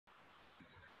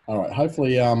All right,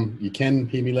 hopefully you can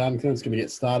hear me loud and clear. It's going to get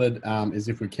started as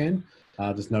if we can.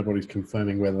 Just nobody's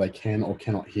confirming whether they can or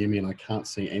cannot hear me, and I can't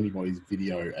see anybody's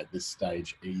video at this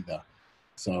stage either.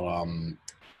 So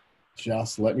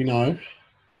just let me know.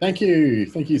 Thank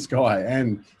you, Sky,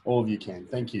 and all of you can.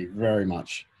 Thank you very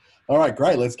much. All right,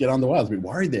 great. Let's get underway. I was a bit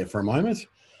worried there for a moment.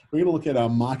 We're going to look at our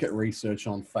market research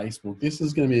on Facebook. This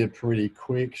is going to be a pretty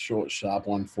quick, short, sharp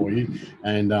one for you.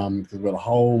 And we've got a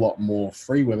whole lot more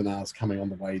free webinars coming on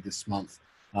the way this month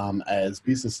as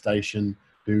Business Station,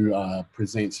 who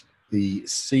presents the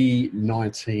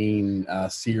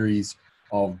C19 series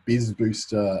of Biz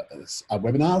Booster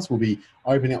webinars, will be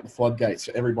opening up the floodgates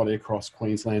for everybody across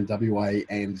Queensland, WA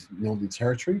and Northern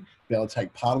Territory to be able to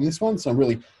take part in this one. So I'm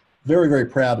really very, very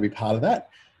proud to be part of that.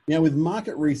 Now, with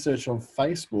market research on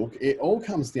Facebook, it all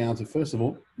comes down to, first of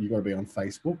all, you've got to be on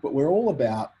Facebook, but we're all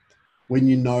about when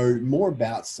you know more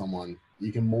about someone,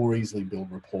 you can more easily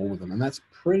build rapport with them. And that's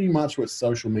pretty much what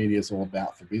social media is all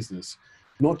about for business.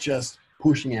 Not just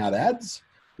pushing out ads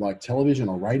like television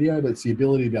or radio, but it's the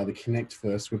ability to be able to connect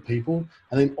first with people.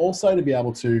 And then also to be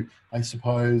able to, I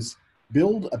suppose,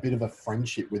 build a bit of a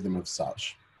friendship with them of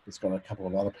such. It's got a couple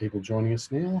of other people joining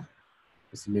us now.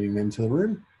 Just admitting them to the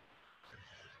room.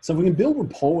 So if we can build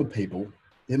rapport with people,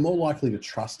 they're more likely to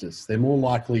trust us. They're more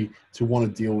likely to want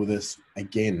to deal with us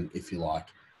again, if you like.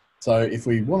 So if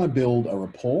we want to build a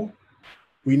rapport,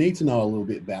 we need to know a little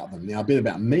bit about them. Now, a bit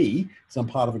about me, so I'm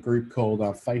part of a group called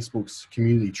Facebook's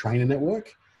Community Trainer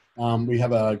Network. We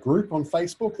have a group on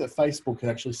Facebook that Facebook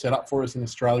had actually set up for us in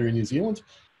Australia and New Zealand.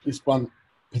 This one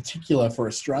particular for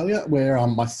Australia, where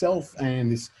myself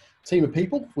and this team of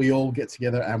people, we all get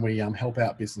together and we help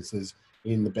out businesses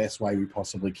in the best way we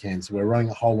possibly can. So we're running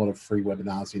a whole lot of free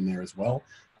webinars in there as well.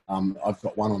 I've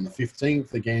got one on the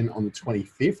 15th, again on the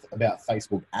 25th about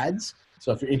Facebook ads.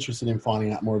 So if you're interested in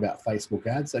finding out more about Facebook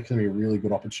ads, that can be a really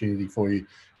good opportunity for you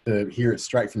to hear it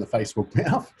straight from the Facebook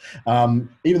mouth.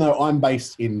 Even though I'm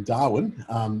based in Darwin,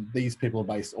 these people are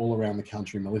based all around the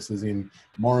country. Melissa's in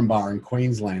Moranbah in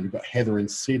Queensland. We've got Heather in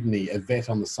Sydney, Yvette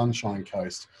on the Sunshine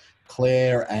Coast,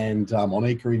 Claire and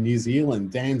Monica in New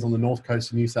Zealand, Dan's on the north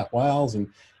coast of New South Wales,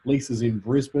 and Lisa's in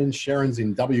Brisbane, Sharon's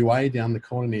in WA down the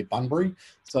corner near Bunbury.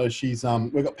 So she's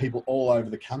we've got people all over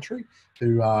the country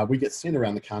who we get sent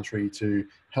around the country to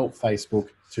help Facebook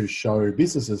to show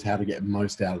businesses how to get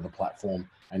most out of the platform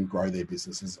and grow their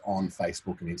businesses on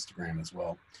Facebook and Instagram as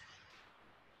well.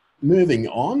 Moving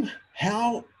on,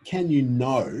 how can you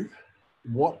know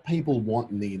what people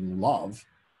want, need and love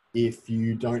if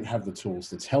you don't have the tools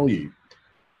to tell you?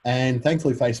 And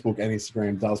thankfully, Facebook and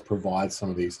Instagram does provide some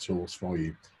of these tools for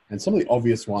you. And some of the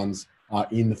obvious ones are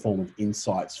in the form of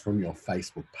insights from your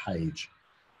Facebook page.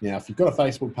 Now, if you've got a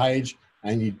Facebook page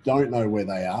and you don't know where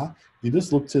they are, you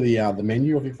just look to the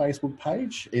menu of your Facebook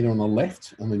page, either on the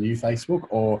left on the new Facebook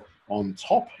or on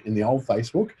top in the old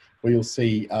Facebook, where you'll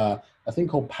see a thing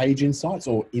called Page Insights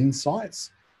or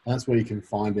Insights. And that's where you can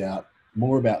find out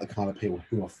more about the kind of people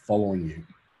who are following you.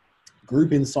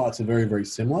 Group insights are very, very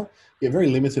similar. You get a very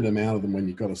limited amount of them when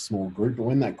you've got a small group, but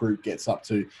when that group gets up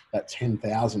to that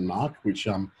 10,000 mark, which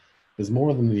there's more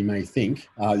of them than you may think,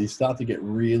 you start to get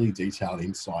really detailed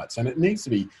insights. And it needs to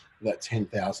be that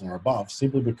 10,000 or above,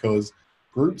 simply because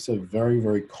groups are very,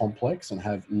 very complex and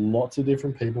have lots of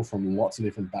different people from lots of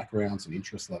different backgrounds and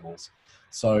interest levels.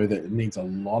 So that it needs a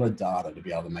lot of data to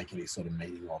be able to make any sort of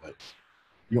meaning of it.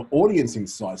 Your audience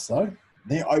insights, though,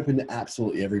 they're open to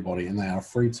absolutely everybody, and they are a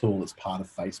free tool that's part of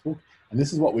Facebook. And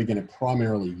this is what we're going to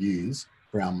primarily use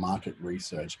for our market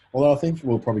research. Although I think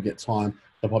we'll probably get time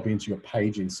to pop into your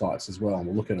page insights as well. And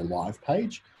we'll look at a live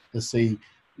page to see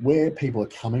where people are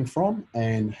coming from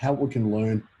and how we can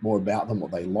learn more about them,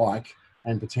 what they like,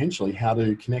 and potentially how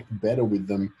to connect better with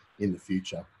them in the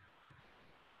future.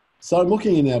 So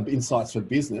looking in our insights for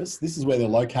business, this is where they're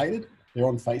located. They're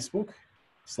on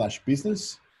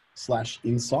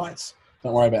Facebook/business/insights.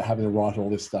 Don't worry about having to write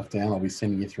all this stuff down. I'll be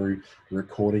sending you through the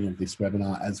recording of this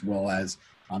webinar, as well as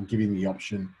giving you the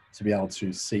option to be able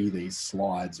to see these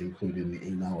slides included in the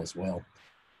email as well.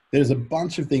 There's a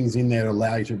bunch of things in there that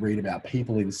allow you to read about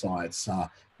people insights,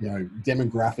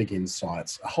 demographic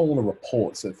insights, a whole lot of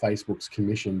reports that Facebook's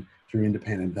commissioned through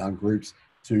independent groups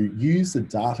to use the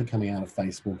data coming out of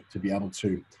Facebook to be able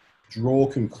to draw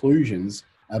conclusions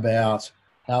about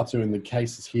how to, in the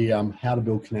cases here, how to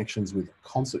build connections with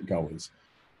concert goers,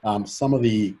 some of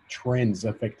the trends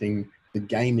affecting the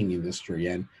gaming industry,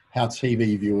 and how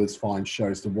TV viewers find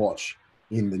shows to watch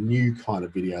in the new kind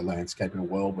of video landscape in a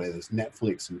world where there's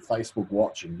Netflix and Facebook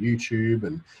Watch and YouTube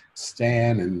and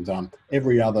Stan and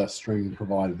every other streaming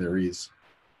provider there is.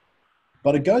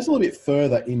 But it goes a little bit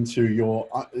further into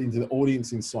into the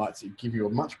audience insights that give you a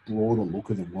much broader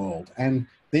look at the world, and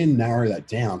then narrow that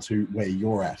down to where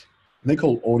you're at. And they're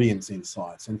called audience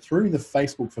insights. And through the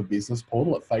Facebook for Business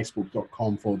portal at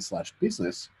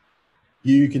facebook.com/business,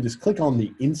 you can just click on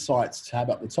the Insights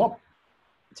tab at the top,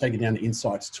 take it down to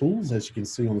Insights Tools, as you can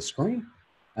see on the screen,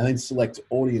 and then select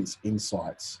Audience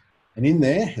Insights. And in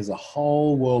there is a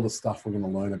whole world of stuff we're going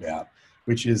to learn about,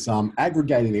 which is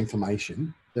aggregated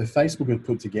information that Facebook have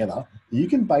put together that you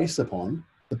can base upon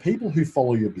the people who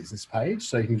follow your business page,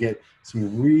 so you can get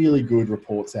some really good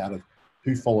reports out of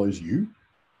who follows you.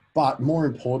 But more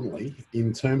importantly,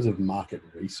 in terms of market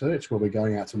research, where we're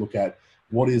going out to look at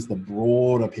what is the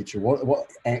broader picture,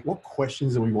 what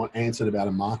questions do we want answered about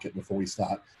a market before we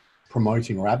start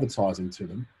promoting or advertising to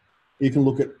them, you can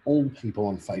look at all people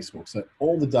on Facebook. So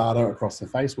all the data across the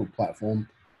Facebook platform,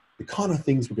 the kind of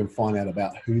things we can find out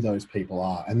about who those people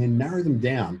are, and then narrow them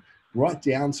down right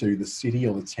down to the city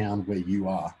or the town where you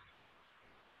are.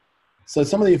 So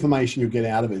some of the information you'll get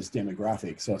out of it is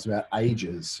demographics. So it's about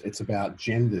ages, it's about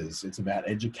genders, it's about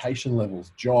education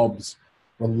levels, jobs,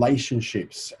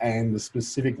 relationships, and the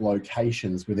specific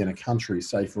locations within a country.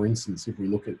 Say, for instance, if we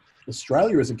look at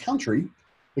Australia as a country,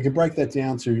 we can break that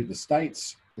down to the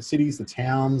states, the cities, the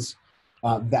towns,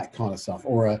 that kind of stuff,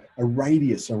 or a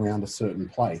radius around a certain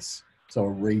place, so a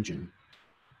region.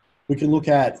 We can look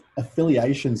at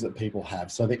affiliations that people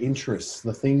have, so the interests,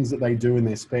 the things that they do in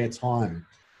their spare time,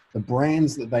 the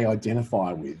brands that they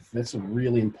identify with. That's a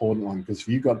really important one, because if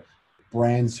you've got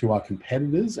brands who are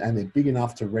competitors and they're big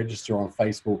enough to register on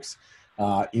Facebook's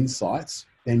insights,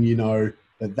 then you know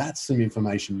that that's some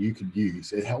information you could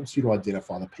use. It helps you to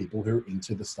identify the people who are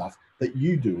into the stuff that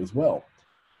you do as well.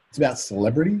 It's about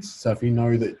celebrities. So if you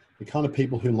know that the kind of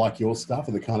people who like your stuff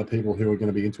are the kind of people who are going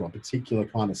to be into a particular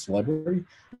kind of celebrity,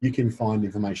 you can find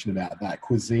information about that.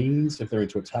 Cuisines, if they're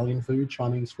into Italian food,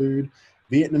 Chinese food,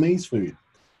 Vietnamese food.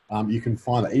 You can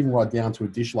find that even right down to a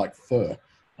dish like pho,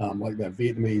 like that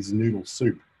Vietnamese noodle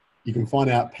soup. You can find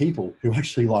out people who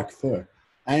actually like pho.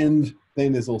 And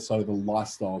then there's also the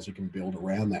lifestyles you can build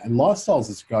around that. And lifestyles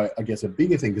is, I guess, a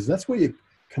bigger thing, because that's where you're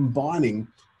combining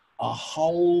a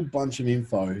whole bunch of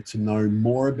info to know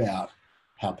more about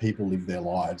how people live their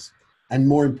lives. And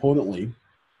more importantly,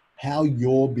 how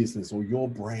your business or your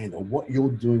brand or what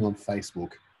you're doing on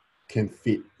Facebook can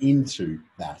fit into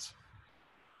that.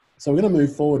 So we're going to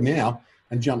move forward now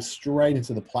and jump straight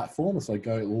into the platform as I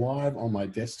go live on my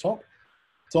desktop.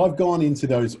 So I've gone into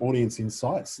those audience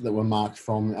insights that were marked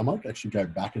from, I might actually go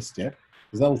back a step,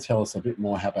 because that'll tell us a bit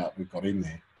more how about we've got in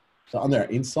there. So under our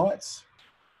insights,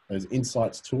 those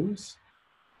insights tools,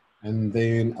 and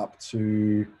then up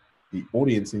to the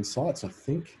audience insights. I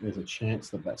think there's a chance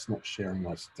that that's not sharing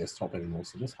my desktop anymore.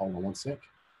 So just hold on one sec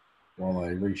while I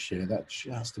reshare that,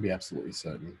 just to be absolutely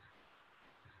certain.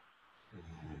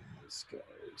 Let's go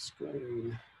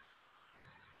screen,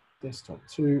 desktop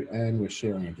 2, and we're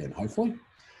sharing again, hopefully.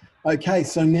 Okay,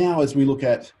 so now as we look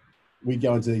at, we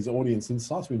go into these audience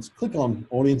insights, we just click on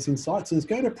audience insights, and it's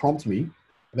going to prompt me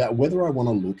about whether I want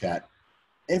to look at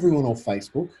everyone on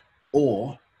Facebook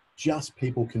or just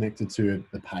people connected to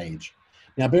the page.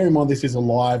 Now, bear in mind, this is a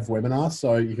live webinar,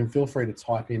 so you can feel free to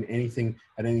type in anything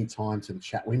at any time to the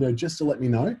chat window, just to let me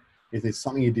know if there's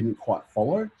something you didn't quite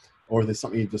follow, or if there's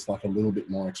something you'd just like a little bit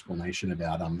more explanation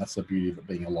about. That's the beauty of it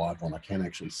being a live one. I can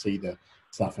actually see the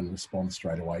stuff and respond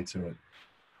straight away to it.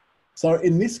 So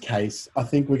in this case, I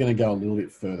think we're going to go a little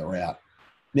bit further out.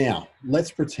 Now,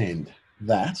 let's pretend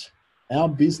that our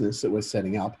business that we're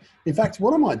setting up, in fact,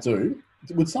 what I might do,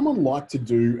 would someone like to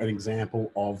do an example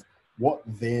of what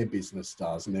their business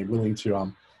does, and they're willing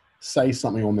to say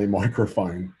something on their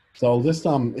microphone? So I'll just,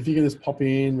 if you can just pop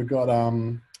in, we've got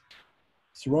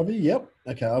drvie, yep.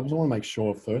 Okay, I just want to make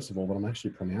sure, first of all, that I'm actually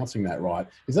pronouncing that right.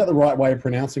 Is that the right way of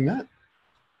pronouncing that?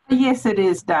 Yes, it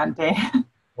is, Dante.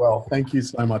 Well, thank you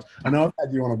so much. I know I've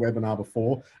had you on a webinar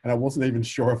before, and I wasn't even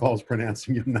sure if I was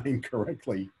pronouncing your name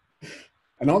correctly.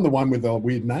 And I'm the one with a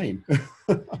weird name.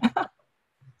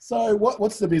 So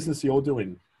what's the business you're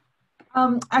doing?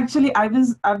 Actually,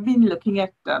 I've been looking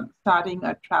at starting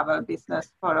a travel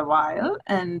business for a while,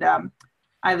 and I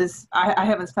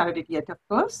haven't started it yet, of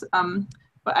course.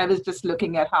 But I was just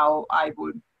looking at how I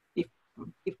would, if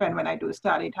and when I do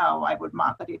start it, how I would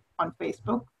market it on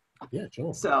Facebook. Yeah,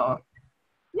 sure. So,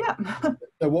 yeah.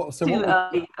 So Still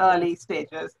early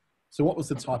stages. So what was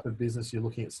the type of business you're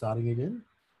looking at starting again?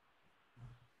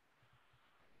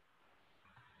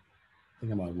 I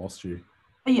think I might have lost you.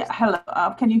 Yeah, hello.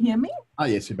 Can you hear me? Oh,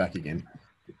 yes, you're back again.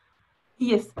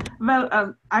 Yes.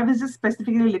 Well, I was just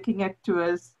specifically looking at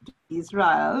tours to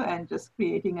Israel and just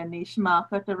creating a niche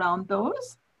market around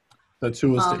those. So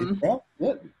tours to Um, Israel?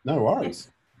 Yeah, no worries.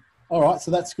 yes, All right, so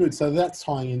that's good. So that's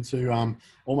tying into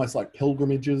almost like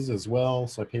pilgrimages as well.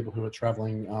 So people who are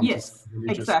traveling to some yes,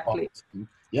 religious exactly. spots.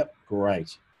 Yep,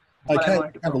 great. What I Okay,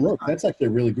 wanted to have a focus look. on. That's actually a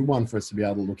really good one for us to be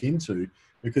able to look into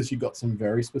because you've got some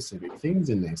very specific things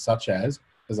in there, such as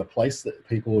there's a place that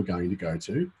people are going to go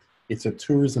to. It's a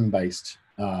tourism-based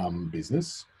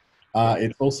business.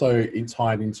 It's also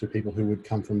tied into people who would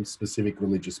come from specific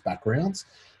religious backgrounds.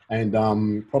 And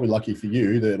probably lucky for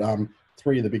you that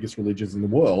three of the biggest religions in the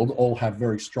world all have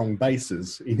very strong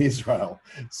bases in Israel.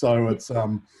 So Yeah. it's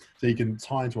so you can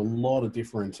tie into a lot of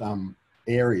different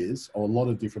areas or a lot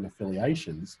of different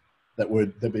affiliations that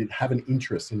would have an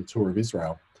interest in the tour of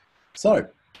Israel. So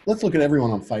let's look at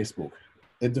everyone on Facebook.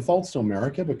 It defaults to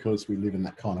America because we live in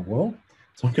that kind of world.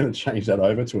 So I'm going to change that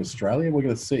over to Australia. We're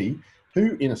going to see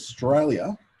who in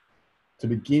Australia, to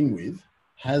begin with,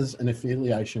 has an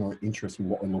affiliation or interest in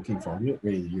what we're looking for. I'm not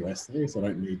reading the US there, so I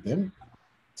don't need them.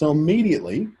 So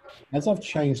immediately, as I've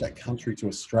changed that country to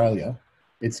Australia,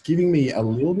 it's giving me a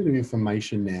little bit of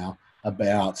information now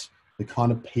about the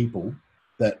kind of people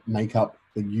that make up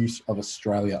the use of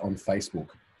Australia on Facebook.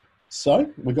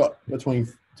 So we've got between,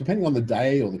 depending on the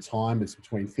day or the time, it's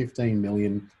between 15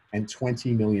 million and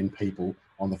 20 million people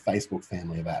on the Facebook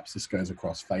family of apps. This goes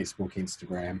across Facebook,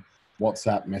 Instagram,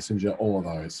 WhatsApp, Messenger, all of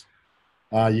those.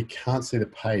 You can't see the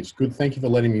page. Good, thank you for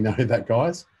letting me know that,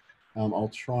 guys.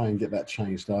 I'll try and get that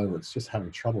changed over. It's just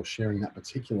having trouble sharing that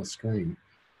particular screen.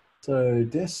 So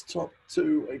desktop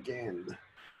 2 again.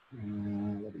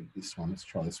 This one, let's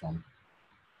try this one.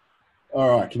 All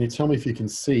right, can you tell me if you can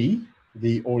see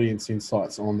the audience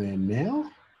insights on there now?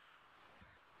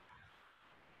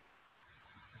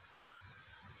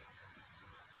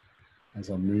 As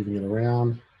I'm moving it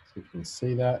around, see if you can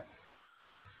see that.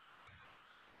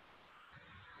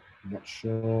 I'm not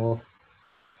sure.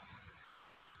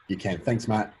 You can, thanks,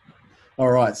 Matt. All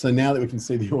right, so now that we can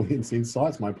see the audience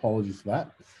insights, my apologies for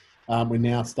that. We're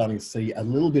now starting to see a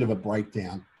little bit of a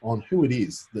breakdown on who it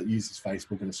is that uses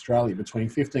Facebook in Australia, between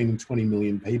 15 and 20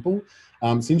 million people.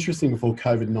 It's interesting, before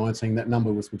COVID-19, that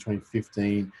number was between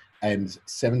 15 and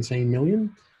 17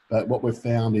 million. But what we've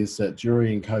found is that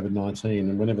during COVID-19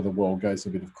 and whenever the world goes through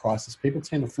a bit of crisis, people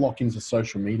tend to flock into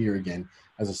social media again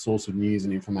as a source of news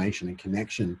and information and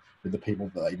connection with the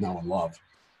people that they know and love.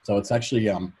 So it's actually,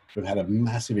 we've had a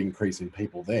massive increase in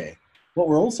people there. What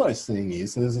we're also seeing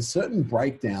is there's a certain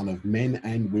breakdown of men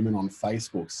and women on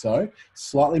Facebook. So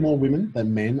slightly more women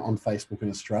than men on Facebook in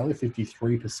Australia,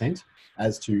 53%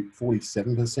 as to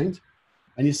 47%.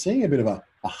 And you're seeing a bit of a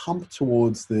hump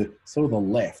towards the sort of the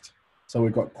left. So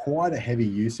we've got quite a heavy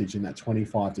usage in that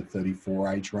 25 to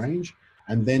 34 age range.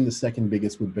 And then the second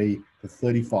biggest would be the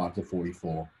 35 to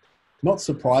 44. Not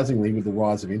surprisingly, with the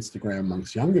rise of Instagram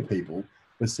amongst younger people,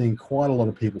 we're seeing quite a lot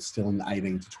of people still in the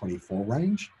 18 to 24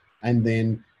 range. And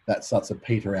then that starts to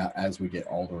peter out as we get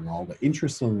older and older.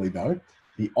 Interestingly though,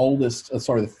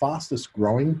 the fastest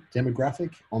growing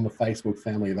demographic on the Facebook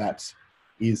family of apps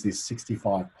is this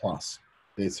 65 plus.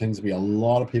 There tends to be a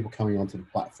lot of people coming onto the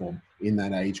platform in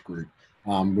that age group.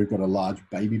 We've got a large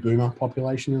baby boomer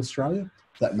population in Australia.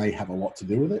 That may have a lot to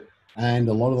do with it. And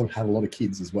a lot of them have a lot of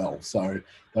kids as well. So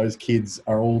those kids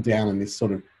are all down in this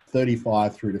sort of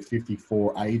 35 through to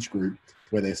 54 age group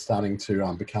where they're starting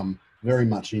to become very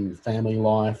much in family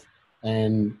life,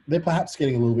 and they're perhaps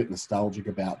getting a little bit nostalgic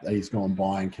about days gone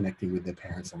by and connecting with their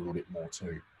parents a little bit more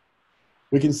too.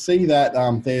 We can see that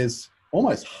there's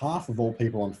almost half of all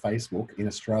people on Facebook in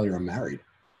Australia are married.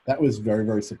 That was very,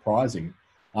 very surprising.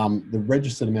 The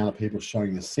registered amount of people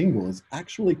showing the single is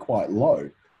actually quite low,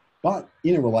 but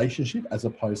in a relationship as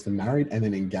opposed to married and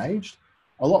then engaged,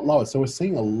 a lot lower. So we're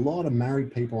seeing a lot of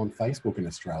married people on Facebook in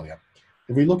Australia.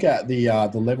 If we look at the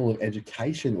level of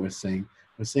education that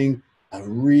we're seeing a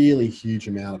really huge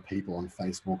amount of people on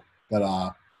Facebook that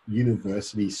are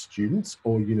university students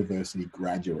or university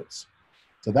graduates.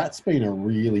 So that's been a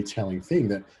really telling thing,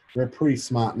 that we're a pretty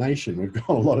smart nation. We've got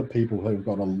a lot of people who've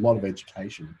got a lot of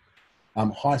education.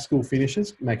 High school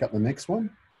finishers make up the next one.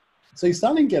 So you're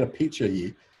starting to get a picture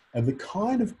here of the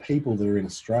kind of people that are in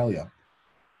Australia.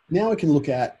 Now we can look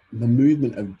at the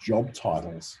movement of job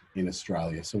titles in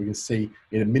Australia. So we can see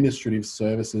in administrative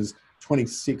services,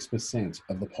 26%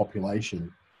 of the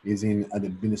population is in an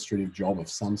administrative job of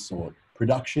some sort.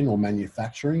 Production or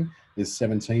manufacturing is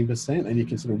 17%, and you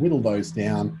can sort of whittle those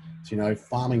down to, you know,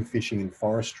 farming, fishing and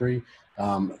forestry,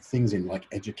 things in like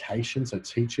education, so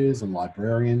teachers and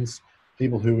librarians,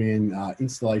 people who are in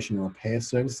installation and repair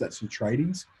services, that's your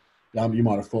tradies. You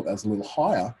might have thought that was a little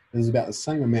higher. There's about the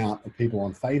same amount of people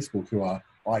on Facebook who are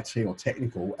IT or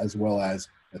technical, as well as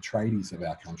the tradies of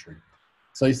our country.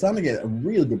 So you're starting to get a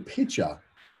really good picture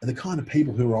of the kind of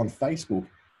people who are on Facebook,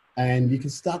 and you can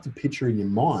start to picture in your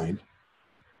mind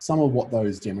some of what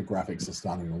those demographics are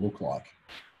starting to look like.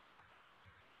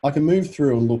 I can move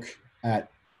through and look at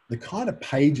the kind of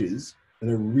pages that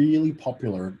are really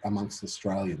popular amongst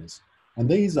Australians. And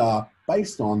these are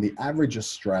based on the average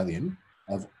Australian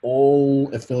of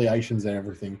all affiliations and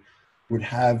everything would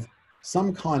have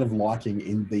some kind of liking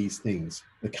in these things.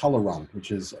 The Colour Run,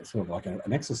 which is sort of like an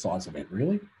exercise event,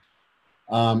 really.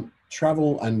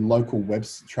 Travel and local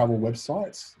travel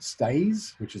websites.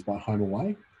 Stays, which is by Home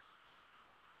Away.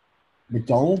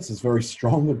 McDonald's is very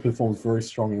strong. It performs very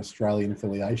strong in Australian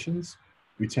affiliations.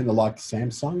 We tend to like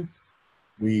Samsung.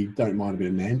 We don't mind a bit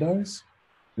of Nando's.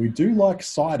 We do like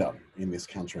cider in this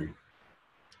country.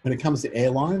 When it comes to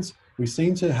airlines, we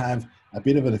seem to have a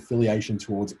bit of an affiliation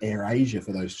towards AirAsia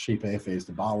for those cheap airfares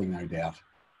to Bali, no doubt.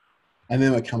 And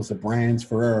then when it comes to brands,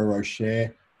 Ferrero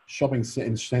Rocher, shopping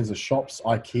in terms of shops,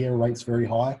 IKEA rates very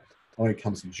high. And when it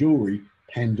comes to jewelry,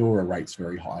 Pandora rates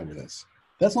very high with us.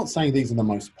 That's not saying these are the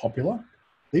most popular.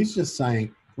 These are just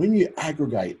saying when you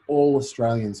aggregate all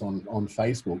Australians on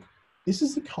Facebook, this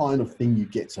is the kind of thing you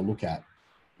get to look at.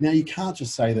 Now, you can't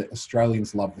just say that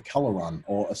Australians love the Colour Run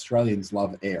or Australians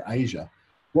love AirAsia.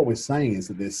 What we're saying is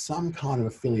that there's some kind of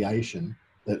affiliation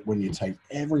that when you take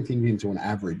everything into an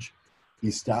average,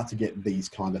 you start to get these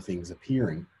kind of things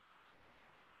appearing.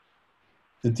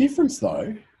 The difference,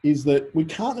 though, is that we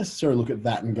can't necessarily look at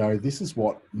that and go, this is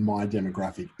what my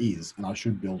demographic is, and I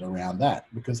should build around that,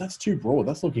 because that's too broad.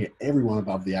 That's looking at everyone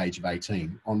above the age of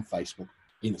 18 on Facebook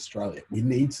in Australia. We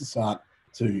need to start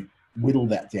to whittle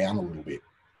that down a little bit.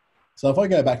 So if I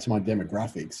go back to my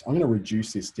demographics, I'm going to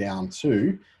reduce this down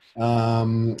to,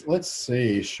 let's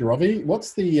see, Shiravi,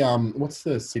 what's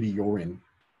the city you're in?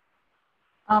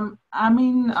 I'm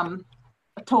in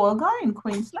Tolga in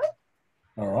Queensland.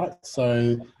 All right.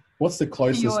 So what's the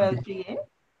closest? TOLGA.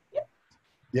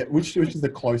 Yeah. Which is the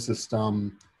closest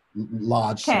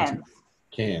large Cairns. city?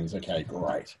 Cairns. Okay,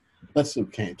 great. Let's look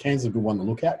at Cairns. Cairns is a good one to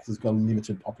look at because it's got a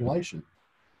limited population.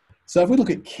 So if we look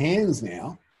at Cairns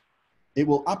now, it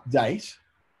will update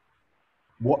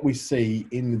what we see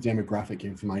in the demographic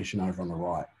information over on the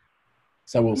right.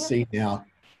 So we'll see now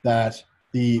that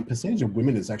the percentage of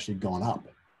women has actually gone up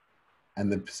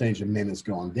and the percentage of men has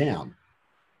gone down.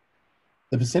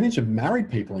 The percentage of married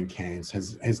people in Cairns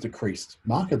has decreased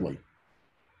markedly,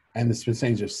 and the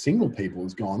percentage of single people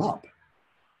has gone up.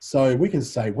 So we can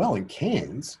say, well, in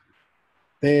Cairns,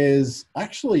 there's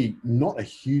actually not a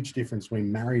huge difference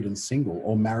between married and single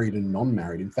or married and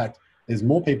non-married. In fact, there's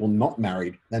more people not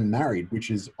married than married,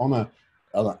 which is on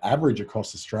an average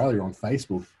across Australia on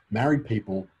Facebook. Married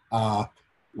people are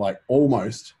like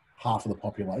almost half of the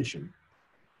population.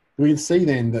 We can see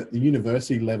then that the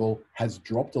university level has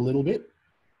dropped a little bit,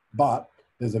 but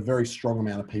there's a very strong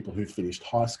amount of people who finished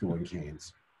high school in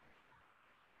Cairns.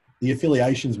 The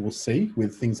affiliations we'll see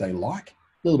with things they like,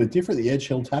 a little bit different. The Edge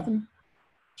Hill Tavern,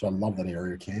 which I love that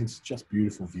area of Cairns, just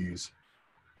beautiful views.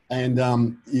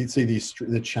 And you'd see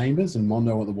the Chambers and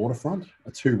Mondo at the waterfront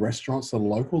are two restaurants that are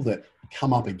local that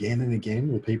come up again and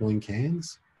again with people in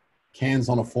Cairns. Cairns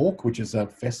on a Fork, which is a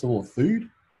festival of food,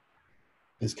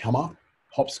 has come up.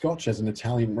 Hopscotch as an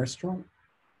Italian restaurant.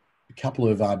 A couple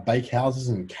of bakehouses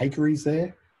and cakeries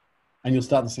there. And you'll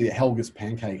start to see the Helga's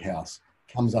Pancake House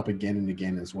comes up again and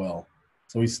again as well.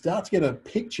 So we start to get a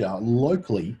picture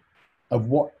locally of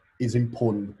what is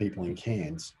important to people in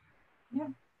Cairns. Yeah.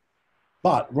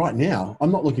 But right now,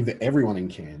 I'm not looking for everyone in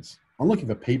Cairns. I'm looking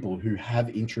for people who have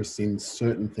interests in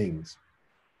certain things.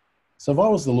 So if I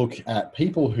was to look at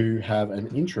people who have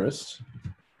an interest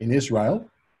in Israel,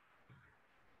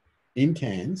 in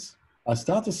Cairns, I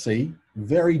start to see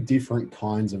very different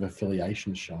kinds of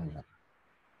affiliations showing up.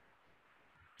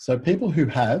 So people who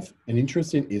have an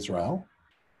interest in Israel,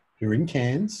 who are in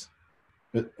Cairns,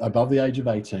 but above the age of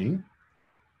 18,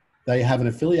 they have an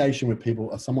affiliation with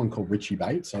people, someone called Richie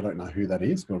Bates. I don't know who that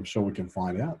is, but I'm sure we can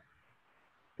find out.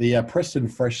 The Preston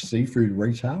Fresh Seafood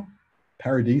Retail,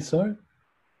 Paradiso,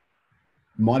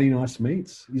 Mighty Nice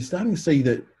Meats. You're starting to see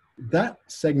that that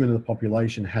segment of the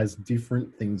population has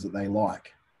different things that they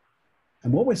like.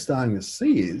 And what we're starting to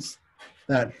see is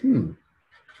that,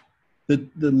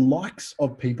 the likes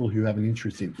of people who have an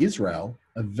interest in Israel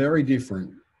are very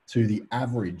different to the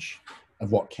average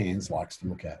of what Cairns likes to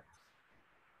look at.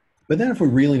 But then if we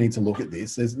really need to look at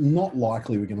this, there's not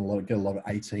likely we're going to get a lot of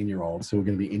 18-year-olds who are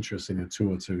going to be interested in a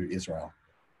tour to Israel.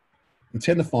 We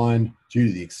tend to find, due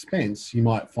to the expense, you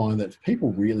might find that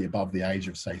people really above the age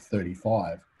of, say,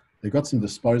 35, they've got some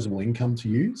disposable income to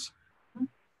use.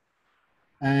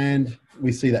 And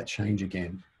we see that change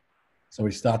again. So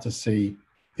we start to see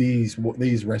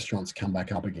these restaurants come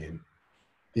back up again.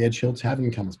 The Edge Hill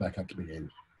Tavern comes back up again.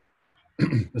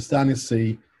 We're starting to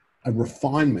see a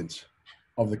refinement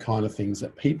of the kind of things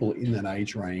that people in that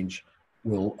age range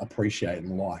will appreciate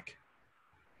and like.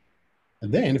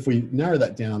 And then if we narrow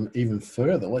that down even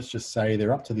further, let's just say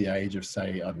they're up to the age of,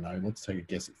 say, I don't know, let's take a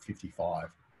guess at 55.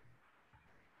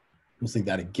 We'll see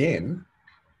that again.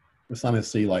 We're starting to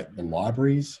see like the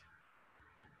libraries,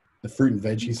 the fruit and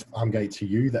veggies, Farm Gate to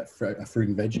You, that fruit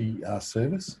and veggie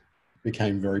service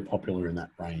became very popular in that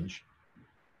range.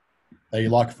 They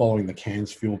like following the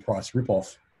Cairns fuel price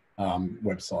ripoff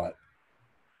website.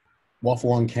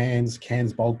 Waffle on Cairns,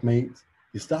 Cairns bulk meat.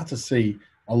 You start to see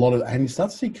a lot of, and you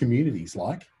start to see communities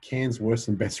like Cairns worst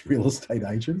and best real estate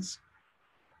agents.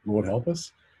 Lord help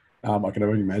us. I can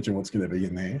only imagine what's going to be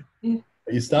in there. Yeah.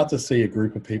 You start to see a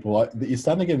group of people, like, you're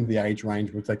starting to get into the age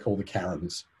range which they call the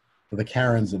Karens. So the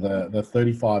Karens are the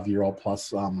 35-year-old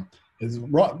plus.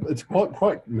 It's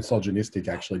quite misogynistic,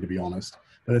 actually, to be honest.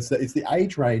 But it's the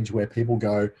age range where people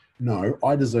go, no,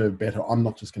 I deserve better. I'm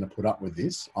not just going to put up with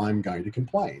this. I'm going to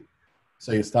complain.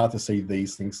 So you start to see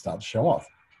these things start to show off.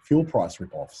 Fuel price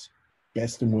ripoffs,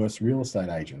 best and worst real estate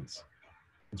agents.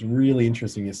 It's really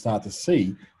interesting. You start to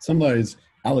see some of those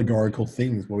allegorical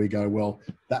things where we go, well,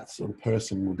 that sort of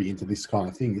person will be into this kind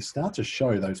of thing. You start to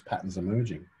show those patterns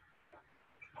emerging.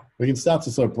 We can start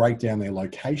to sort of break down their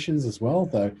locations as well,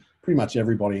 though pretty much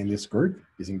everybody in this group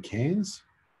is in Cairns.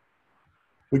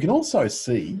 We can also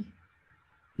see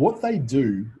what they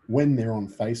do when they're on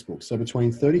Facebook. So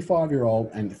between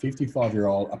 35-year-old and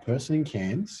 55-year-old, a person in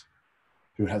Cairns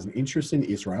who has an interest in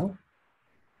Israel,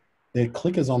 they're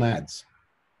clickers on ads.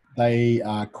 They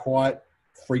are quite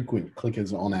frequent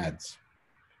clickers on ads.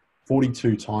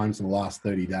 42 times in the last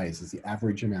 30 days is the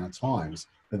average amount of times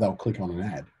that they'll click on an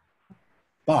ad.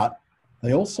 But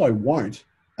they also won't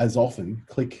as often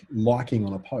click liking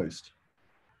on a post.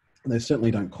 And they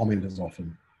certainly don't comment as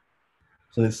often.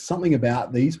 So there's something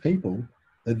about these people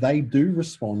that they do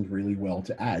respond really well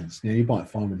to ads. Now you might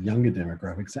find with younger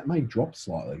demographics that may drop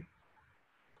slightly.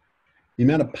 The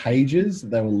amount of pages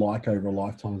they will like over a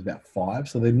lifetime is about 5.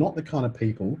 So they're not the kind of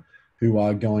people who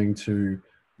are going to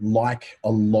like a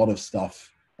lot of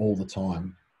stuff all the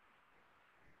time.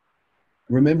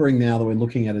 Remembering now that we're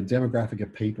looking at a demographic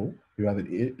of people who have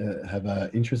an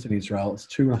interest in Israel, it's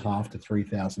 2,500 to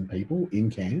 3,000 people in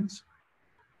Cairns.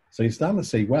 So you're starting to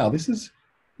see, wow, this is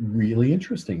really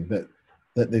interesting that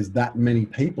there's that many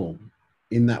people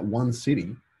in that one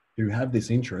city who have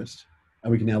this interest,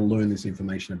 and we can now learn this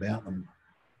information about them.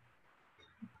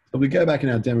 So we go back in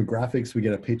our demographics, we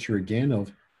get a picture again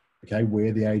of, okay,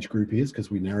 where the age group is because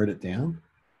we narrowed it down.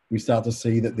 We start to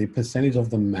see that the percentage of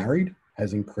them married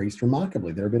has increased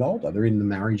remarkably. They're a bit older. They're in the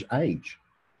marriage age.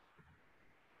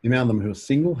 The amount of them who are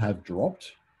single have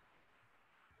dropped.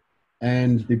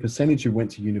 And the percentage who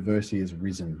went to university has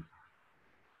risen,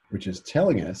 which is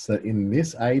telling us that in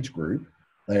this age group,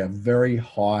 they are very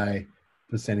high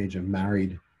percentage of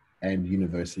married and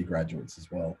university graduates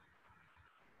as well.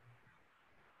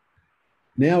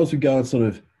 Now, as we go and sort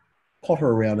of potter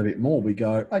around a bit more, we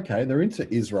go, okay, they're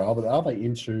into Israel, but are they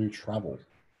into travel?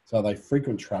 So are they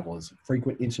frequent travelers,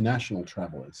 frequent international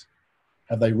travelers?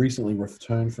 Have they recently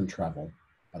returned from travel?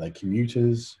 Are they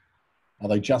commuters? Are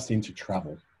they just into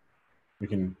travel? We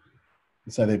can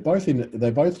say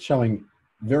they're both showing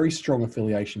very strong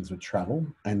affiliations with travel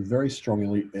and very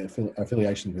strong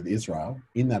affiliations with Israel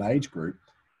in that age group.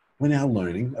 We're now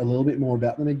learning a little bit more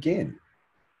about them again.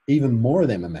 Even more of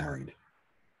them are married.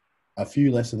 A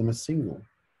few less of them are single.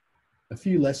 A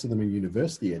few less of them are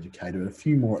university educated, a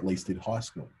few more at least did high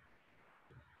school.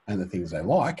 And the things they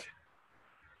like,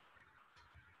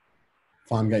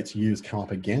 Farm Gate to You has come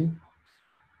up again.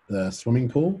 The swimming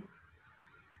pool,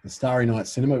 the Starry Night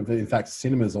Cinema, in fact,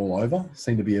 cinemas all over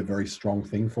seem to be a very strong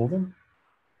thing for them.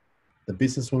 The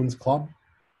Businesswomen's Club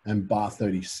and Bar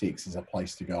 36 is a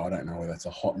place to go. I don't know whether that's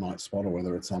a hot night spot or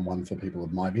whether it's one for people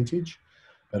of my vintage,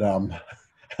 but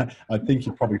I think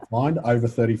you'd probably find over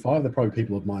 35, they're probably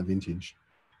people of my vintage.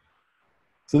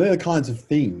 So they're the kinds of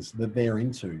things that they're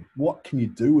into. What can you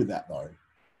do with that though?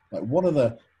 Like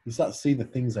you start to see the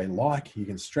things they like, you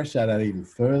can stretch that out even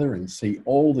further and see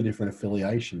all the different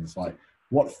affiliations, like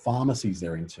what pharmacies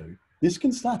they're into. This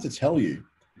can start to tell you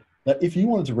that if you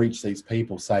wanted to reach these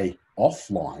people, say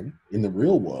offline in the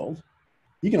real world,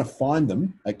 you're going to find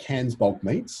them at Cairns Bulk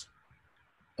Meats.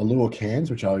 Allure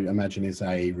Cairns, which I imagine is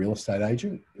a real estate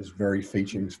agent, is very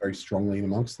strongly in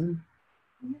amongst them.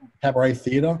 Cabaret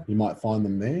Theatre, you might find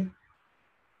them there.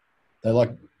 They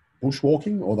like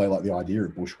bushwalking, or they like the idea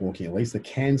of bushwalking at least. The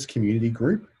Cairns Community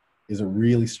Group is a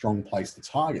really strong place to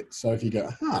target. So if you go,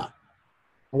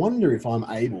 I wonder if I'm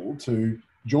able to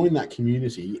join that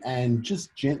community and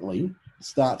just gently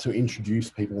start to introduce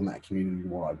people in that community to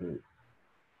what I do.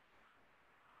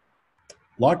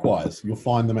 Likewise, you'll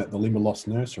find them at the Limberlost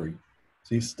Nursery.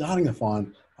 So you're starting to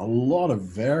find a lot of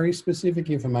very specific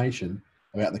information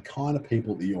about the kind of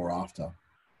people that you're after.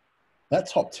 That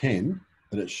top 10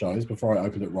 that it shows before I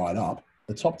opened it right up,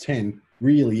 the top 10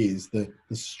 really is the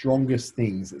strongest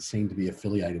things that seem to be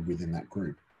affiliated within that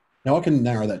group. Now I can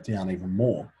narrow that down even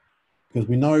more because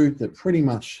we know that pretty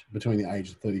much between the age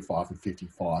of 35 and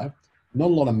 55, not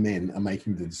a lot of men are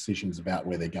making the decisions about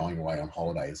where they're going away on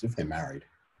holidays if they're married.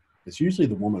 It's usually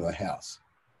the woman of the house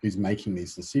who's making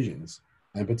these decisions.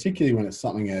 And particularly when it's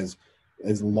something as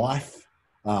life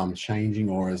changing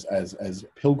or as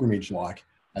pilgrimage-like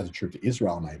as a trip to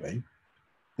Israel may be,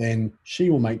 then she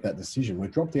will make that decision. We'll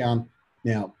drop down.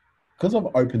 Now, because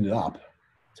I've opened it up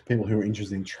to people who are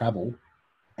interested in travel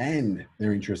and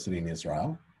they're interested in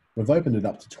Israel, we've opened it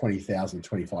up to 20,000,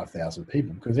 25,000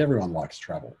 people because everyone likes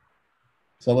travel.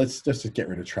 So let's just get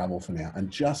rid of travel for now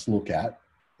and just look at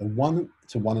the 1,000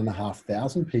 to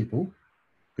 1,500 people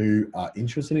who are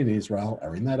interested in Israel,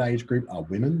 are in that age group, are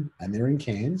women, and they're in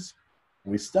Cairns.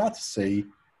 And we start to see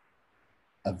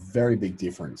a very big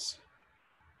difference.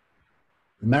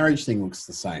 The marriage thing looks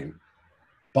the same,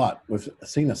 but we've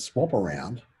seen a swap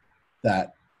around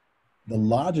that the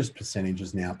largest percentage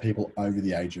is now people over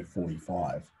the age of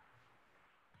 45.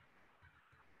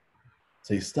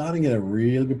 So you're starting to get a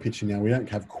really good picture now. We don't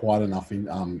have quite enough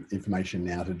information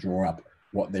now to draw up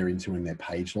what they're into in their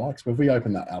page likes. But if we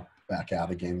open that up back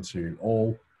out again to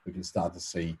all, we can start to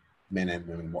see men and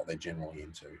women, what they're generally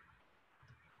into.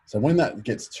 So when that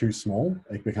gets too small,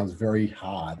 it becomes very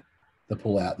hard to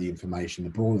pull out the information. The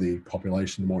broader the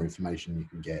population, the more information you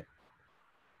can get.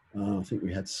 I think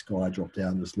we had Sky drop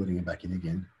down, just letting him back in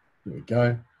again. There we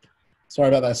go. Sorry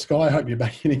about that, Sky. I hope you're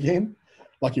back in again.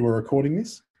 Lucky we're recording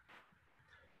this.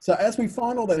 So as we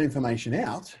find all that information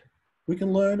out, we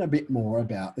can learn a bit more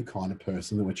about the kind of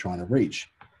person that we're trying to reach,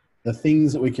 the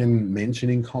things that we can mention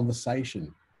in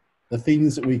conversation, the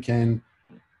things that we can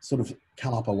sort of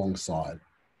come up alongside.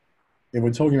 If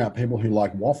we're talking about people who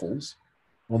like waffles,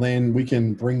 well, then we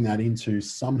can bring that into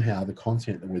somehow the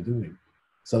content that we're doing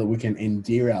so that we can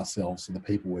endear ourselves to the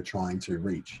people we're trying to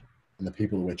reach and the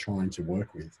people that we're trying to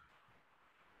work with.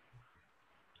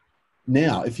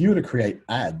 Now, if you were to create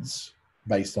ads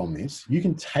based on this, you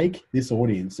can take this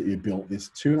audience that you built, this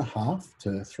 2,500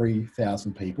 to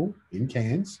 3,000 people in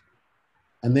Cairns,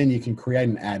 and then you can create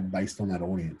an ad based on that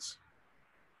audience.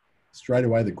 Straight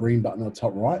away, the green button on the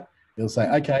top right, it'll say,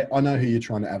 okay, I know who you're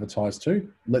trying to advertise to.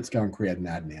 Let's go and create an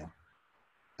ad now.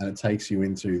 And it takes you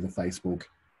into the Facebook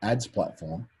ads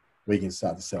platform where you can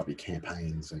start to set up your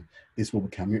campaigns, and this will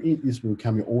become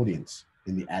your audience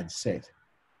in the ad set.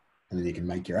 And then you can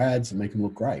make your ads and make them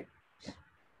look great.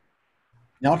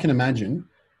 Now I can imagine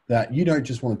that you don't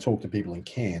just want to talk to people in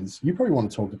Cairns, you probably want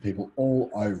to talk to people all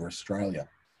over Australia.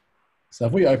 So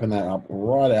if we open that up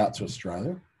right out to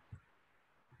Australia,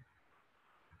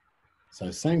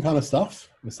 so same kind of stuff.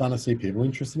 We're starting to see people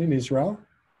interested in Israel,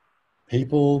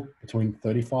 people between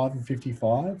 35 and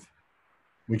 55.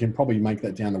 We can probably make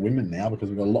that down to women now because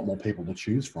we've got a lot more people to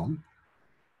choose from.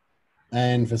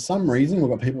 And for some reason, we've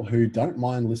got people who don't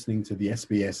mind listening to the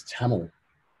SBS Tamil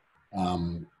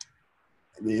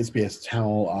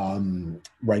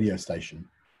radio station.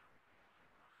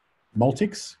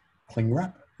 Multics, cling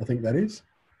wrap, I think that is.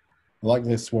 I like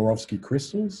their Swarovski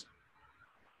crystals.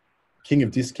 King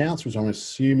of Discounts, which I'm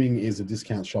assuming is a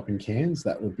discount shop in Cairns.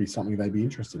 That would be something they'd be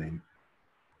interested in.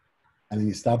 And then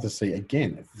you start to see,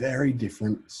 again, a very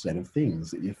different set of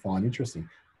things that you find interesting.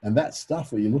 And that stuff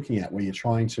that you're looking at where you're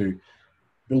trying to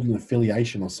build an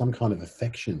affiliation or some kind of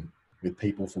affection with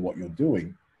people for what you're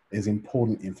doing is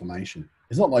important information.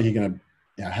 It's not like you're going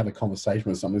to have a conversation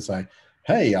with someone and say,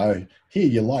 hey, I hear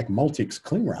you like Multics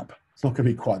cling wrap. It's not going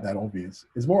to be quite that obvious.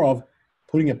 It's more of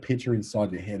putting a picture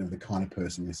inside your head of the kind of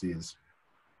person this is.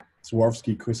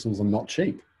 Swarovski crystals are not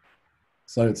cheap.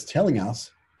 So it's telling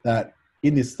us that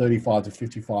in this 35 to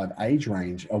 55 age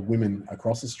range of women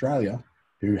across Australia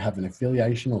who have an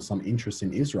affiliation or some interest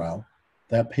in Israel,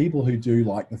 they are people who do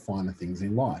like the finer things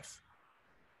in life.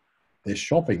 Their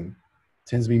shopping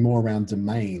tends to be more around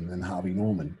Domain than Harvey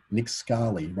Norman, Nick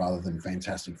Scarley rather than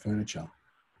Fantastic Furniture.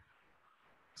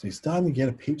 So you're starting to get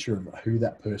a picture of who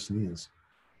that person is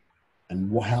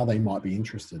and how they might be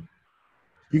interested.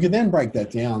 You can then break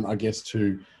that down, I guess,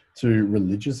 to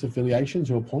religious affiliation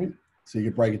to a point. So you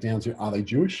could break it down to, are they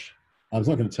Jewish? I was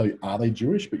not going to tell you, are they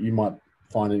Jewish, but you might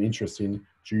find an interest in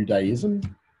Judaism,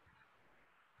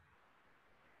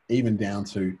 even down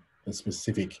to the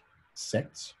specific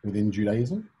sects within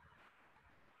Judaism.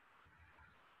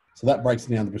 So that breaks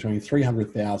it down to between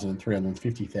 300,000 and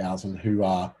 350,000 who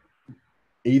are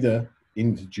either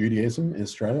into Judaism in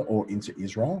Australia or into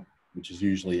Israel, which is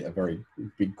usually a very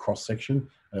big cross-section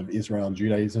of Israel and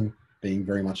Judaism being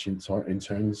very much in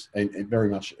terms and very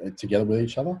much together with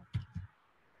each other.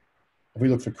 If we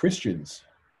look for Christians,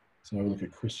 so we look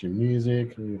at Christian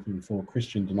music, we're looking for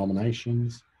Christian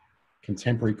denominations,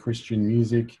 contemporary Christian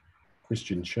music,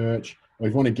 Christian church. Or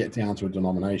if you want to get down to a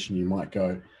denomination, you might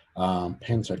go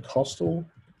Pentecostal.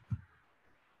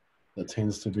 That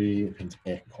tends to be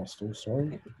Pentecostal,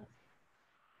 sorry.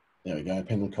 There we go,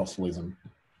 Pentecostalism.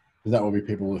 That will be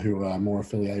people who are more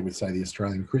affiliated with, say, the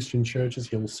Australian Christian churches,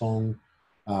 Hillsong,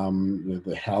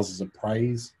 the Houses of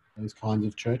Praise, those kinds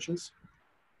of churches.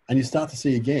 And you start to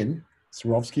see again,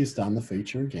 Swarovski is starting to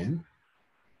feature again.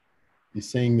 You're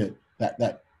seeing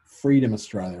that Freedom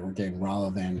Australia again, rather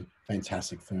than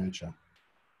Fantastic Furniture.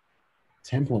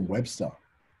 Temple and Webster,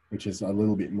 which is a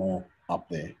little bit more up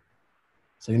there.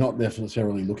 So you're not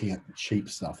necessarily looking at cheap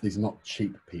stuff. These are not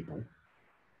cheap people.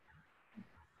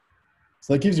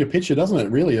 So that gives you a picture, doesn't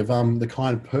it, really, of the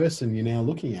kind of person you're now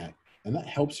looking at. And that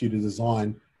helps you to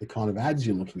design the kind of ads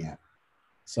you're looking at.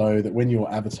 So that when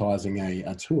you're advertising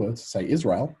a tour to, say,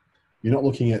 Israel, you're not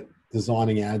looking at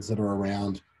designing ads that are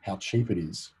around how cheap it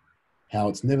is, how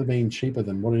it's never been cheaper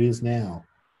than what it is now.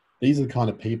 These are the kind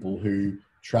of people who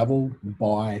travel,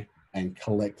 buy, and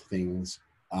collect things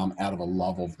out of a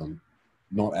love of them,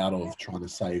 not out of trying to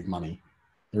save money.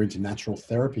 They're into natural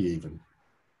therapy even.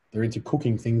 They're into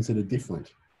cooking things that are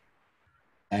different.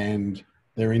 And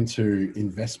they're into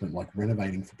investment, like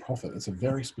renovating for profit. It's a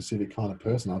very specific kind of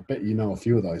person. I bet you know a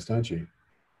few of those, don't you?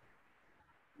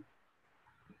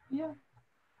 Yeah.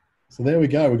 So there we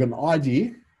go. We've got an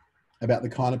idea about the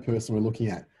kind of person we're looking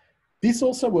at. This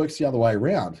also works the other way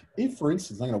around. If, for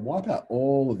instance, I'm going to wipe out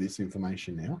all of this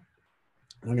information now,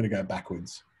 and I'm going to go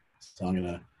backwards. So I'm going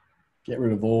to get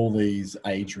rid of all these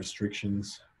age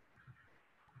restrictions.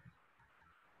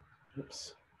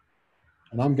 Oops.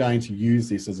 And I'm going to use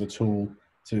this as a tool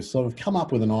to sort of come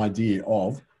up with an idea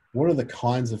of what are the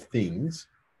kinds of things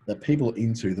that people are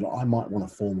into that I might want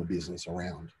to form a business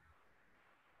around.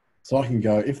 So I can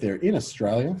go, if they're in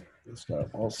Australia, let's go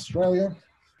Australia.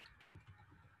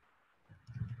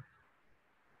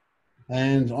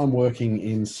 And I'm working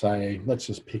in, say, let's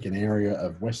just pick an area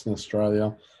of Western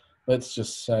Australia. Let's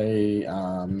just say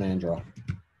Mandurah.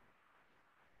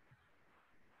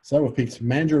 So we've picked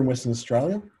Mandurah in Western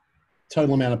Australia.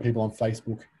 Total amount of people on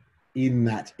Facebook in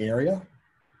that area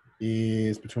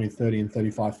is between 30 and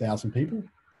 35,000 people.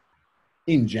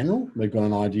 In general, they've got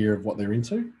an idea of what they're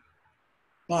into.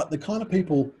 But the kind of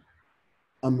people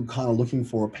I'm kind of looking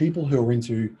for are people who are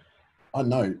into, I don't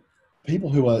know, people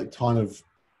who are kind of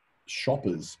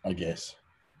shoppers, I guess.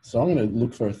 So I'm going to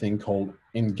look for a thing called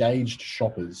engaged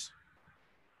shoppers.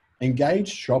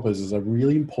 Engaged shoppers is a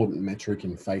really important metric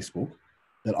in Facebook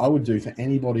that I would do for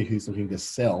anybody who's looking to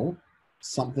sell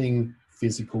something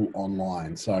physical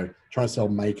online. So trying to sell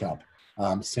makeup,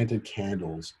 scented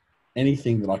candles,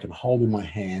 anything that I can hold in my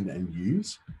hand and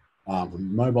use,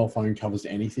 from mobile phone covers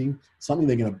to anything, something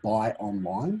they're going to buy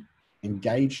online.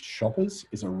 Engaged shoppers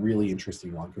is a really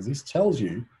interesting one because this tells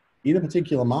you in a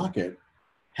particular market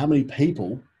how many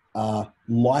people are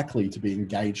likely to be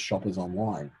engaged shoppers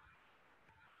online.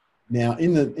 Now,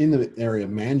 in the area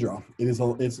of Mandurah,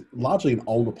 it's largely an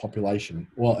older population.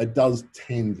 Well, it does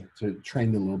tend to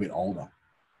trend a little bit older.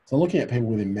 So looking at people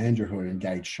within Mandurah who are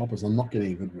engaged shoppers, I'm not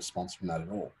getting a good response from that at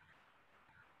all.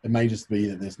 It may just be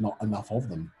that there's not enough of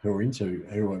them who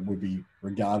would be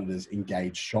regarded as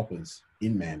engaged shoppers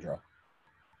in Mandurah.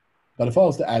 But if I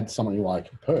was to add something like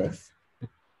Perth,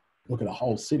 look at a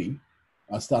whole city,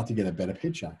 I start to get a better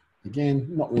picture. Again,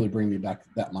 not really bringing me back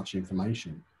that much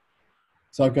information.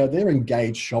 So I go, they're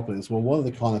engaged shoppers. Well, what are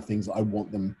the kind of things I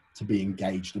want them to be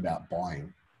engaged about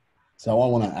buying? So I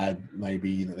want to add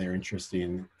maybe that they're interested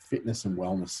in fitness and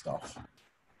wellness stuff.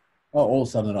 Oh, all of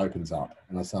a sudden it opens up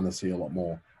and I'm starting to see a lot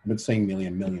more. I've been seeing nearly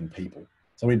 1 million people.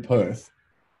 So in Perth,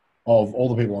 of all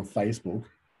the people on Facebook,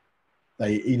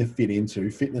 they either fit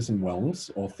into fitness and wellness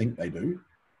or think they do,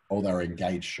 or they're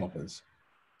engaged shoppers.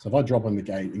 So if I drop in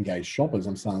the engaged shoppers,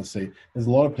 I'm starting to see there's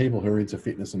a lot of people who are into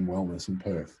fitness and wellness in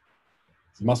Perth.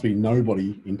 There must be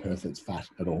nobody in Perth that's fat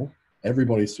at all.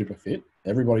 Everybody's super fit.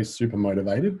 Everybody's super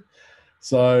motivated.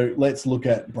 So let's look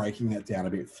at breaking that down a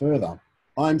bit further.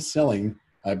 I'm selling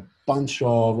a bunch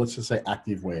of, let's just say,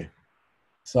 activewear.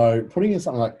 So putting in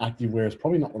something like activewear is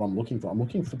probably not what I'm looking for. I'm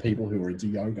looking for people who are into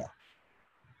yoga.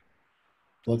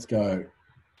 Let's go.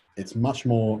 It's much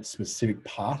more specific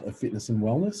part of fitness and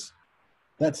wellness.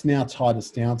 That's now tied us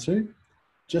down to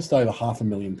just over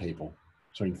 500,000 people,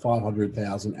 between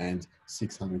 500,000 and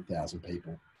 600,000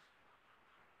 people.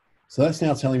 So that's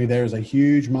now telling me there is a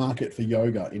huge market for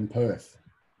yoga in Perth,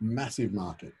 massive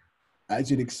market,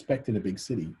 as you'd expect in a big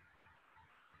city.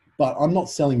 But I'm not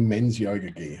selling men's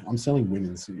yoga gear. I'm selling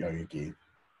women's yoga gear,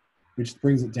 which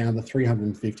brings it down to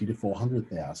 350 to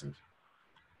 400,000.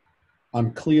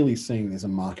 I'm clearly seeing there's a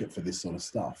market for this sort of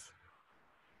stuff.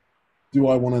 Do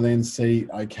I want to then see,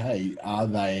 okay, are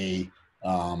they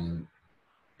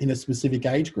in a specific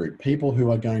age group, people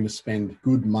who are going to spend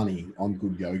good money on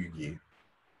good yoga gear?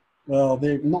 Well,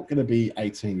 they're not going to be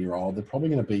 18-year-old. They're probably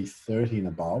going to be 30 and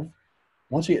above.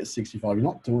 Once you get to 65, you're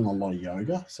not doing a lot of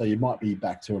yoga. So you might be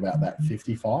back to about that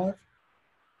 55.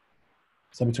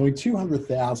 So between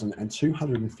 200,000 and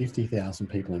 250,000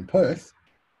 people in Perth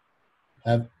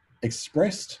have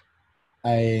expressed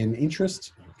an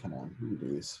interest. Oh, come on, let me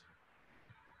do this.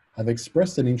 Have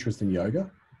expressed an interest in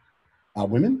yoga, are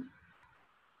women,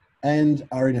 and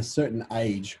are in a certain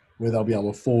age where they'll be able to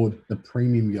afford the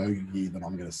premium yoga gear that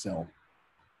I'm going to sell.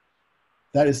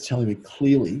 That is telling me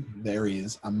clearly there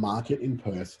is a market in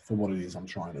Perth for what it is I'm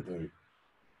trying to do.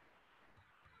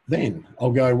 Then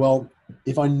I'll go, well,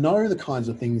 if I know the kinds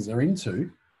of things they're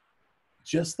into,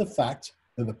 just the fact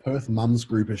that the Perth Mums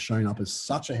Group has shown up as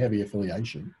such a heavy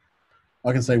affiliation,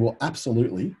 I can say, well,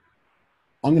 absolutely,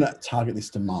 I'm going to target this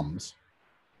to mums.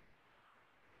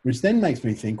 Which then makes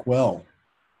me think, well,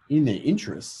 in their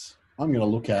interests, I'm going to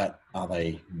look at, are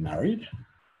they married?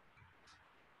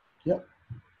 Yep.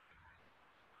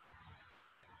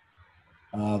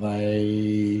 Are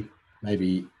they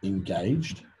maybe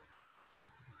engaged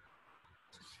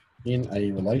in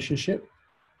a relationship?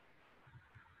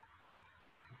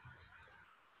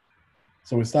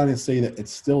 So we're starting to see that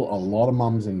it's still a lot of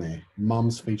mums in there.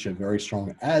 Mums feature very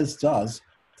strong, as does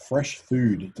fresh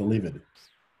food delivered.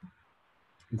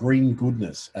 Green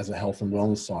Goodness as a health and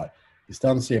wellness site. You're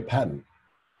starting to see a pattern.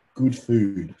 Good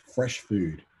food, fresh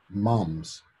food,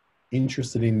 mums,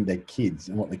 interested in their kids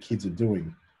and what their kids are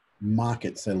doing.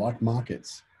 Markets, they like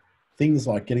markets. Things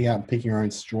like getting out and picking your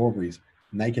own strawberries,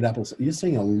 naked apples. You're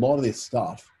seeing a lot of this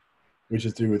stuff, which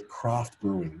is to do with craft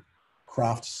brewing,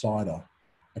 craft cider,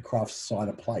 a craft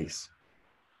cider place.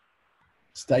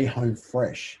 Stay home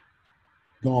fresh.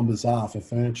 Gone bazaar for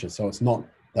furniture. So it's not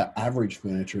the average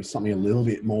furniture, it's something a little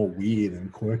bit more weird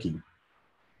and quirky.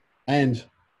 And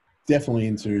definitely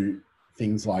into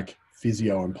things like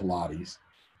physio and Pilates.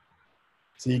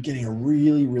 So you're getting a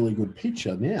really, really good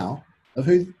picture now of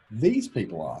who these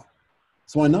people are.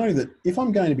 So I know that if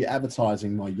I'm going to be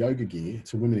advertising my yoga gear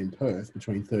to women in Perth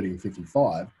between 30 and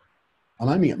 55, I'm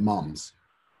aiming at mums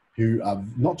who are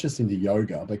not just into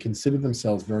yoga, but consider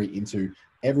themselves very into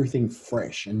everything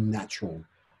fresh and natural.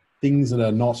 Things that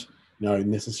are not,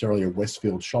 necessarily a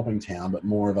Westfield shopping town, but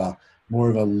more of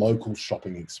a local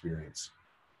shopping experience.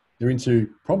 They're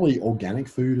into probably organic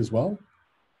food as well.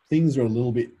 Things are a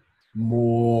little bit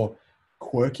more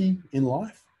quirky in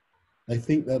life. They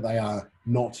think that they are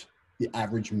not the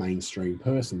average mainstream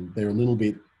person. They're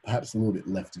perhaps a little bit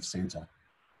left of center.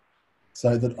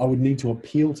 So that I would need to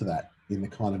appeal to that in the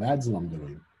kind of ads that I'm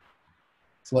doing.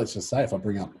 So let's just say if I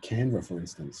bring up Canva, for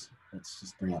instance, let's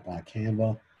just bring up our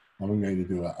Canva. I'm going to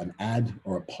do an ad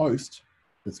or a post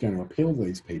that's going to appeal to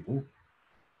these people.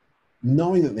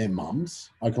 Knowing that they're mums,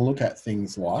 I can look at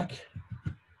things like,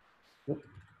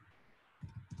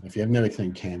 if you have never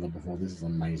seen Canva before, this is an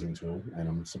amazing tool, and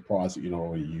I'm surprised that you're not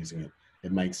already using it.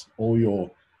 It makes all your,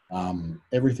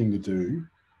 everything to do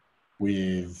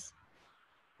with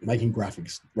making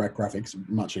graphics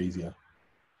much easier.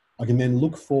 I can then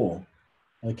look for,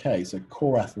 okay, so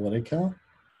core athletica.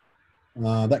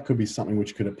 That could be something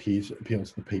which could appeal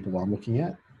to the people I'm looking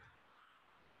at.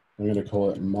 I'm going to call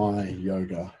it my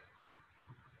yoga.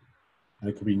 And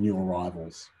it could be new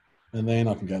arrivals. And then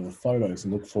I can go to the photos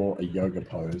and look for a yoga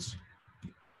pose.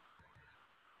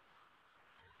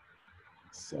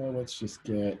 So let's just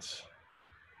get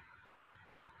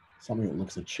something that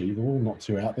looks achievable, not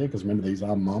too out there, because remember, these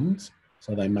are mums.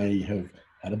 So they may have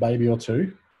had a baby or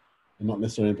two. They're not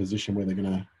necessarily in a position where they're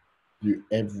going to do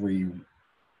every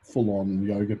full-on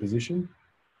yoga position.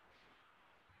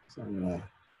 So I'm going to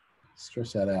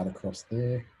stretch that out across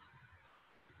there.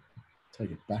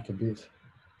 Take it back a bit.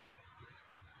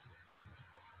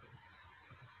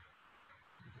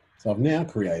 So I've now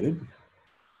created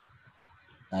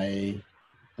an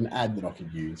ad that I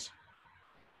could use.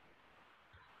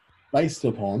 Based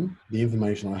upon the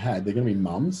information I had, they're going to be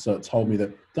mums. So it told me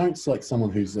that don't select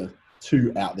someone who's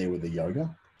too out there with the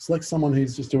yoga. Select someone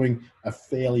who's just doing a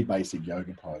fairly basic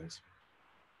yoga pose.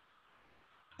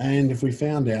 And if we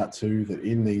found out too that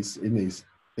in these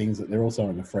things that they're also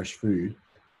in the fresh food,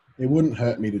 it wouldn't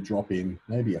hurt me to drop in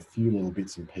maybe a few little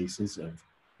bits and pieces of,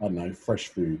 I don't know, fresh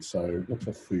food. So look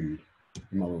for food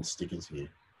in my little stickers here.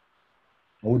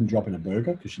 I wouldn't drop in a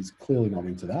burger because she's clearly not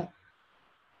into that.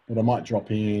 But I might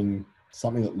drop in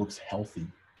something that looks healthy.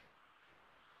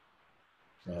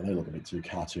 So they look a bit too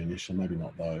cartoonish, so maybe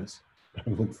not those.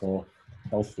 Look for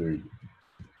health food.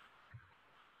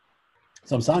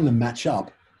 So I'm starting to match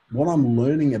up what I'm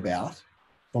learning about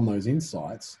from those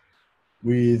insights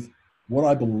with what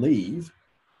I believe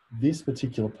this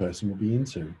particular person will be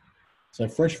into. So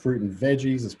fresh fruit and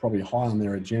veggies is probably high on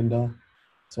their agenda.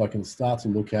 So I can start to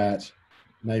look at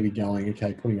maybe going,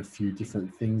 okay, putting a few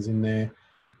different things in there.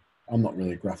 I'm not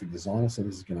really a graphic designer, so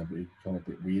this is going to be kind of a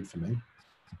bit weird for me.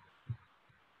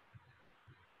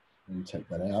 Let me take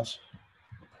that out,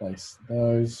 replace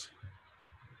those.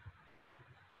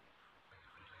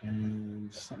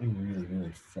 And something really,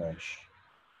 really fresh.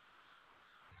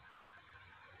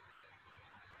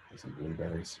 There's some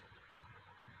blueberries.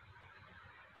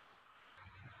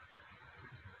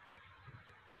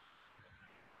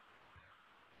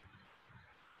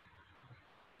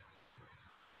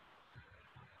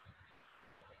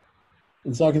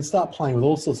 And so I can start playing with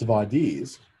all sorts of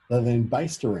ideas that are then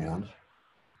based around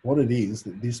what it is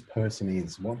that this person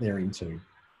is, what they're into.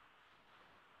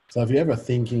 So if you're ever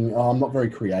thinking, oh, I'm not very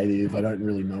creative, I don't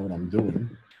really know what I'm doing,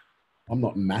 I'm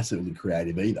not massively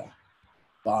creative either.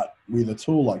 But with a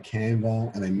tool like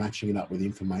Canva and then matching it up with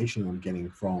information I'm getting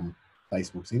from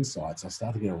Facebook's insights, I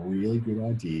start to get a really good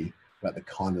idea about the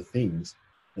kind of things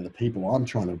that the people I'm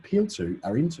trying to appeal to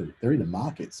are into. They're into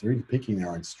markets, they're into picking their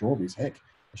own strawberries. Heck,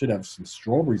 I should have some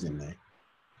strawberries in there.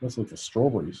 Let's look for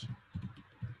strawberries.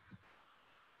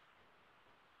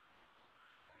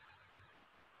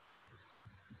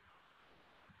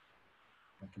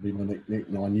 That could be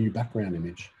my new background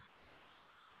image.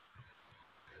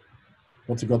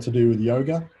 What's it got to do with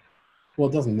yoga? Well,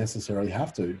 it doesn't necessarily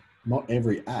have to. Not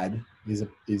every ad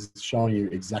is showing you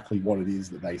exactly what it is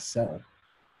that they sell.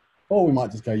 Or we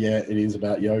might just go, yeah, it is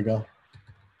about yoga.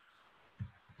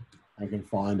 And we can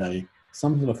find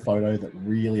some sort of photo that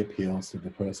really appeals to the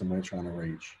person we're trying to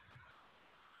reach.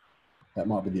 That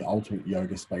might be the ultimate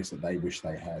yoga space that they wish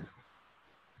they had.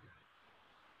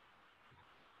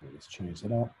 Let's change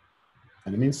that up.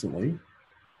 And then instantly,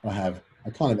 I have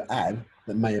a kind of ad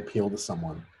that may appeal to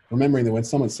someone. Remembering that when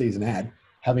someone sees an ad,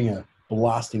 having a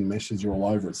blasting message all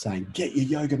over it saying, get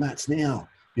your yoga mats now,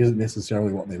 isn't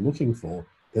necessarily what they're looking for.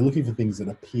 They're looking for things that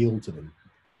appeal to them.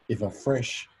 If a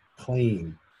fresh,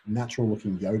 clean, natural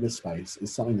looking yoga space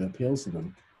is something that appeals to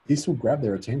them, this will grab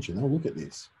their attention. They'll look at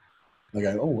this. They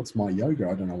go, oh, what's my yoga?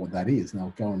 I don't know what that is. And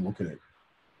they'll go and look at it.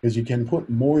 Because you can put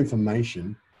more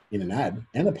information in an ad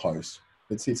and a post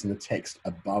that sits in the text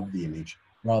above the image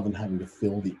rather than having to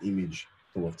fill the image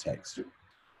full of text.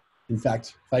 In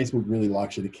fact, Facebook really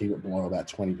likes you to keep it below about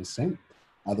 20%.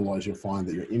 Otherwise, you'll find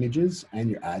that your images and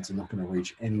your ads are not going to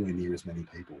reach anywhere near as many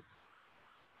people.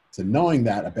 So knowing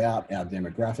that about our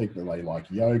demographic, that they like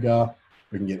yoga,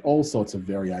 we can get all sorts of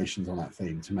variations on that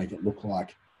theme to make it look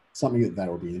like something that they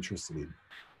will be interested in.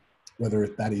 Whether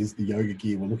that is the yoga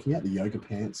gear we're looking at, the yoga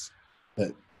pants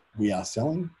that we are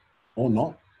selling or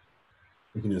not,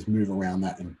 we can just move around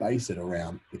that and base it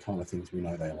around the kind of things we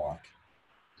know they like.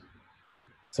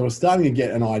 So we're starting to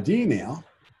get an idea now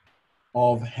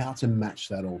of how to match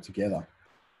that all together.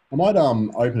 I might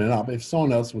open it up if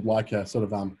someone else would like a sort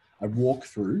of a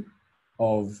walkthrough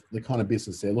of the kind of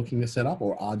business they're looking to set up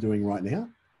or are doing right now,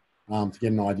 to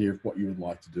get an idea of what you would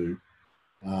like to do.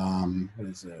 What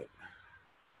is it?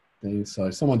 So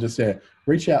someone just said,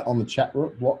 reach out on the chat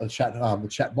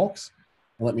box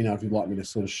and let me know if you'd like me to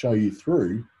sort of show you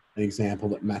through an example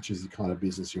that matches the kind of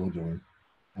business you're doing,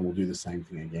 and we'll do the same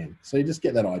thing again. So you just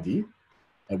get that idea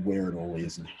of where it all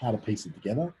is and how to piece it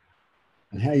together,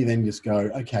 and how you then just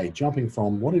go, okay, jumping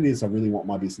from what it is I really want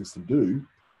my business to do,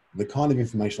 the kind of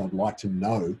information I'd like to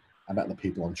know about the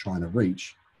people I'm trying to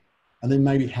reach, and then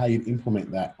maybe how you'd implement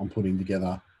that on putting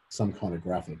together some kind of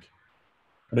graphic.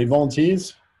 Any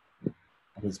volunteers?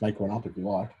 I can just make one up if you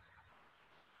like.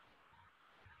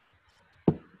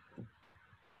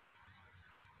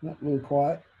 Not really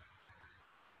quiet.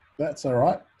 That's all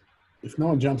right. If no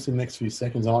one jumps in the next few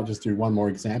seconds, I might just do one more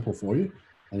example for you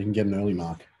and you can get an early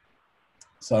mark.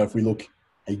 So if we look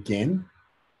again,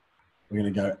 we're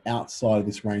going to go outside of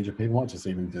this range of people. I might just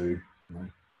even do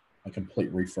a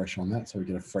complete refresh on that so we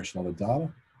get a fresh lot of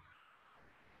data.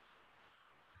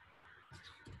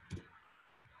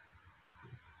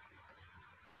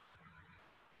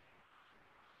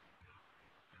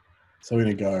 So we're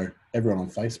going to go everyone on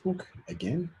Facebook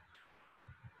again,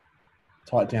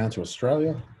 tie it down to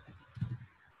Australia.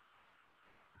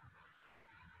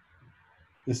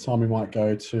 This time we might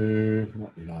go to,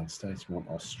 not the United States, we want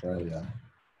Australia.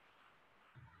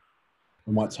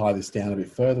 We might tie this down a bit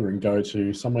further and go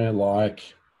to somewhere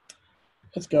like,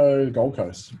 let's go Gold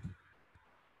Coast.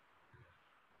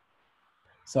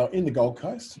 So in the Gold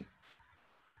Coast,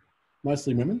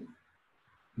 mostly women,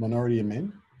 minority of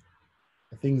men.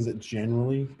 The things that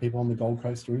generally people on the Gold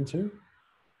Coast are into.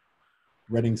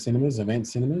 Reading cinemas, event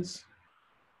cinemas.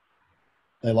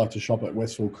 They like to shop at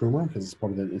Westfield Coomera because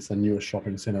it's the newest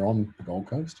shopping centre on the Gold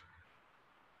Coast.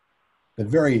 They're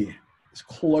very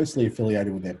closely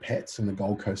affiliated with their pets in the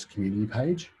Gold Coast community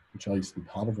page, which I used to be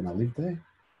part of when I lived there.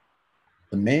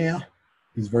 The mayor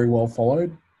is very well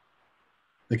followed.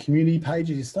 The community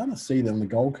pages, you're starting to see them on the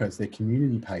Gold Coast, their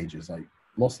community pages, like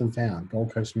Lost and Found,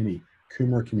 Gold Coast Community,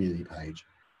 Coomera community page.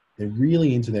 They're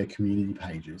really into their community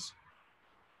pages.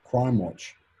 Crime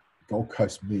Watch, Gold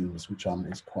Coast Memes, which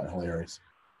is quite hilarious.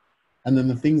 And then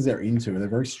the things they're into, they're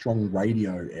very strong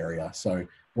radio area. So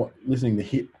listening to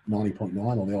Hit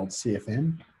 90.9 or the old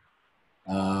CFM,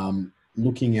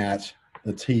 looking at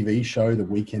the TV show, The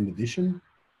Weekend Edition,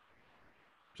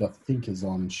 which I think is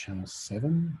on Channel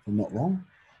 7, if I'm not wrong.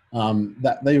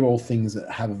 They're all things that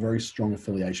have a very strong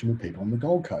affiliation with people on the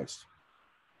Gold Coast.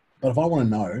 But if I want to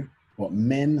know what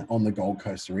men on the Gold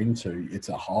Coast are into, it's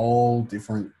a whole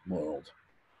different world.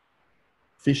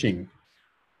 Fishing,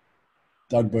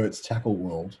 Doug Burt's Tackle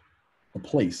World, the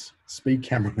police, speed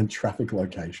camera and traffic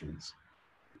locations,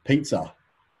 pizza,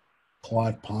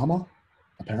 Clive Palmer,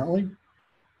 apparently,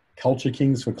 Culture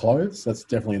Kings for clothes, that's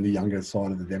definitely in the younger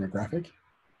side of the demographic,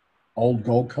 Old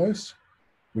Gold Coast,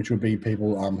 which would be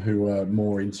people who are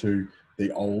more into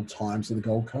the old times of the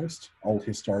Gold Coast, old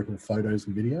historical photos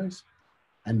and videos,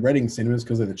 and Reading cinemas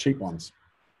because they're the cheap ones.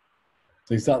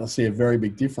 So you start to see a very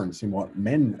big difference in what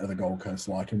men of the Gold Coast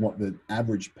like and what the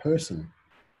average person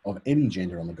of any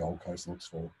gender on the Gold Coast looks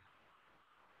for.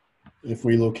 If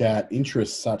we look at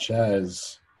interests such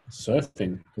as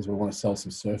surfing, because we want to sell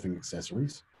some surfing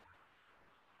accessories,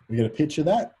 we get a picture of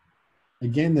that.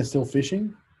 Again, they're still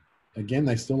fishing. Again,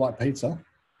 they still like pizza.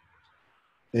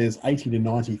 There's 80 to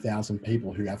 90,000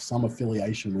 people who have some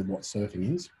affiliation with what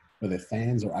surfing is, whether they're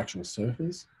fans or actual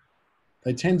surfers.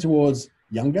 They tend towards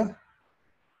younger,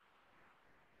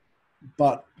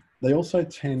 but they also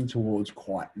tend towards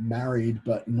quite married,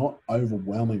 but not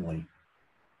overwhelmingly.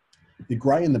 The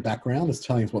grey in the background is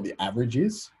telling us what the average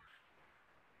is,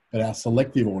 but our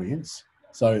selective audience,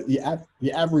 so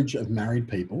the average of married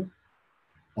people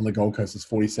on the Gold Coast is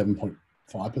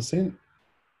 47.5%.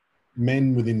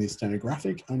 Men within this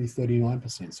demographic, only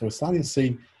 39%. So we're starting to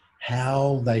see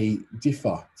how they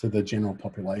differ to the general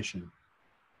population.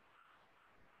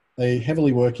 They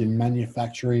heavily work in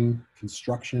manufacturing,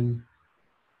 construction,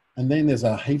 and then there's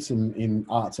a heaps in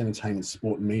arts, entertainment,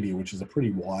 sport, and media, which is a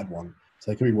pretty wide one. So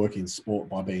they could be working in sport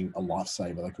by being a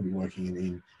lifesaver. They could be working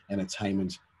in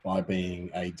entertainment by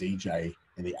being a DJ.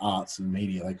 In the arts and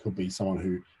media, they could be someone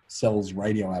who sells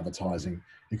radio advertising.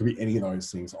 It could be any of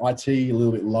those things. IT, a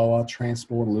little bit lower.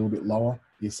 Transport, a little bit lower.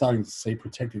 You're starting to see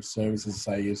protective services,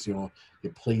 say, as your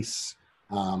police,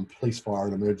 police, fire,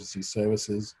 and emergency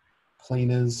services.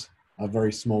 Cleaners, a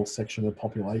very small section of the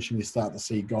population. You start to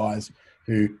see guys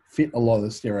who fit a lot of the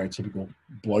stereotypical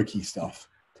blokey stuff.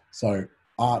 So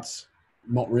arts,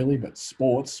 not really, but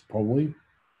sports, probably.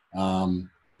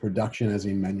 Production, as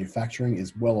in manufacturing,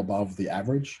 is well above the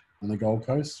average on the Gold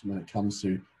Coast when it comes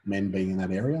to men being in that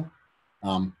area.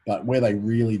 But where they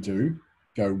really do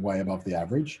go way above the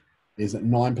average is that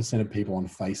 9% of people on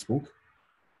Facebook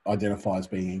identify as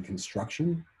being in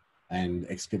construction and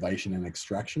excavation and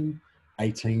extraction.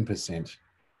 18%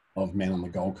 of men on the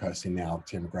Gold Coast in our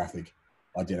demographic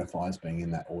identify as being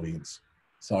in that audience.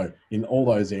 So in all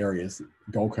those areas,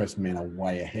 Gold Coast men are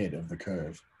way ahead of the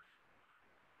curve.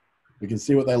 We can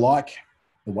see what they like.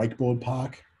 The wakeboard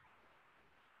park.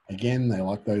 Again, they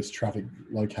like those traffic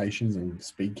locations and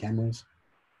speed cameras.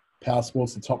 Power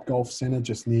Sports, the Top Golf Centre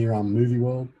just near Movie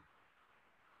World.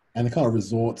 And the kind of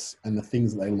resorts and the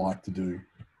things that they like to do.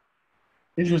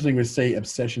 Interesting, we see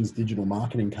Obsessions digital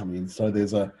marketing coming in. So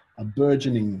there's a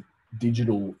burgeoning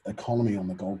digital economy on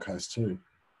the Gold Coast too.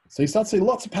 So you start to see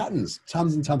lots of patterns,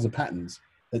 tons and tons of patterns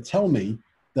that tell me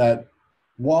that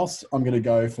whilst I'm going to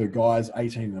go for guys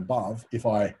 18 and above, if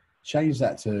I change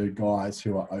that to guys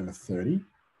who are over 30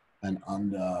 and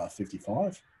under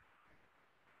 55,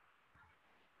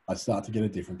 I start to get a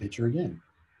different picture again.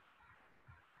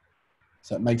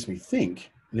 So it makes me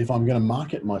think that if I'm going to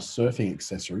market my surfing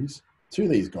accessories to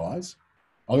these guys,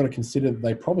 I've got to consider that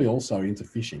they probably also into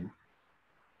fishing,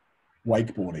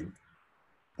 wakeboarding.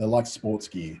 They like sports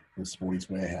gear from Sporty's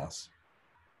Warehouse.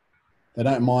 They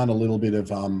don't mind a little bit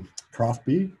of craft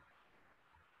beer.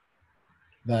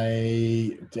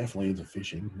 They definitely into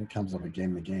fishing. It comes up again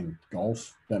and again.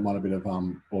 Golf, that might have a bit of,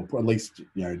 or at least,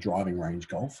 driving range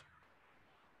golf.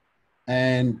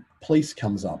 And police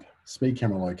comes up, speed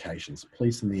camera locations,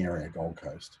 police in the area, Gold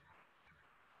Coast.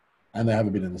 And they have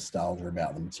a bit of nostalgia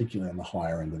about them, particularly on the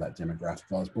higher end of that demographic.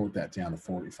 If I was brought that down to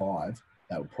 45,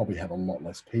 that would probably have a lot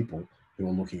less people who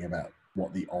are looking about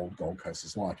what the old Gold Coast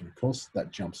is like. And of course,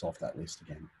 that jumps off that list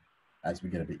again as we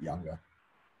get a bit younger.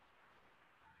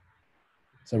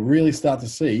 So really start to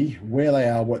see where they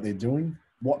are, what they're doing,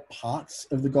 what parts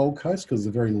of the Gold Coast, because it's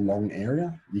a very long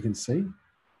area, you can see.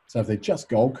 So if they're just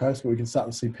Gold Coast, but we can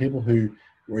start to see people who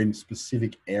were in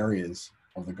specific areas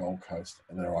of the Gold Coast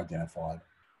and that are identified.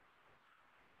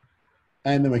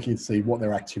 And then we can see what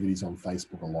their activities on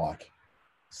Facebook are like.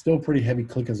 Still pretty heavy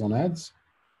clickers on ads.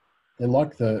 They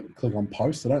like to click on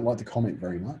posts. They don't like to comment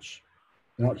very much.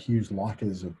 They're not huge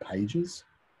likers of pages.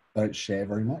 They don't share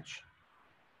very much.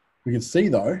 We can see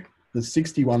though, that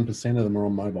 61% of them are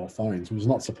on mobile phones, which is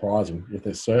not surprising. If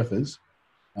they're surfers,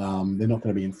 they're not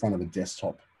going to be in front of a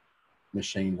desktop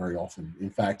machine very often.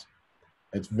 In fact,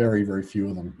 it's very, very few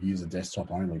of them use a desktop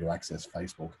only to access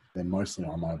Facebook. They're mostly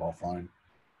on a mobile phone.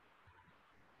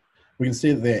 We can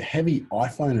see that they're heavy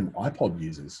iPhone and iPod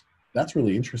users. That's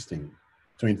really interesting.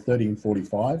 Between 30 and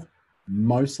 45,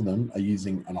 most of them are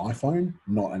using an iPhone,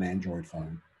 not an Android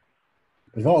phone.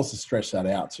 If I was to stretch that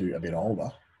out to a bit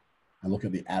older and look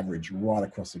at the average right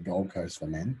across the Gold Coast for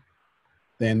men,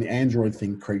 then the Android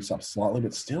thing creeps up slightly,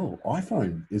 but still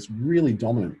iPhone is really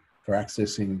dominant for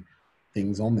accessing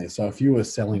things on there. So if you were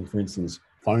selling, for instance,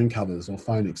 phone covers or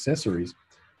phone accessories,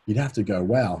 you'd have to go,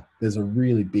 wow, there's a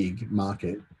really big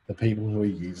market for people who are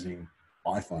using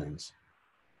iPhones.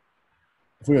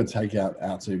 If we were to take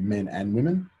out to men and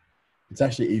women, it's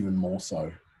actually even more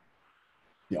so.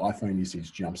 The iPhone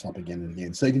usage jumps up again and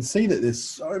again. So you can see that there's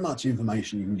so much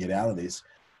information you can get out of this.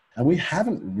 And we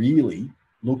haven't really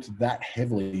looked that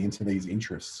heavily into these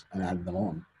interests and added them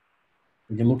on.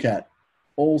 We can look at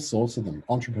all sorts of them.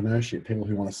 Entrepreneurship, people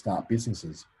who want to start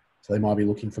businesses. So they might be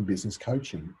looking for business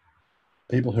coaching.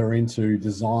 People who are into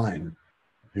design,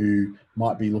 who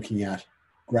might be looking at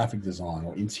graphic design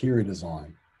or interior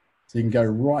design. So you can go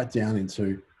right down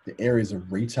into the areas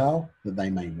of retail that they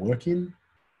may work in.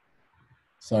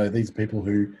 So these are people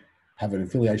who have an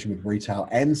affiliation with retail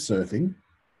and surfing.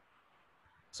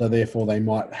 So therefore they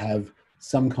might have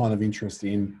some kind of interest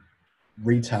in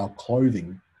retail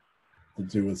clothing to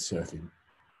do with surfing.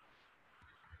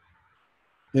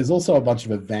 There's also a bunch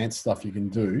of advanced stuff you can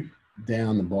do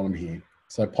down the bottom here.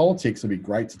 So politics would be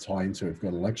great to tie into if you've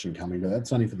got an election coming, but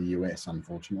that's only for the US,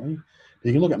 unfortunately. But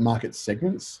you can look at market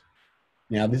segments.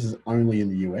 Now, this is only in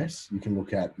the US. You can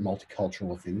look at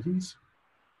multicultural affinities.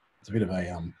 It's a bit of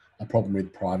a problem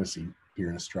with privacy here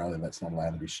in Australia that's not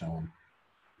allowed to be shown.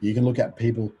 You can look at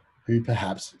people who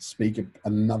perhaps speak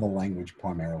another language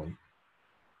primarily.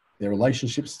 Their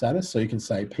relationship status, so you can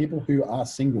say people who are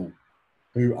single,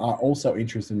 who are also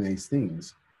interested in these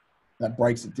things. That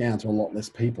breaks it down to a lot less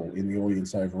people in the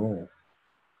audience overall.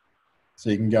 So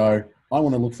you can go, I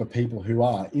want to look for people who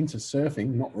are into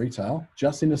surfing, not retail,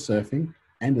 just into surfing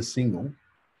and are single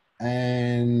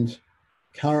and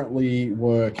currently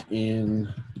work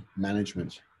in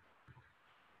management.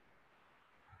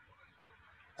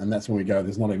 And that's when we go,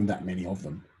 there's not even that many of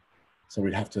them. So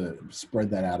we'd have to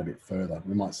spread that out a bit further.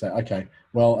 We might say, okay,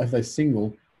 well, if they're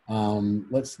single,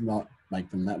 let's not make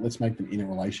them that. Let's make them in a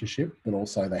relationship, but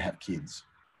also they have kids.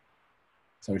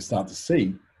 So we start to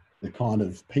see the kind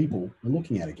of people we're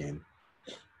looking at again.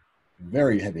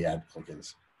 Very heavy ad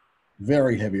clickers,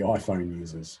 very heavy iPhone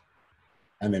users,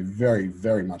 and they're very,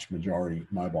 very much majority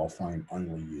mobile phone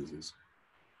only users.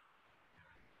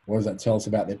 What does that tell us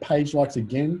about their page likes?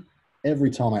 Again,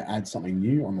 every time I add something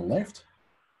new on the left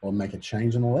or make a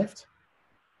change on the left,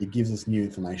 it gives us new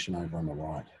information over on the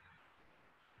right.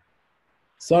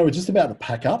 So we're just about to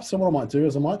pack up. So what I might do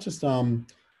is I might just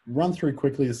run through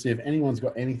quickly to see if anyone's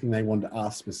got anything they wanted to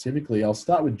ask specifically. I'll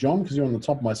start with John because you're on the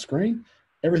top of my screen.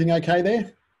 Everything okay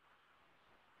there?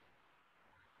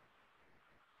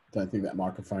 Don't think that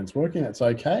microphone's working. That's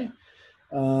okay.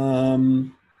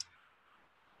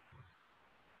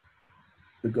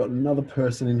 We've got another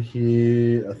person in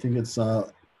here. I think it's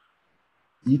Ita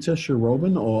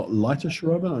Sharobin or Lita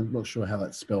Sharobin. I'm not sure how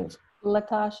that's spelled.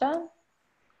 Latasha.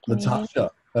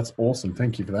 Latasha. That's awesome.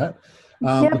 Thank you for that.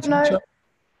 Yep, Latasha,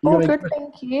 no, all good,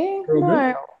 thank you.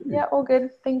 No, yeah, all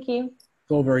good, thank you. It's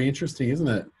all very interesting, isn't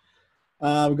it?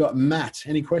 We've got Matt.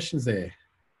 Any questions there?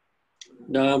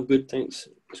 No, I'm good, thanks.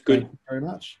 It's good. Thank you very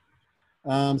much.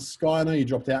 Sky, I know you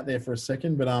dropped out there for a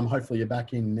second, but hopefully you're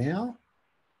back in now.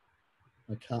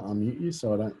 I can't unmute you,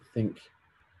 so I don't think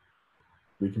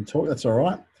We can talk. That's all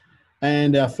right.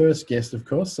 And our first guest, of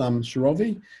course,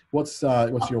 Drvie. What's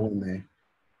your one there?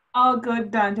 Oh,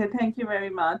 good, Dante. Thank you very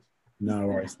much. No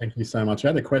worries. Thank you so much. I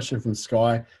had a question from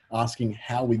Sky asking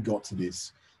how we got to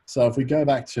this. So if we go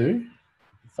back to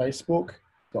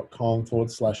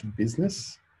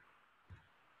facebook.com/business.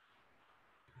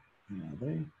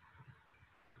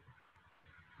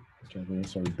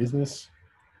 Sorry, business.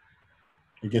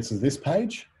 It gets us this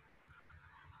page.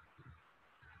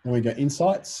 Then we go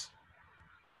insights.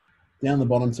 Down the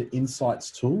bottom to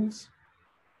insights tools.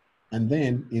 And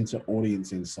then into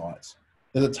audience insights.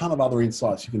 There's a ton of other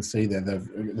insights you can see there.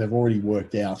 They've already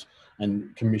worked out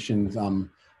and commissioned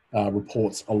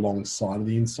reports alongside of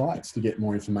the insights to get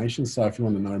more information. So if you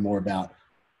want to know more about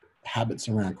habits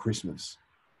around Christmas,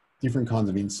 different kinds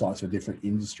of insights for different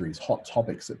industries, hot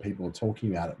topics that people are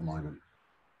talking about at the moment,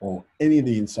 or any of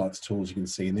the insights tools you can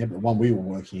see in there. But the one we were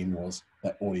working in was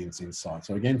that audience insight.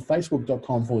 So again,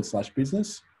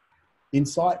 facebook.com/business,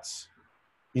 insights,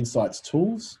 insights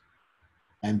tools,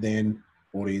 and then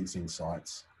audience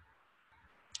insights.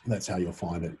 That's how you'll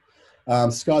find it.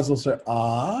 Sky's also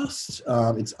asked,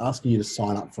 it's asking you to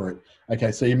sign up for it.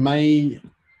 Okay, so you may,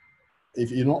 if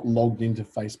you're not logged into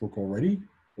Facebook already,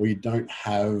 or you don't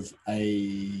have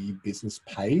a business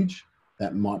page,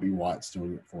 that might be why it's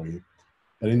doing it for you.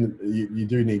 But you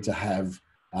do need to have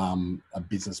a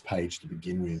business page to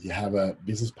begin with. You have a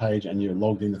business page and you're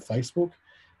logged into Facebook.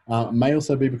 It may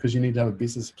also be because you need to have a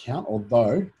business account,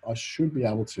 although I should be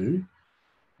able to.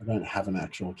 I don't have an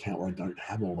actual account where I don't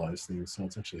have all those things, so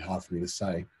it's actually hard for me to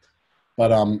say.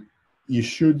 But you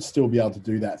should still be able to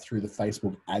do that through the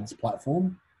Facebook ads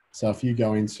platform. So if you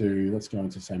go into, let's go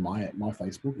into say my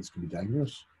Facebook, this could be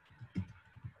dangerous.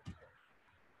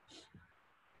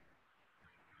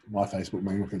 My Facebook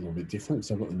may look a little bit different.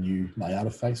 So I've got the new layout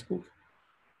of Facebook.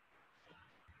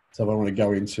 So if I want to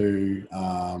go into,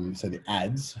 say the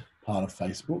ads part of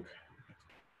Facebook,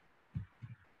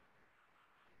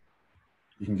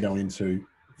 you can go into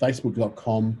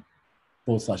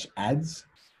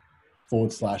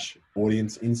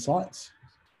facebook.com/ads/audience insights.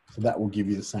 So that will give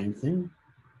you the same thing.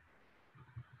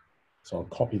 So I'll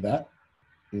copy that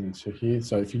into here.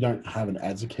 So if you don't have an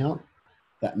ads account,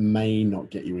 that may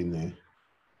not get you in there.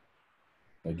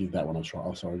 So give that one a try.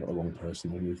 Oh, sorry, I got the wrong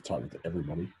person. I need to type it to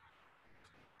everybody.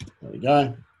 There we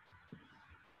go.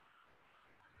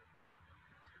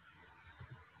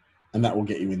 And that will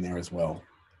get you in there as well.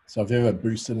 So if you ever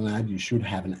boosted an ad, you should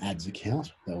have an ads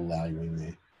account that will allow you in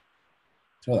there.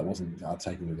 So that wasn't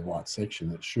taken to the right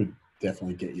section. It should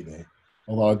definitely get you there.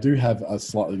 Although I do have a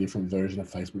slightly different version of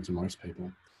Facebook to most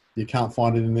people. You can't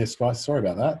find it in there, Sky. Sorry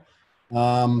about that.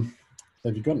 So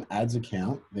if you've got an ads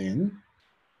account, then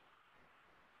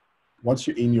once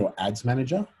you're in your ads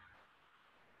manager,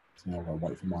 so now I've got to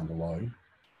wait for mine to load.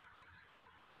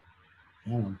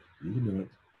 Come on, you can do it.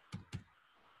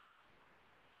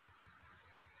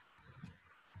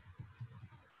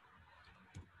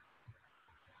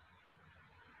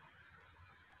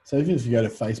 So even if you go to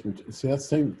Facebook, see that's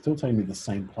still taking me to the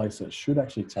same place. So it should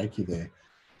actually take you there.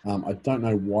 I don't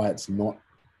know why it's not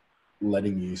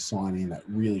letting you sign in. That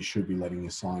really should be letting you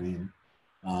sign in.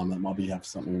 That might be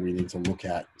something we need to look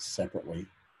at separately.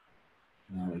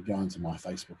 We go into my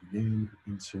Facebook again,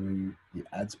 into the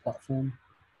ads platform.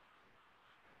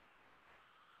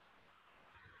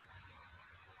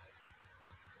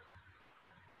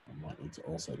 I might need to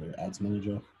also go to ads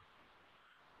manager.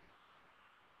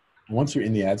 And once you're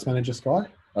in the ads manager, Sky,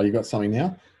 oh, you've got something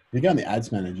now. If you go in the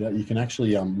ads manager, you can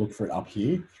actually look for it up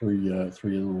here through your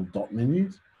little dot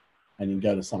menus, and you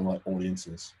can go to something like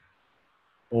audiences,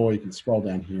 or you can scroll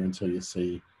down here until you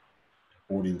see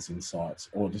audience insights,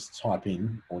 or just type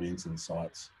in audience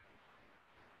insights.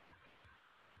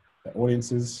 The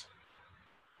audiences,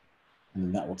 and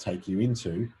then that will take you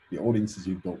into the audiences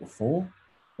you've built before,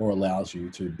 or allows you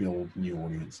to build new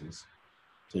audiences.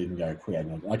 So you can go create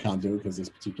an, I can't do it because this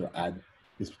particular ad,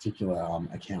 this particular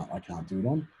account, I can't do it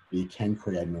on, but you can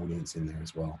create an audience in there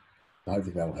as well. So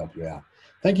hopefully that'll help you out.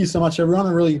 Thank you so much, everyone.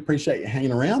 I really appreciate you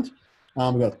hanging around.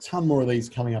 We've got a ton more of these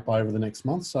coming up over the next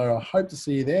month. So I hope to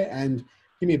see you there, and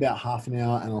give me about half an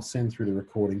hour and I'll send through the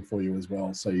recording for you as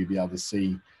well. So you'll be able to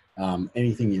see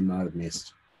anything you might have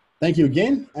missed. Thank you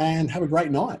again and have a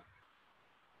great night.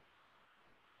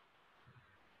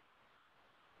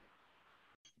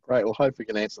 Great. Well, hope we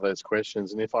can answer those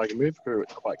questions. And if I can move through it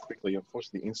quite quickly,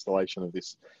 unfortunately, the installation of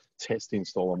this test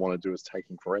install I want to do is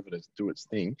taking forever to do its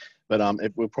thing. But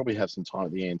we'll probably have some time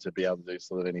at the end to be able to do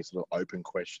sort of any sort of open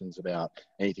questions about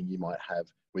anything you might have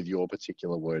with your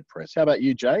particular WordPress. How about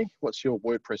you, Jay? What's your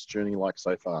WordPress journey like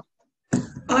so far?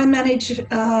 I manage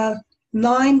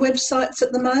 9 websites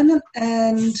at the moment,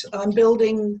 and I'm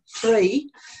building 3.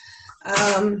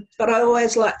 But I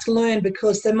always like to learn,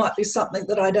 because there might be something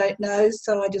that I don't know.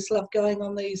 So I just love going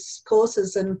on these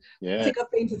courses, and I think I've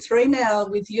been to 3 now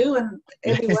with you, and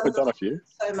every one of them, done a few.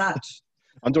 So much.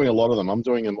 I'm doing a lot of them. I'm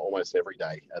doing them almost every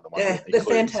day at the moment. Yeah, they're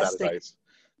fantastic. Saturdays.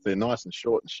 They're nice and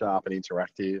short and sharp and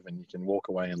interactive, and you can walk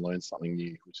away and learn something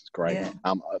new, which is great. Yeah.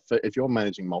 If you're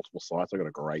managing multiple sites, I've got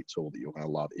a great tool that you're going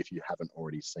to love. If you haven't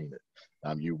already seen it,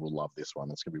 you will love this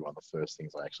one. It's going to be one of the first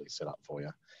things I actually set up for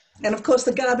you. And of course,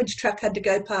 the garbage truck had to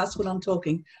go past when I'm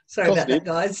talking. Sorry about that,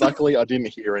 guys. Luckily, I didn't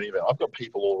hear any of it. I've got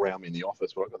people all around me in the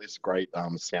office, but I've got this great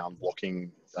sound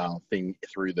blocking thing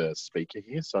through the speaker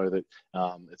here, so that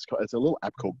it's a little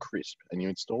app called Crisp, and you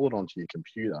install it onto your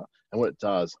computer. And what it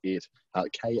does,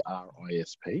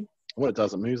 KRISP. What it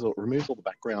does, it removes all the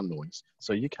background noise,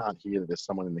 so you can't hear that there's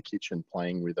someone in the kitchen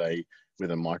playing with a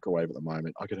microwave at the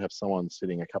moment. I could have someone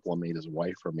sitting a couple of meters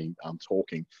away from me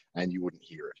talking, and you wouldn't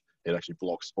hear it. It actually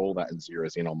blocks all that and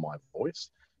zeroes in on my voice.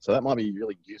 So that might be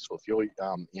really useful if you're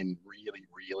in really,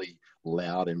 really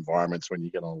loud environments when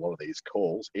you get on a lot of these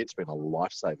calls. It's been a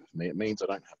lifesaver for me. It means I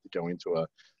don't have to go into a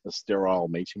sterile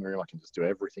meeting room. I can just do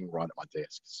everything right at my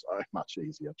desk. So much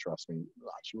easier, trust me,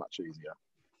 much easier.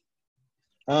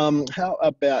 How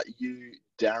about you,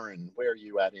 Darren? Where are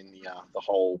you at in the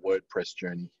whole WordPress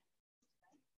journey?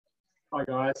 Hi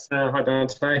guys, hi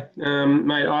Dante.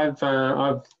 Mate,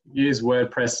 I've used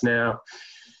WordPress now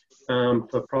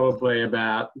for probably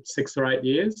about 6 or 8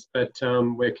 years, but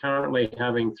we're currently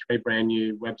having 3 brand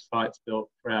new websites built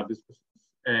for our businesses,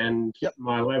 and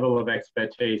my level of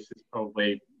expertise is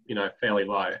probably fairly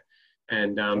low,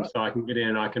 and so I can get in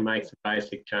and I can make some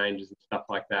basic changes and stuff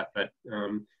like that. But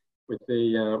with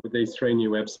these 3 new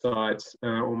websites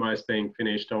almost being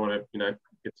finished, I want to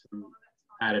get some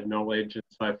added knowledge and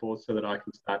so forth, so that I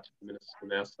can start to administer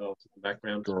them ourselves in the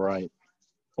background. Great.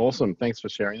 Awesome. Thanks for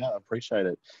sharing that. I appreciate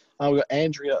it. We've got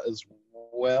Andrea as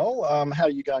well. How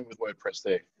are you going with WordPress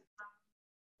there?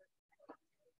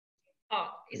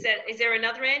 Oh, is there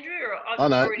another Andrew?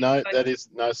 Or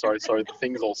sorry. The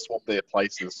things all swap their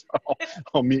places.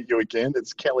 I'll mute you again.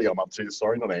 It's Kelly I'm up to.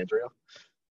 Sorry, not Andrea.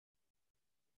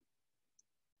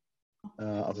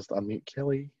 I'll just unmute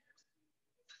Kelly.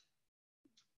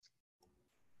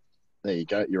 There you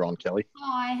go. You're on, Kelly.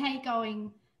 Hi, how you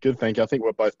going? Good, thank you. I think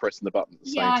we're both pressing the button at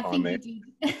the same time there. You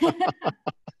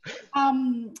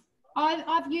did.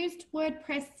 I've used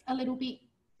WordPress a little bit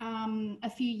a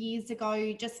few years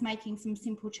ago, just making some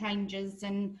simple changes,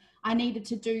 and I needed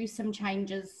to do some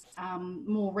changes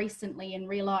more recently and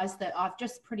realised that I've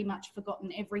just pretty much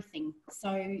forgotten everything.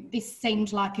 So this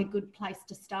seemed like a good place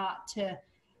to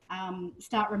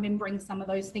start remembering some of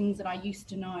those things that I used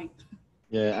to know.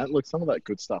 Yeah, and look, some of that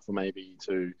good stuff will maybe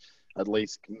to at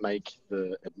least make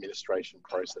the administration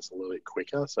process a little bit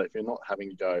quicker. So if you're not having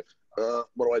to go,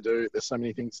 what do I do? There's so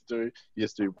many things to do. You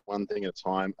just do one thing at a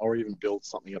time, or even build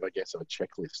something of, I guess, of a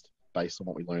checklist based on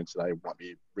what we learned today might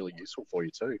be really useful for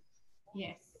you too.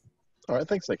 Yes. All right,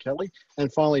 thanks there, Kelly.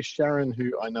 And finally, Sharon,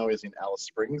 who I know is in Alice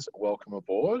Springs, welcome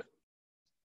aboard.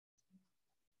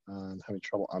 Having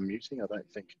trouble unmuting, I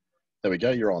don't think. There we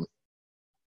go, you're on.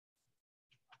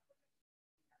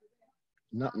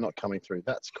 No, not coming through.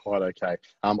 That's quite okay.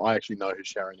 I actually know who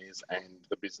Sharon is and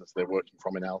the business they're working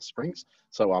from in Alice Springs.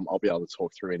 So I'll be able to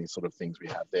talk through any sort of things we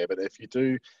have there. But if you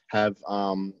do have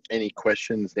any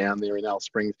questions down there in Alice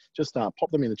Springs, just pop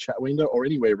them in the chat window or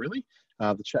anywhere really.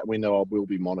 The chat window I will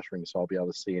be monitoring, so I'll be able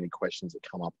to see any questions that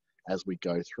come up as we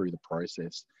go through the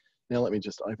process. Now let me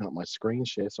just open up my screen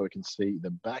share so I can see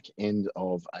the back end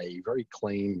of a very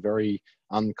clean, very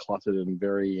uncluttered and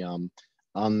very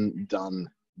undone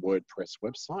WordPress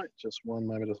website. Just one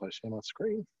moment as I share my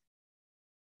screen.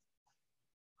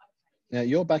 Now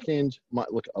your back end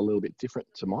might look a little bit different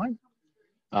to mine.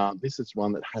 This is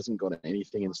one that hasn't got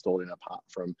anything installed in apart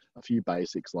from a few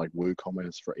basics like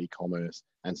WooCommerce for e-commerce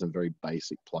and some very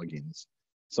basic plugins.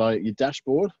 So your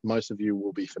dashboard, most of you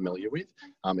will be familiar with.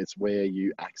 It's where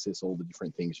you access all the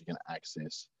different things you can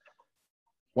access.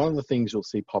 One of the things you'll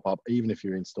see pop up, even if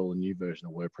you install a new version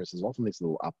of WordPress, is often these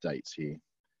little updates here.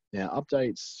 Now,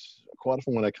 updates, quite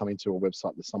often when I come into a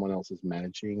website that someone else is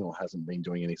managing or hasn't been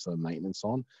doing any sort of maintenance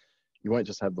on, you won't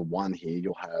just have the one here,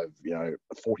 you'll have,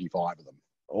 45 of them.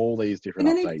 All these different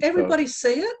updates. Can everybody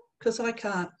see it? Because I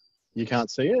can't. You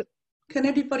can't see it? Can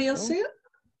everybody else see it?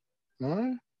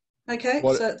 No. Okay,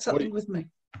 so it's something with me.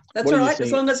 That's all right,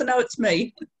 as long as I know it's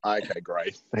me. Okay,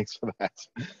 great. Thanks for that.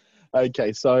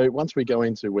 Okay, so once we go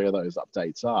into where those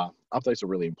updates are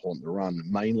really important to run,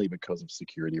 mainly because of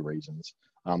security reasons.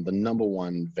 The number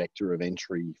one vector of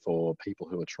entry for people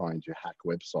who are trying to hack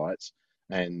websites,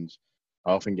 and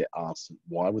I often get asked,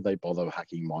 why would they bother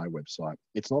hacking my website?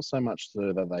 It's not so much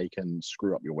so that they can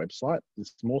screw up your website.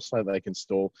 It's more so they can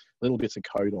store little bits of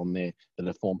code on there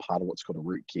that form part of what's called a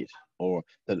rootkit, or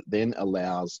that it then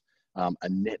allows a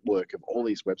network of all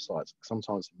these websites,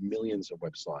 sometimes millions of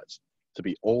websites, to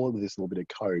be all of this little bit of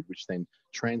code, which then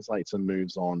translates and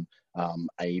moves on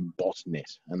a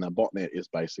botnet. And the botnet is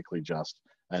basically just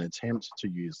an attempt to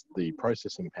use the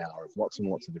processing power of lots and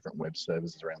lots of different web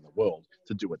servers around the world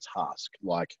to do a task,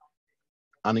 like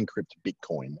unencrypt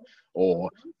Bitcoin or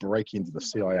break into the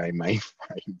CIA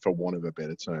mainframe, for want of a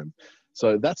better term.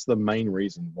 So that's the main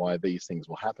reason why these things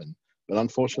will happen. But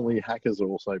unfortunately, hackers are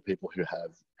also people who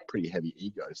have pretty heavy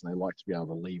egos, and they like to be able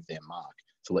to leave their mark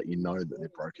to let you know that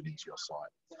they've broken into your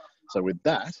site. So with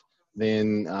that,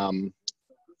 then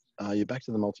you're back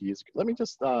to the multi-user. Let me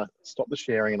just stop the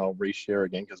sharing and I'll reshare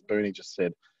again, because Booney just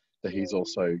said that he's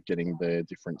also getting their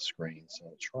different screens. So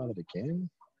I'll try that again.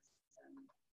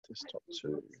 Desktop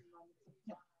 2.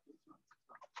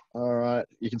 All right,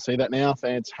 you can see that now.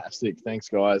 Fantastic. Thanks,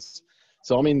 guys.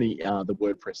 So I'm in the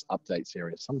WordPress updates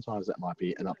area. Sometimes that might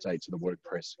be an update to the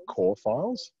WordPress core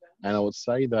files. And I would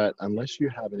say that unless you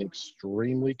have an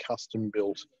extremely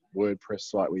custom-built WordPress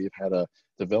site where you've had a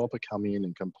developer come in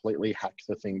and completely hack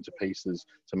the thing to pieces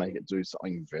to make it do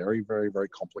something very, very, very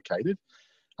complicated,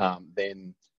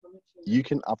 then you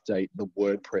can update the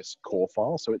WordPress core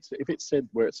file. So if it said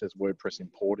where it says WordPress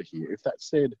importer here, if that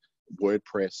said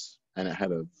WordPress and it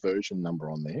had a version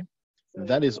number on there,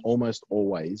 that is almost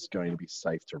always going to be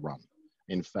safe to run.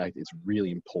 In fact, it's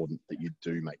really important that you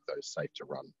do make those safe to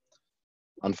run.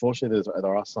 Unfortunately,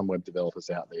 there are some web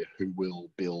developers out there who will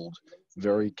build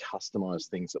very customized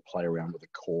things that play around with the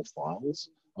core files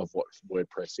of what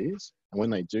WordPress is. And when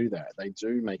they do that, they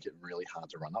do make it really hard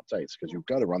to run updates, because you'll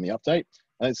go to run the update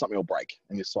and then something will break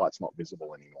and your site's not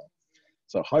visible anymore.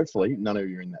 So hopefully none of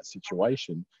you are in that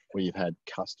situation where you've had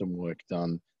custom work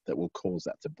done that will cause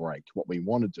that to break. What we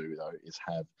want to do though is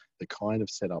have the kind of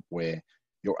setup where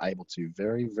you're able to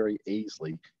very, very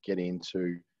easily get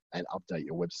into and update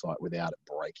your website without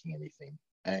it breaking anything.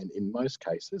 And in most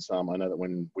cases, I know that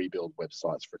when we build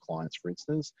websites for clients, for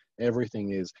instance, everything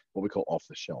is what we call off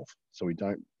the shelf. So we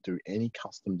don't do any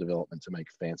custom development to make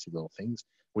fancy little things.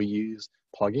 We use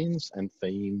plugins and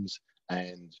themes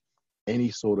and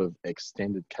any sort of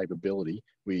extended capability.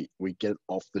 We get it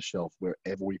off the shelf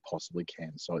wherever we possibly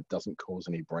can, so it doesn't cause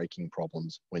any breaking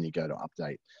problems when you go to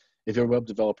update. If your web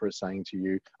developer is saying to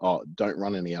you, oh, don't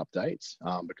run any updates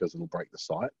because it'll break the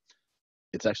site,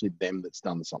 it's actually them that's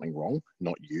done something wrong,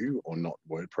 not you or not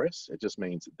WordPress. It just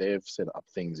means that they've set up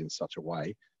things in such a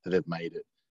way that they've made it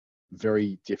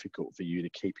very difficult for you to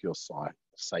keep your site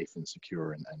safe and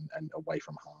secure and away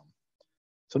from harm.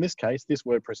 So in this case, this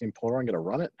WordPress importer, I'm going to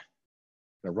run it.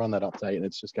 I'm going to run that update, and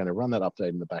it's just going to run that update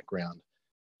in the background.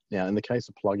 Now, in the case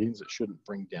of plugins, it shouldn't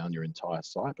bring down your entire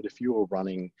site, but if you are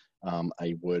running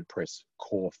a WordPress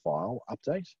core file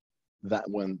update, that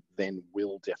one then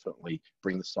will definitely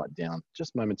bring the site down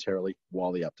just momentarily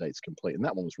while the update's complete. And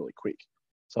that one was really quick.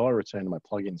 So I return to my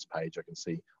plugins page. I can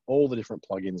see all the different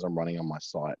plugins I'm running on my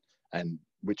site and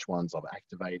which ones I've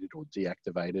activated or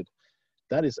deactivated.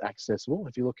 That is accessible.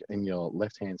 If you look in your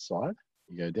left-hand side,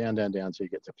 you go down, down, down till you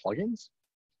get to plugins.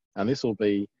 And this will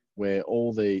be where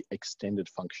all the extended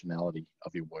functionality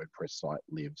of your WordPress site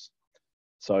lives.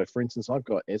 So for instance, I've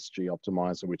got SG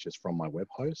Optimizer, which is from my web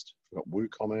host. I've got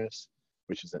WooCommerce,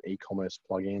 which is an e-commerce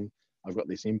plugin. I've got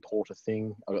this importer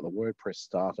thing. I've got the WordPress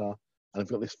starter, and I've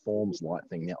got this Forms Lite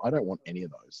thing. Now, I don't want any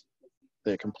of those.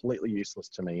 They're completely useless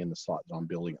to me in the site that I'm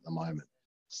building at the moment.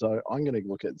 So I'm going to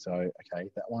look at, okay,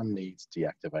 that one needs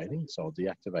deactivating. So I'll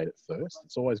deactivate it first.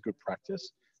 It's always good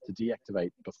practice to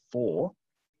deactivate before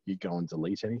you go and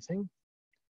delete anything.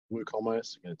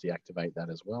 WooCommerce, I'm going to deactivate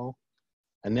that as well.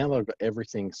 And now that I've got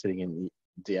everything sitting in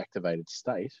the deactivated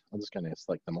state, I'm just going to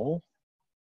select them all.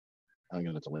 I'm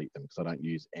going to delete them because I don't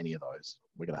use any of those.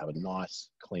 We're going to have a nice,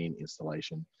 clean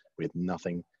installation with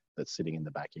nothing that's sitting in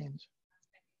the back end.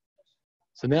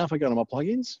 So now if I go to my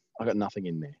plugins, I've got nothing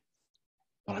in there.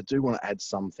 But I do want to add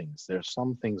some things. There are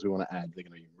some things we want to add. They're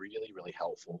going to be really, really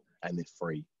helpful, and they're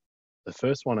free. The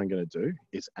first one I'm going to do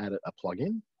is add a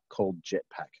plugin called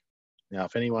Jetpack. Now,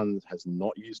 if anyone has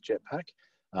not used Jetpack,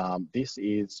 this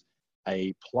is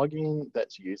a plugin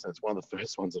that's used, and it's one of the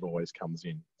first ones that always comes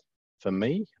in. For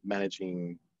me,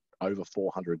 managing over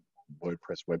 400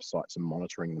 WordPress websites and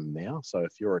monitoring them now. So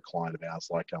if you're a client of ours,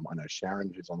 like I know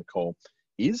Sharon, who's on the call,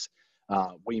 is,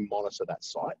 we monitor that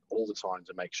site all the time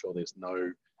to make sure there's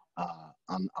no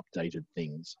unupdated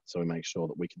things. So we make sure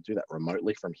that we can do that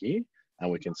remotely from here, and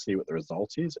we can see what the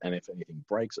result is. And if anything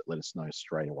breaks, it let us know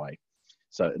straight away.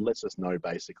 So it lets us know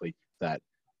basically that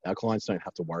our clients don't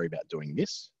have to worry about doing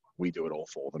this. We do it all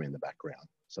for them in the background.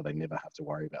 So they never have to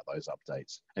worry about those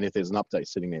updates. And if there's an update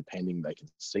sitting there pending, they can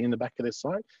see in the back of their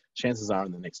site, chances are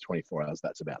in the next 24 hours,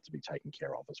 that's about to be taken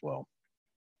care of as well.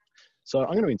 So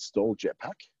I'm going to install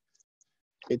Jetpack.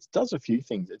 It does a few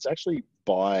things. It's actually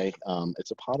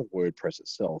it's a part of WordPress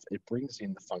itself. It brings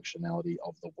in the functionality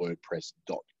of the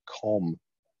WordPress.com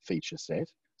feature set.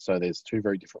 So there's two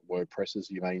very different WordPresses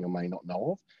you may or may not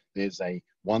know of. There's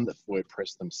one that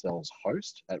WordPress themselves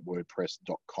host at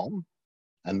WordPress.com.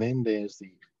 And then there's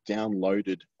the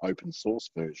downloaded open source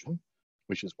version,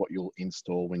 which is what you'll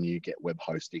install when you get web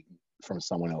hosting from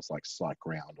someone else like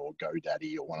SiteGround or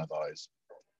GoDaddy or one of those.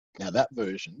 Now that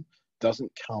version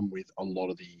doesn't come with a lot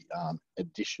of the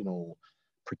additional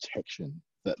protection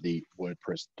that the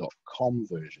WordPress.com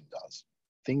version does.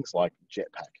 Things like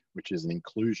Jetpack, which is an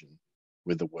inclusion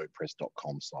with the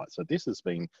WordPress.com site. So this has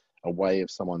been a way of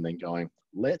someone then going,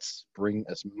 let's bring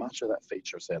as much of that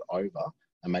feature set over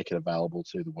and make it available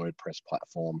to the WordPress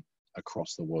platform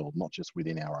across the world, not just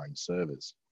within our own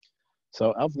servers.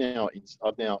 So I've now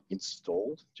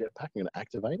installed Jetpack. I'm going to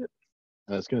activate it,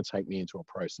 and it's going to take me into a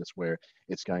process where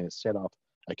it's going to set up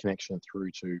a connection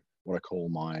through to what I call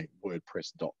my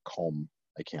WordPress.com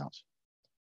account.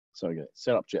 So I'm going to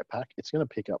set up Jetpack. It's going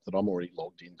to pick up that I'm already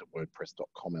logged into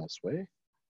WordPress.com elsewhere,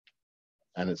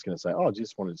 and it's going to say, oh, I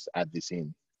just want to add this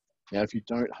in. Now, if you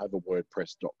don't have a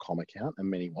WordPress.com account, and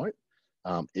many won't,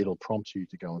 it'll prompt you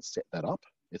to go and set that up.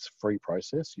 It's a free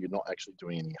process. You're not actually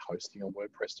doing any hosting on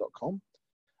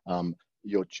WordPress.com.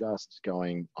 You're just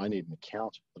going, I need an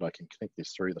account that I can connect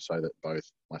this through so that both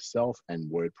myself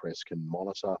and WordPress can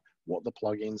monitor what the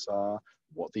plugins are,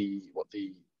 what the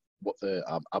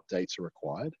updates are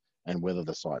required, and whether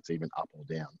the site's even up or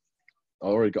down. I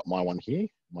already got my one here,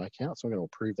 my account, so I'm going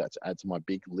to approve that to add to my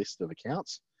big list of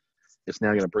accounts. It's now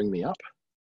going to bring me up.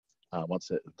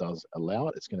 Once it does allow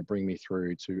it, it's going to bring me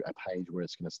through to a page where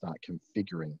it's going to start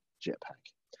configuring Jetpack.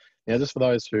 Now, just for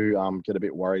those who get a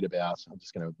bit worried about, I'm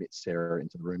just going to admit Sarah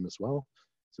into the room as well.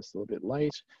 It's just a little bit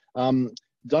late.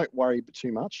 Don't worry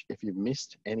too much if you've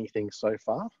missed anything so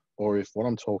far, or if what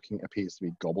I'm talking appears to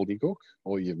be gobbledygook,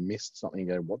 or you've missed something and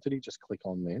go, what did he just click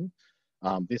on then?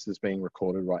 This is being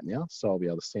recorded right now, so I'll be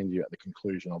able to send you at the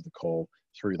conclusion of the call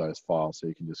through those files, so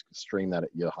you can just stream that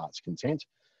at your heart's content.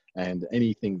 And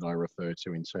anything that I refer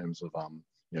to in terms of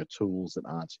tools that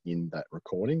aren't in that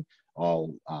recording,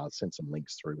 I'll send some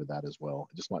links through with that as well.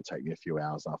 It just might take me a few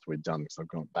hours after we're done, because I've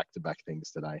got back-to-back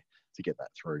things today to get that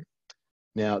through.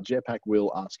 Now, Jetpack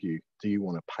will ask you, do you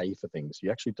want to pay for things?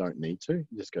 You actually don't need to.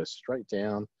 You just go straight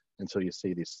down until you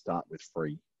see this start with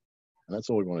free. And that's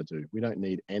all we want to do. We don't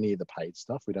need any of the paid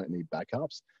stuff. We don't need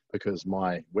backups, because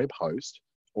my web host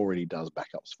already does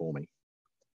backups for me.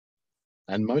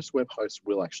 And most web hosts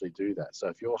will actually do that. So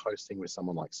if you're hosting with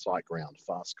someone like SiteGround,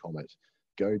 Fast Comet,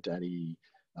 GoDaddy,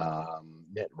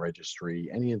 Net Registry,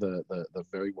 any of the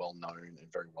very well known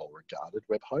and very well regarded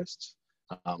web hosts,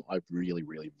 I really,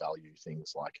 really value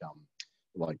things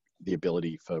like the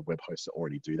ability for web hosts to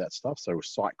already do that stuff. So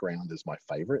SiteGround is my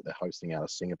favorite. They're hosting out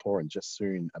of Singapore and just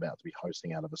soon about to be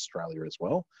hosting out of Australia as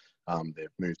well. They've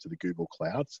moved to the Google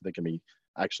Cloud, so they're going to be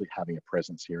actually having a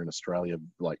presence here in Australia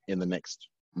like in the next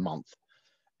month.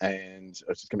 And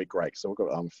it's just going to be great. So we've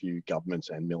got a few government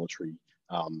and military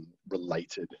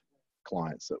related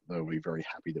clients that they'll be very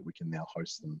happy that we can now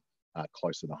host them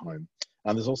closer to home.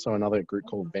 There's also another group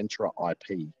called Ventura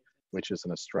IP, which is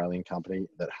an Australian company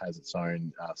that has its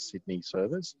own Sydney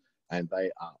servers, and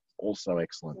they are also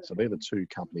excellent. So they're the two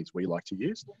companies we like to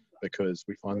use because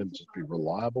we find them to be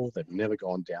reliable. They've never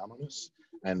gone down on us,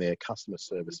 and their customer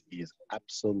service is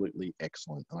absolutely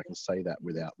excellent. And I can say that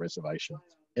without reservation.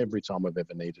 Every time I've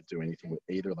ever needed to do anything with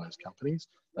either of those companies,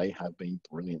 they have been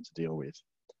brilliant to deal with.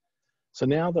 So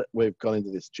now that we've got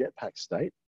into this Jetpack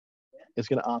state, it's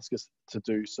going to ask us to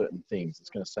do certain things. It's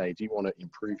going to say, do you want to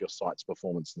improve your site's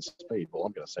performance and speed? Well,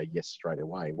 I'm going to say yes straight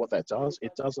away. What that does,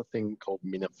 it does a thing called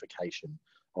minification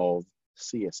of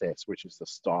CSS, which is the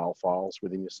style files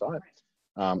within your site,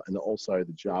 and also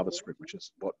the JavaScript, which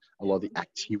is what a lot of the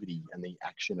activity and the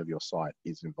action of your site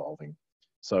is involving.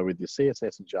 So with your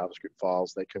CSS and JavaScript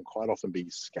files, they can quite often be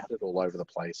scattered all over the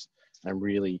place and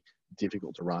really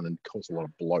difficult to run and cause a lot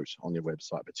of bloat on your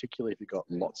website, particularly if you've got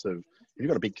if you've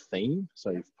got a big theme. So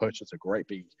you've purchased a great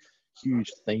big,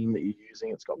 huge theme that you're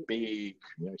using. It's got big,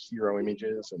 hero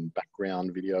images and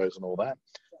background videos and all that.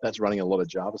 That's running a lot of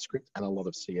JavaScript and a lot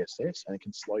of CSS, and it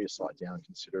can slow your site down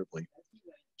considerably.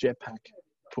 Jetpack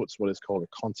puts what is called a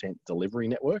content delivery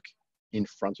network in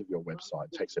front of your website.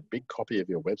 It takes a big copy of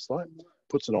your website,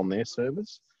 puts it on their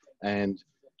servers, and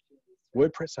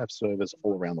WordPress have servers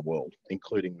all around the world,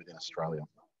 including within Australia.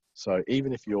 So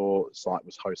even if your site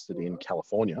was hosted in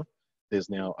California, there's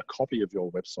now a copy of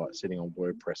your website sitting on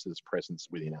WordPress's presence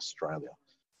within Australia.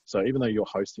 So even though your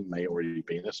hosting may already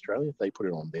be in Australia, they put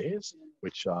it on theirs,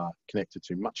 which are connected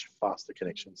to much faster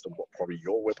connections than what probably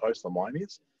your web host or mine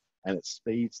is. And it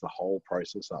speeds the whole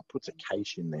process up, puts a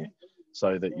cache in there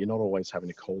so that you're not always having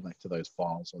to call back to those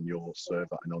files on your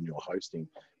server and on your hosting,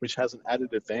 which has an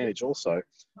added advantage also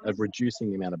of reducing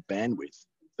the amount of bandwidth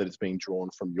that is being drawn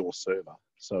from your server.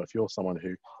 So if you're someone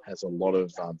who has a lot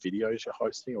of videos you're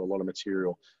hosting or a lot of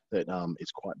material that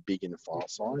is quite big in file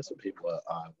size that people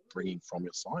are bringing from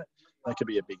your site, that could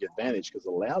be a big advantage because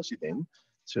it allows you then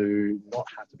to not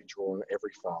have to be drawing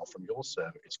every file from your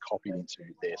server. It's copied into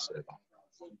their server.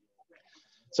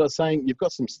 So it's saying you've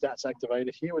got some stats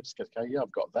activated here. We're just going to go, yeah,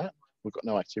 I've got that. We've got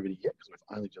no activity yet because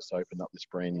we've only just opened up this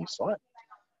brand new site.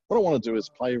 What I want to do is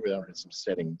play around with some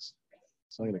settings.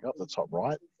 So I'm going to go up to the top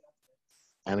right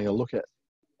and I'm going to look at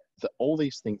all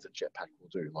these things that Jetpack will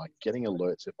do, like getting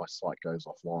alerts if my site goes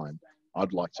offline.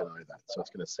 I'd like to know that. So it's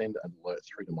going to send an alert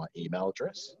through to my email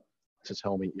address to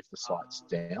tell me if the site's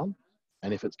down.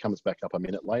 And if it comes back up a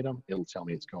minute later, it'll tell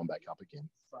me it's gone back up again.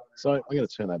 So I'm going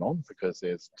to turn that on because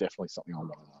there's definitely something I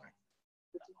want to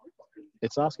know.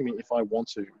 It's asking me if I want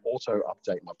to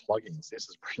auto-update my plugins. This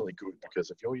is really good because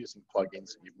if you're using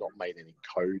plugins that you've not made any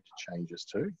code changes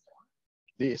to,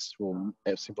 this will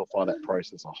simplify that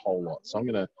process a whole lot. So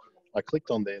I clicked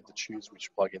on there to choose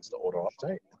which plugins to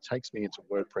auto-update. It takes me into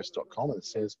WordPress.com and it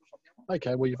says,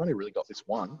 okay, well, you've only really got this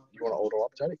one. You want to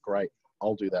auto-update it? Great.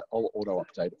 I'll do that. I'll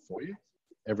auto-update it for you.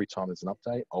 Every time there's an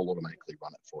update, I'll automatically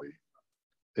run it for you.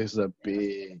 This is a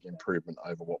big improvement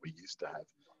over what we used to have,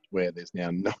 where there's now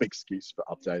no excuse for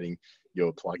updating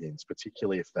your plugins,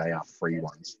 particularly if they are free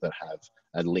ones that have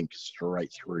a link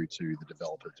straight through to the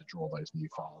developer to draw those new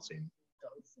files in.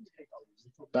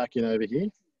 Back in over here,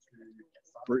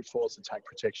 brute force attack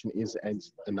protection is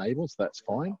enabled, so that's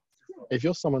fine. If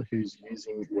you're someone who's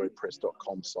using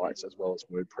WordPress.com sites as well as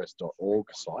WordPress.org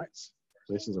sites,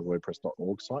 this is a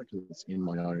WordPress.org site because it's in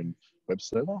my own web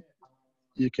server,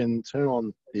 you can turn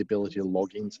on the ability to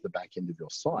log into the back end of your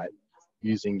site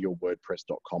using your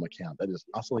WordPress.com account. That is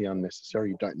utterly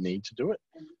unnecessary. You don't need to do it,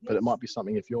 but it might be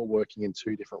something if you're working in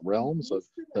two different realms of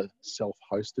the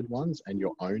self-hosted ones and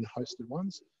your own hosted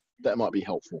ones, that might be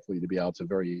helpful for you to be able to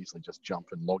very easily just jump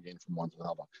and log in from one to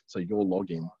another. So your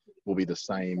login will be the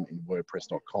same in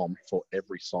WordPress.com for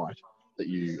every site that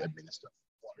you administer.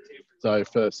 So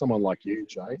for someone like you,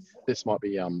 Jay, this might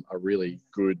be a really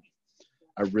good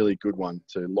one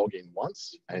to log in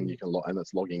once, and you can and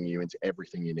it's logging you into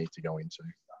everything you need to go into.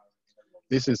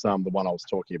 This is the one I was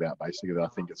talking about basically that I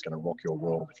think it's going to rock your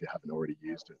world if you haven't already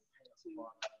used it.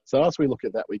 So as we look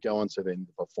at that, we go on to then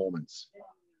the performance.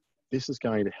 This is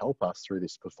going to help us through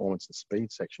this performance and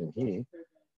speed section here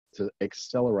to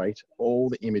accelerate all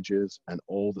the images and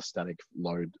all the static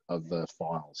load of the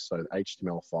files. So the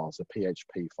HTML files, the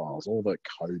PHP files, all the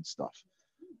code stuff.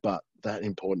 But that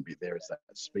important bit there is that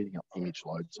speeding up image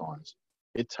load times.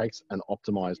 It takes an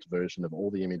optimized version of all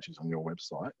the images on your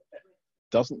website,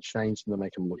 doesn't change them to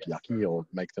make them look yucky or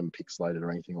make them pixelated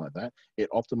or anything like that. It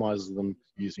optimizes them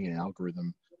using an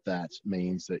algorithm that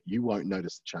means that you won't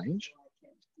notice the change,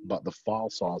 but the file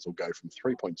size will go from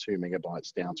 3.2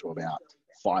 megabytes down to about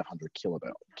 500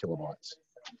 kilobytes.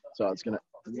 So it's going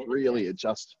to really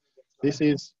adjust.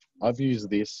 I've used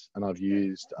this and I've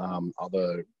used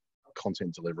other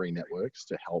content delivery networks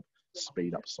to help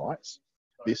speed up sites.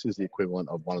 This is the equivalent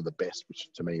of one of the best, which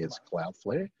to me is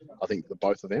Cloudflare. I think the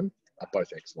both of them are both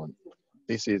excellent.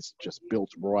 This is just built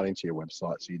right into your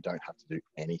website, so you don't have to do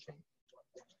anything.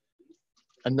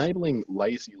 Enabling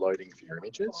lazy loading for your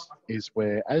images is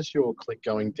where, as you're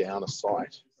going down a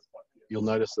site, you'll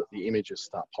notice that the images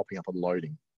start popping up and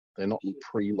loading. They're not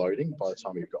pre-loading by the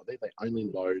time you've got there. They only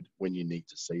load when you need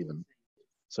to see them.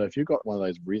 So if you've got one of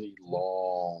those really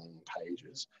long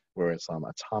pages where it's a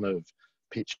ton of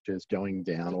pictures going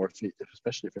down, or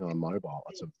especially if you're on a mobile,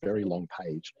 it's a very long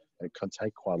page and it can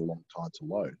take quite a long time to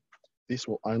load. This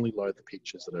will only load the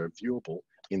pictures that are viewable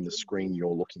in the screen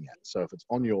you're looking at. So if it's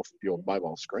on your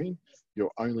mobile screen,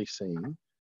 you're only seeing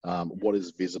what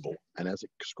is visible. And as it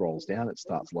scrolls down, it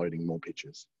starts loading more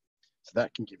pictures. So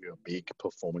that can give you a big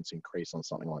performance increase on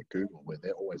something like Google, where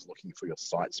they're always looking for your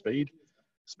site speed,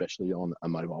 especially on a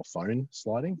mobile phone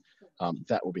sliding.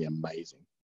 That will be amazing.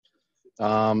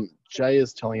 Jay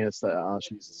is telling us that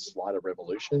she uses Slider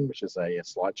Revolution, which is a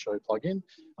slideshow plugin.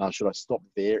 Should I stop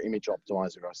their image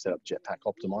optimizer if I set up Jetpack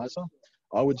Optimizer?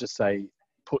 I would just say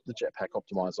put the Jetpack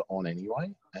Optimizer on anyway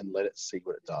and let it see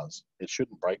what it does. It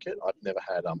shouldn't break it. I've never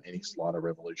had any slider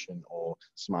revolution or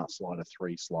Smart Slider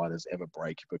 3 sliders ever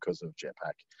break because of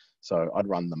Jetpack. So I'd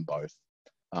run them both.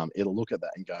 It'll look at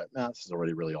that and go, nah, this is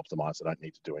already really optimized. I don't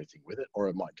need to do anything with it. Or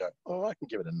it might go, oh, I can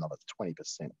give it another 20%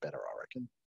 better, I reckon.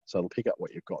 So it'll pick up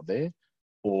what you've got there,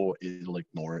 or it'll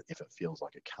ignore it if it feels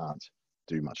like it can't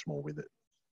do much more with it.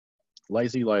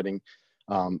 Lazy loading,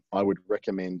 I would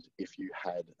recommend if you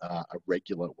had a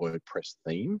regular WordPress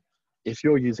theme. If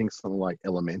you're using something like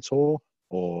Elementor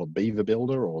or Beaver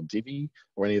Builder or Divi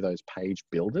or any of those page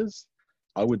builders,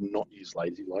 I would not use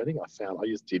lazy loading. I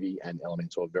use Divi and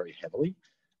Elementor very heavily,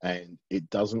 and it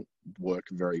doesn't work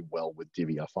very well with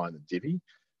Divi. I find that Divi,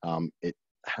 it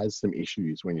has some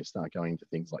issues when you start going to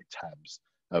things like tabs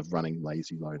of running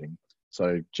lazy loading.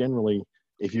 So generally,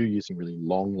 if you're using really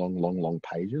long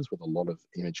pages with a lot of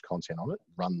image content on it,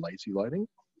 run lazy loading.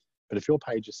 But if your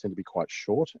pages tend to be quite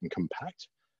short and compact,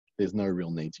 there's no real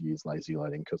need to use lazy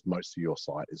loading because most of your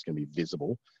site is going to be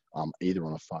visible either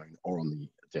on a phone or on the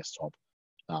desktop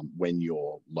when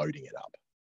you're loading it up.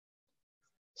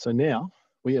 So now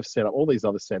we have set up all these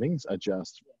other settings are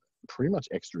just pretty much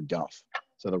extra guff.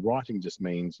 So the writing just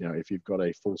means, you know, if you've got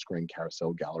a full screen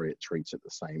carousel gallery, it treats it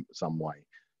the some way.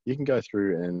 You can go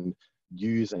through and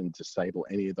use and disable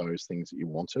any of those things that you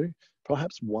want to.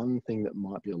 Perhaps one thing that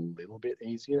might be a little bit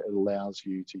easier, it allows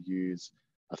you to use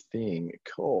a thing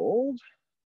called,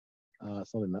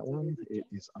 it's not in that one, it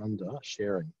is under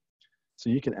sharing.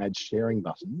 So you can add sharing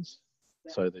buttons,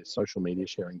 so the social media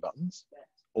sharing buttons,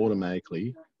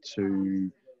 automatically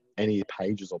to any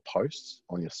pages or posts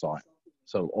on your site.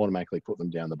 So it'll automatically put them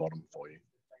down the bottom for you.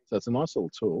 So it's a nice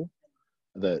little tool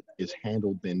that is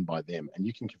handled then by them, and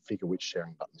you can configure which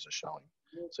sharing buttons are showing.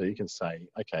 So you can say,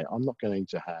 okay, I'm not going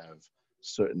to have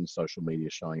certain social media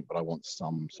showing, but I want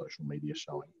some social media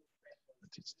showing.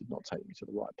 It did not take me to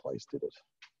the right place, did it?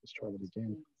 Let's try that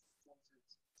again.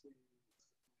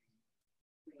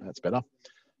 That's better.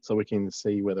 So we can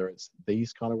see whether it's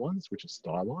these kind of ones, which are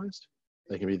stylized.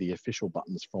 They can be the official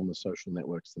buttons from the social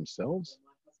networks themselves,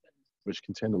 which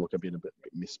can tend to look a bit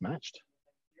mismatched.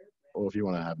 Or if you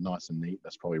want to have nice and neat,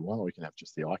 that's probably one. Or you can have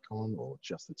just the icon or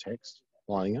just the text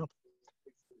lining up.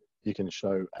 You can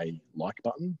show a like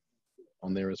button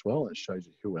on there as well. It shows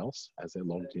you who else, as they're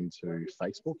logged into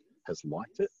Facebook, has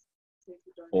liked it.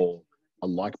 Or a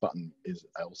like button is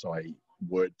also a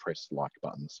WordPress like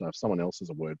button. So if someone else is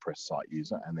a WordPress site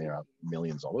user and there are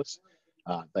millions of us,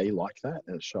 they like that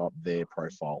and it'll show up their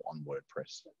profile on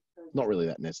WordPress. Not really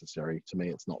that necessary. To me,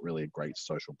 it's not really a great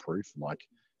social proof like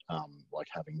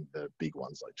having the big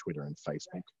ones like Twitter and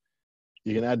Facebook.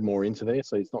 You can add more into there.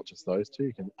 So it's not just those two.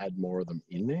 You can add more of them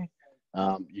in there.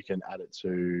 You can add it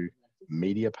to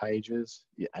media pages.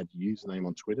 You add username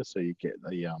on Twitter, so you get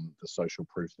the social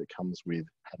proof that comes with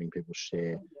having people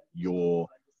share your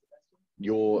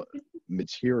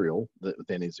material that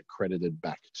then is attributed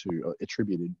back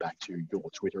to your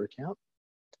Twitter account.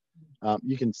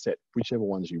 You can set whichever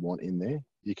ones you want in there.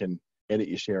 You can edit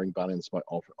your sharing buttons by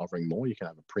offering more. You can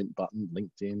have a print button,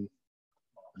 LinkedIn.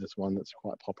 There's one that's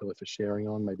quite popular for sharing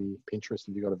on, maybe Pinterest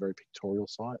if you've got a very pictorial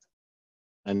site.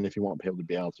 And if you want people to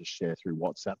be able to share through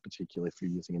WhatsApp, particularly if you're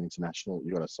using an international,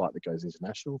 you've got a site that goes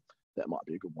international, that might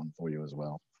be a good one for you as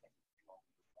well.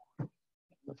 If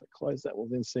I close that, we'll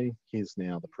then see, here's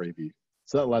now the preview.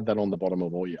 So that'll add that on the bottom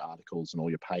of all your articles and all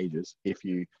your pages if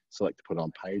you select to put it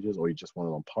on pages, or you just want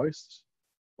it on posts,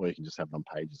 or you can just have it on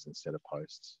pages instead of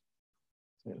posts.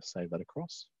 So I'm going to save that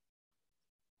across.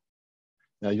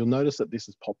 Now you'll notice that this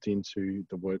is popped into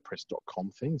the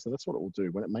WordPress.com thing. So that's what it will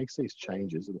do. When it makes these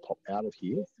changes, it'll pop out of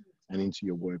here and into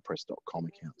your WordPress.com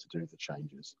account to do the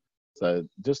changes. So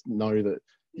just know that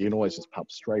you can always just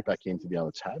pop straight back into the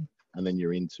other tab, and then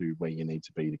you're into where you need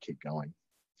to be to keep going.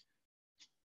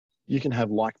 You can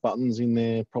have like buttons in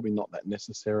there, probably not that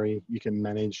necessary. You can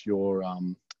manage your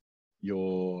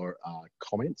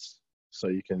comments. So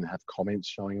you can have comments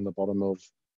showing on the bottom of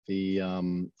the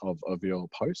of your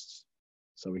posts.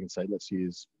 So we can say, let's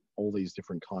use all these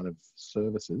different kind of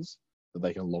services that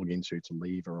they can log into to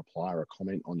leave a reply or a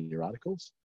comment on your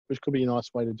articles, which could be a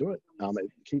nice way to do it.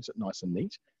 It keeps it nice and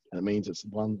neat, and it means it's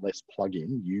one less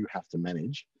plugin you have to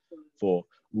manage for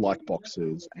like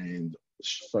boxes and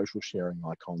social sharing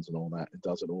icons and all that. It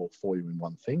does it all for you in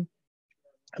one thing.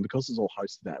 And because it's all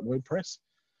hosted at WordPress,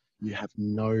 you have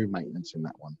no maintenance in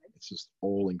that one. It's just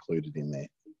all included in there.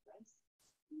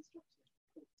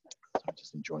 So I'm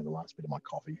just enjoying the last bit of my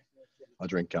coffee. I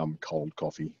drink cold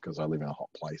coffee because I live in a hot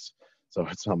place. So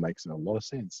it makes a lot of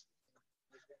sense.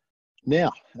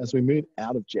 Now, as we move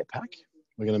out of Jetpack,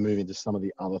 we're going to move into some of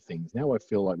the other things. Now I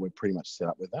feel like we're pretty much set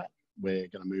up with that. we're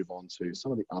going to move on to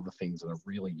some of the other things that are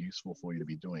really useful for you to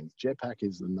be doing. Jetpack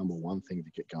is the #1 thing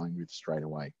to get going with straight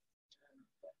away.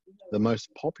 The most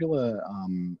popular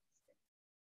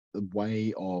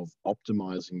way of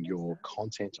optimizing your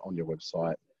content on your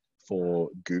website for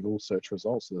Google search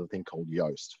results is a thing called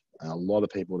Yoast. And a lot of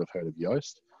people would have heard of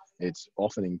Yoast. It's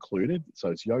often included. So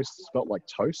it's Yoast spelt like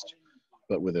toast,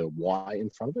 but with a Y in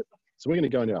front of it. So we're going to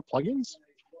go into our plugins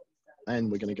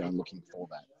and we're going to go and looking for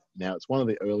that. Now, it's one of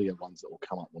the earlier ones that will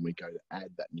come up when we go to add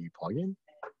that new plugin.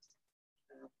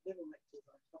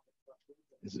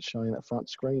 Is it showing that front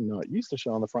screen? No, it used to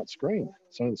show on the front screen.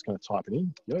 So it's going to type it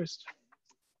in, Yoast.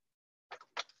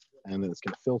 And then it's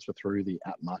going to filter through the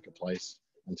app marketplace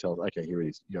and tell, okay, here it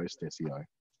is, Yoast SEO.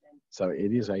 So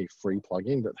it is a free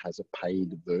plugin that has a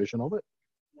paid version of it.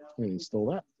 I'm going to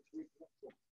install that.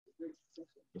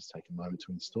 Just take a moment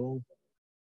to install.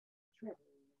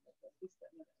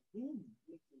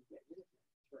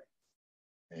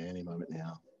 Any moment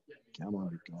now. Come on,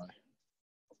 big guy.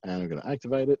 And I'm going to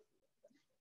activate it.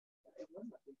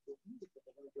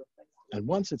 And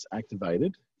once it's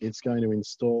activated, it's going to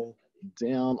install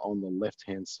down on the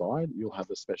left-hand side. You'll have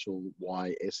a special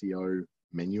Y SEO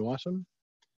menu item.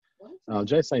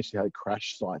 Jay's saying she had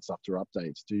crash sites after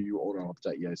updates. Do you auto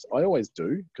update? Yes, I always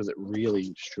do, because it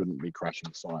really shouldn't be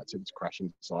crashing sites. If it's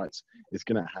crashing sites, it's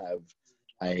going to have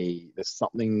there's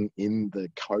something in the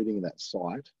coding of that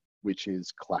site which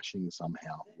is clashing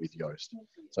somehow with Yoast.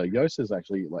 So Yoast is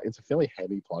actually, like, it's a fairly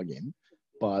heavy plugin,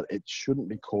 but it shouldn't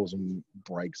be causing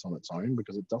breaks on its own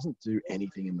because it doesn't do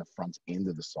anything in the front end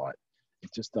of the site.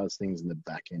 It just does things in the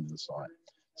back end of the site.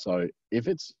 So if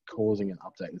it's causing an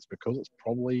update, it's because it's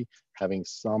probably having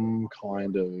some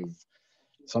kind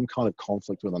of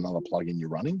conflict with another plugin you're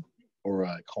running, or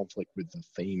a conflict with the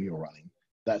theme you're running.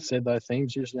 That said, though,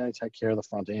 themes usually only take care of the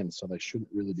front end, so they shouldn't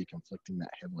really be conflicting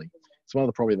that heavily. It's one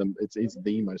of it's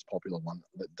the most popular one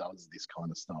that does this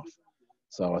kind of stuff.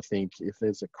 So I think if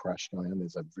there's a crash going on,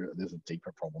 there's a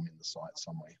deeper problem in the site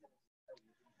somewhere.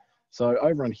 So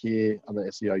over on here, under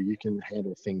SEO, you can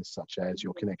handle things such as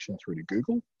your connection through to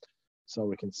Google. So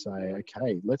we can say,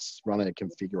 okay, let's run a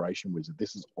configuration wizard.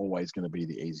 This is always going to be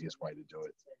the easiest way to do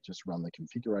it. Just run the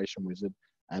configuration wizard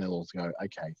and it'll go,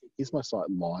 okay, is my site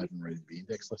live and ready to be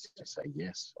indexed? Let's just say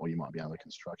yes, or you might be under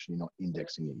construction, you're not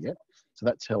indexing it yet. So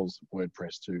that tells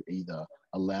WordPress to either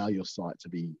allow your site to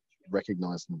be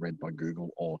recognized and read by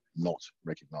Google or not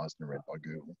recognized and read by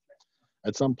Google.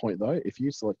 At some point though, if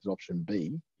you selected option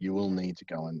B, you will need to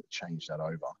go and change that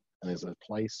over. And there's a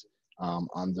place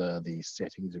under the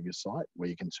settings of your site where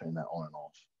you can turn that on and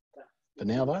off. For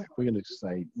now though, we're going to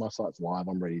say my site's live,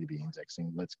 I'm ready to be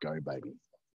indexing, let's go baby.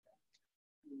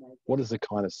 What is the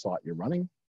kind of site you're running?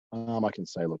 I can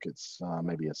say, look, it's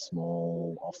maybe a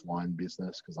small offline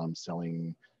business because I'm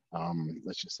selling,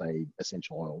 let's just say,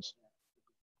 essential oils.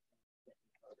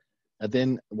 And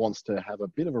then wants to have a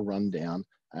bit of a rundown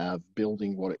of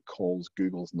building what it calls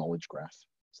Google's knowledge graph.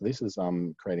 So this is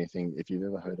creating a thing, if you've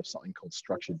ever heard of something called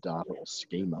structured data or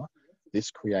schema, this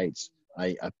creates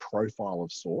a profile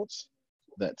of sorts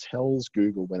that tells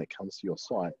Google when it comes to your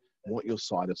site, what your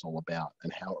site is all about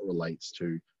and how it relates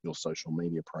to your social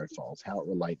media profiles, how it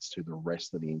relates to the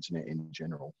rest of the internet in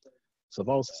general. So if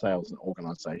I was to say I was an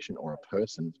organization or a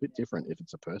person, it's a bit different if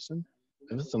it's a person.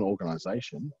 If it's an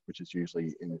organization, which is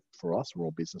usually for us, we're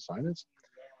all business owners,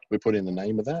 we put in the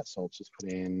name of that. So I'll just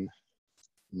put in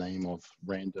name of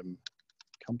random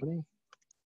company.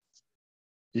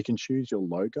 You can choose your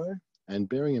logo, and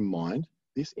bearing in mind,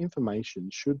 this information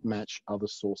should match other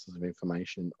sources of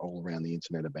information all around the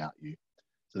internet about you.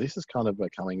 So this is kind of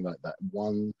becoming like that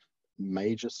one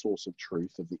major source of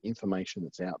truth of the information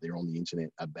that's out there on the internet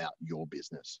about your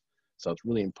business. So it's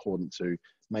really important to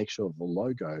make sure the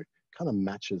logo kind of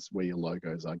matches where your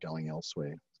logos are going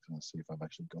elsewhere. I'm going to see if I've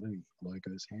actually got any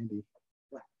logos handy.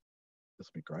 This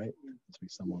would be great. This would be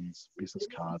someone's business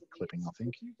card clipping, I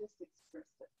think.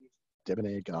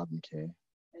 Debonair Garden Care.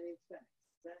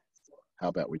 How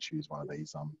about we choose one of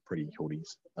these pretty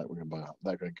hoodies that we're going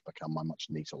to become my much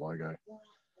neater logo.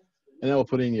 And then we'll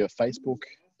put in your Facebook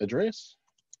address.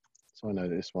 So I know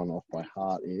this one off by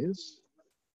heart is.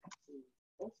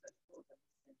 My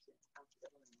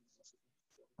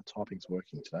typing's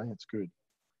working today. It's good.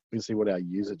 We can see what our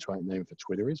user name for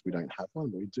Twitter is. We don't have one,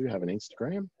 but we do have an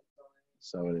Instagram.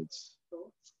 So it's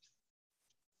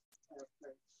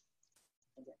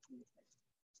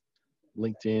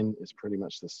LinkedIn is pretty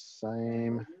much the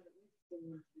same.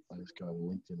 I'll just go to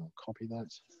LinkedIn and copy that.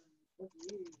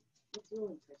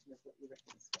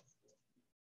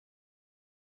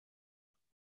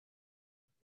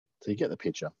 So you get the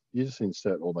picture. You just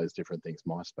insert all those different things.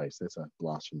 MySpace, there's a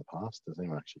blast from the past. Does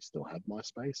anyone actually still have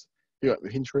MySpace? You got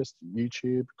Pinterest,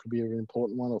 YouTube could be an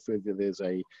important one, or if there's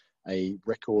a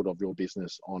record of your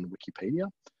business on Wikipedia,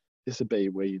 this would be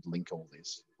where you'd link all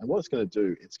this. And what it's going to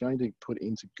do, it's going to put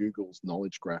into Google's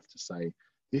knowledge graph to say,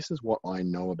 this is what I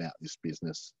know about this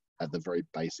business at the very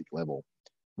basic level.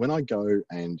 When I go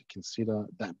and consider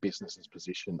that business's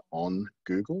position on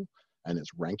Google and its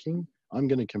ranking, I'm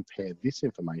going to compare this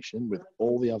information with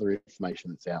all the other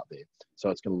information that's out there. So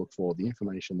it's going to look for the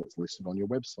information that's listed on your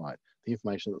website, the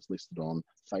information that's listed on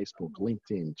Facebook,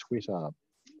 LinkedIn, Twitter,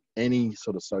 any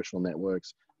sort of social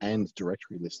networks, and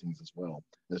directory listings as well.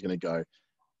 It's going to go,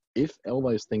 if all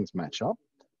those things match up,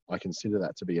 I consider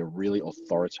that to be a really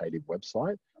authoritative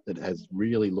website that has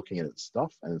really looking at its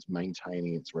stuff and is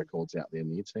maintaining its records out there on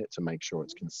the internet to make sure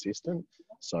it's consistent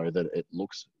so that it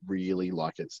looks really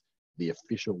like it's the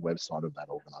official website of that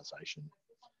organization.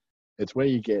 It's where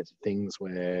you get things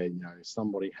where, you know,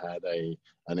 somebody had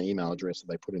an email address that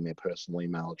they put in their personal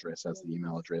email address as the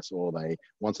email address, or they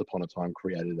once upon a time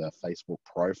created a Facebook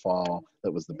profile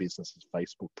that was the business's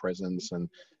Facebook presence, and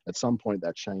at some point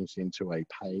that changed into a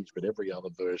page, but every other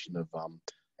version of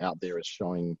out there is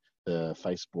showing the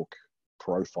Facebook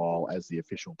profile as the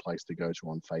official place to go to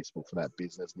on Facebook for that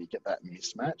business, and you get that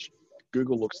mismatch.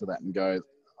 Google looks at that and goes,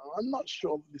 I'm not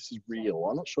sure this is real.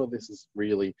 I'm not sure this is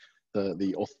really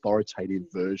the authoritative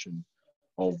version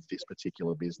of this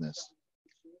particular business.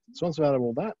 So once we've out of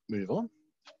all that, move on.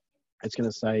 It's going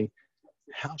to say,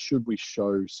 how should we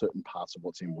show certain parts of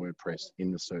what's in WordPress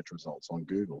in the search results on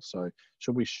Google? So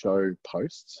should we show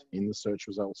posts in the search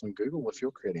results on Google? If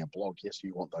you're creating a blog, yes,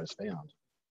 you want those found.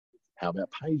 How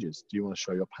about pages? Do you want to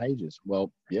show your pages?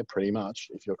 Well, yeah, pretty much.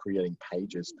 If you're creating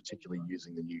pages, particularly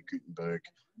using the new Gutenberg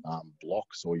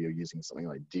blocks, or you're using something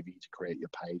like Divi to create your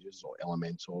pages, or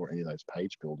Elementor, or any of those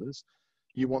page builders,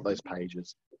 you want those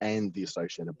pages and the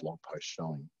associated blog post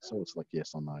showing. So it's like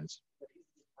yes on those.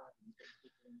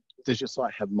 Does your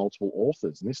site have multiple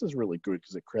authors? And this is really good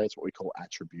because it creates what we call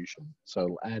attribution. So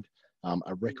it'll add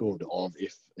a record of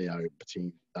if, you know,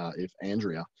 if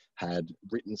Andrea had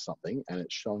written something and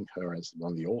it's showing her as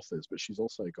one of the authors, but she's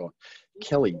also got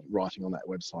Kelly writing on that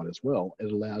website as well.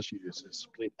 It allows you to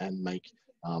split and make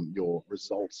your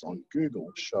results on Google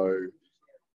show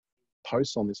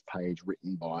posts on this page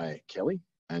written by Kelly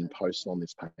and posts on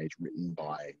this page written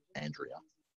by Andrea.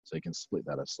 So you can split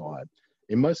that aside.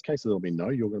 In most cases, there'll be no,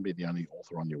 you're going to be the only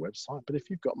author on your website, but if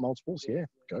you've got multiples, yeah,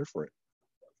 go for it.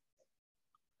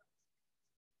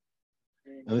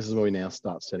 And this is where we now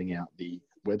start setting out the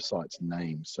website's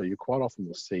name. So you quite often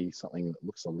will see something that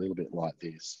looks a little bit like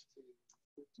this.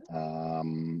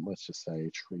 Let's just say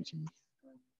treaty.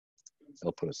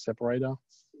 It'll put a separator,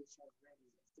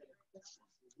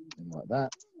 and like that.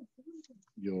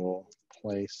 Your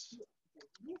place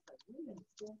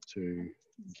to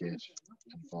get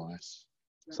advice,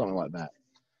 something like that.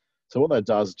 So what that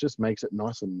does, just makes it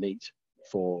nice and neat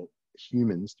for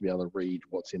humans to be able to read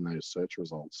what's in those search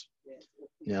results.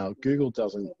 Now, Google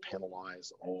doesn't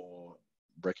penalize or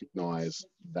recognize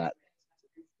that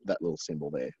little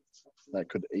symbol there. That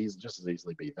could just as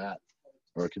easily be that,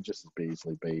 or it could just as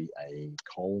easily be a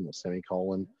colon or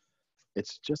semicolon.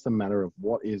 It's just a matter of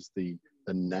what is the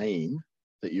name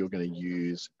that you're going to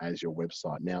use as your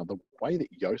website. Now, the way that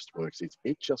Yoast works is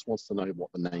it just wants to know what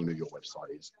the name of your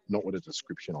website is, not what a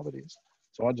description of it is.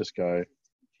 So I just go,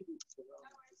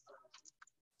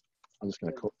 I'm just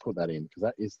going to put that in because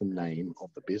that is the name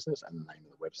of the business and the name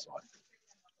of the website.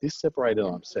 This separator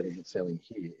I'm selling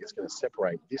here is going to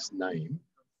separate this name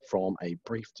from a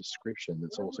brief description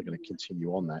that's also going to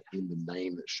continue on that in the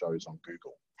name that shows on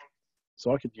Google.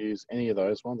 So I could use any of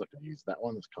those ones. I could use that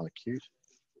one. It's kind of cute.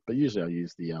 But usually I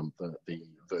use the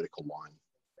vertical line.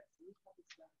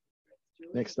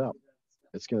 Next up,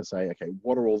 it's going to say, okay,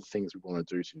 what are all the things we want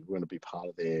to do? We want to be part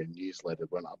of their newsletter.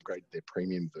 We want to upgrade their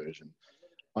premium version.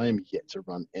 I am yet to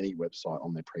run any website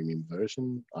on their premium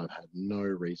version. I've had no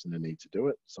reason to need to do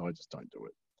it, so I just don't do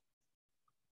it.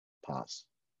 Pass.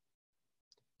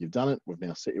 You've done it. We've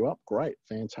now set you up. Great.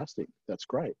 Fantastic. That's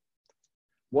great.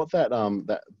 What that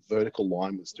vertical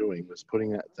line was doing was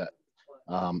putting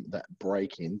that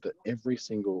break in that every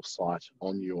single site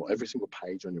on every single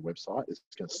page on your website is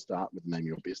going to start with the name of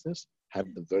your business, have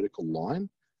the vertical line,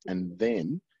 and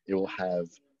then it will have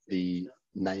the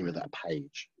name of that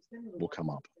page will come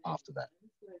up after that.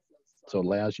 So it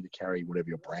allows you to carry whatever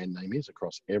your brand name is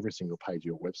across every single page of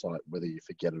your website, whether you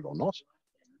forget it or not.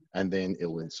 And then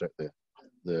it'll insert the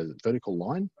vertical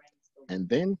line and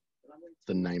then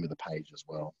the name of the page as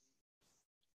well.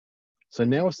 So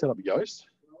now I've set up Yoast.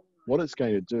 What it's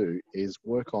going to do is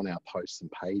work on our posts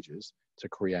and pages to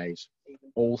create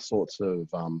all sorts of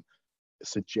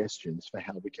suggestions for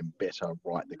how we can better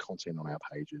write the content on our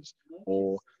pages,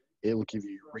 or it'll give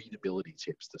you readability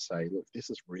tips to say, look, this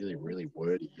is really, really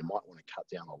wordy. You might want to cut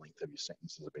down the length of your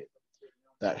sentences a bit.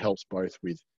 That helps both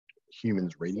with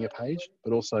humans reading a page,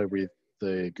 but also with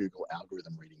the Google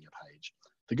algorithm reading your page.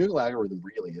 The Google algorithm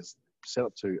really is set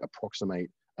up to approximate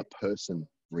a person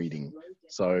reading.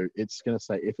 So it's going to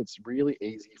say if it's really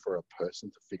easy for a person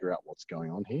to figure out what's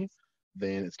going on here,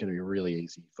 then it's going to be really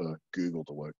easy for Google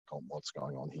to work on what's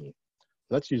going on here.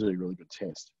 So that's usually a really good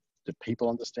test. Do people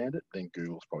understand it? Then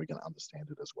Google's probably going to understand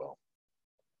it as well.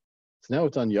 So now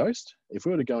we've done Yoast. If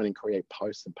we were to go in and create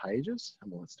posts and pages,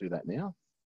 and let's do that now.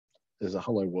 There's a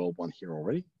Hello World one here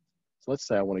already. So let's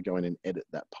say I want to go in and edit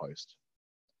that post.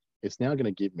 It's now going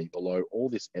to give me below all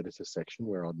this editor section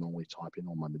where I'd normally type in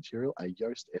all my material, a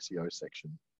Yoast SEO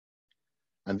section.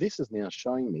 And this is now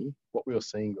showing me what we were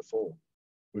seeing before.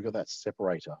 We've got that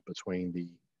separator between the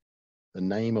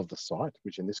name of the site,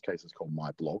 which in this case is called My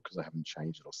Blog because I haven't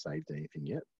changed it or saved anything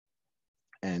yet,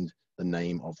 and the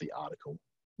name of the article.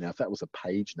 Now, if that was a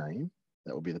page name,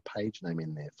 that would be the page name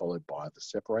in there, followed by the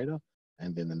separator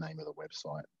and then the name of the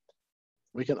website.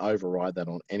 We can override that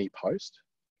on any post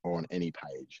or on any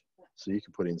page. So you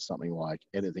can put in something like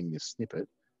editing this snippet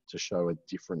to show a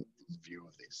different view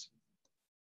of this.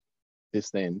 This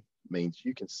then means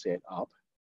you can set up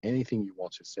anything you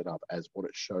want to set up as what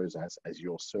it shows as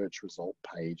your search result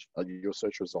page, your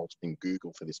search results in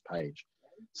Google for this page.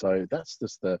 So that's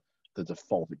just the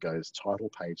default. It goes title,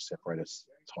 page, separator,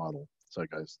 title. So it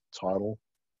goes title,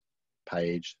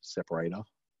 page, separator,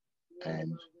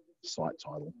 and site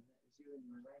title.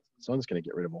 So I'm just going to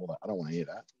get rid of all that. I don't want to hear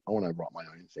that. I want to write my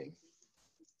own thing.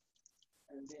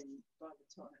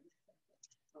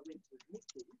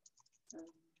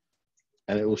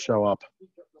 And it will show up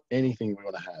anything we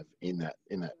want to have in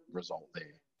that result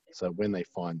there. So when they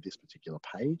find this particular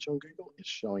page on Google, it's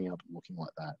showing up looking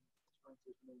like that.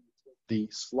 The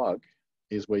slug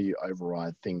is where you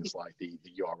override things like the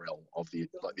URL of the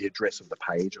address of the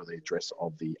page or the address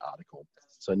of the article.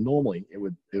 So normally it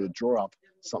would draw up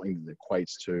something that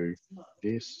equates to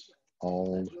this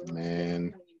old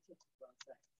man,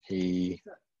 he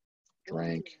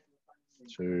drank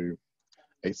to,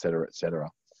 etc., etc.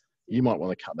 You might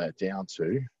want to cut that down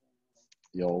to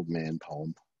the old man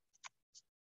poem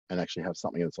and actually have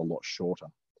something that's a lot shorter.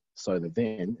 So that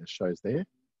then it shows there.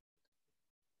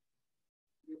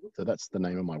 So that's the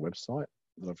name of my website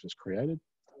that I've just created.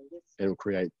 It'll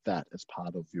create that as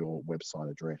part of your website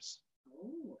address.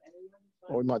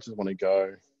 Or we might just want to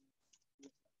go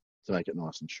to make it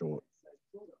nice and short.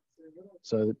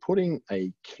 So putting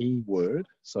a keyword,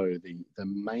 so the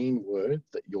main word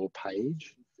that your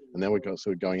page, and then we're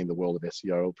sort of going in the world of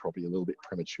SEO probably a little bit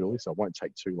prematurely, so I won't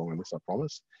take too long on this, I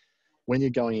promise. When you're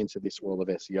going into this world of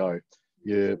SEO,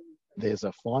 there's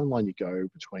a fine line you go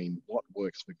between what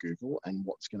works for Google and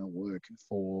what's going to work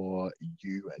for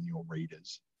you and your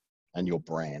readers and your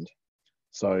brand.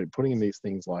 So putting in these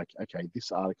things like, okay,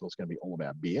 this article is going to be all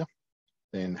about beer,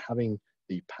 then having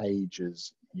the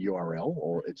page's URL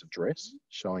or its address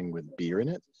showing with beer in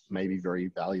it may be very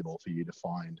valuable for you to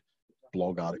find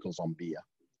blog articles on beer.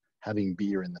 Having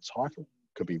beer in the title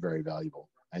could be very valuable,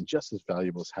 and just as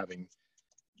valuable as having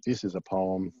this is a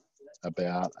poem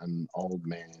about an old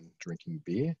man drinking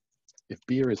beer. If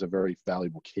beer is a very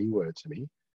valuable keyword to me,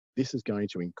 this is going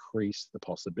to increase the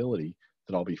possibility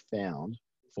that I'll be found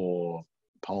for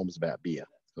poems about beer.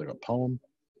 So I've got poem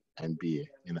and beer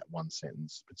in that one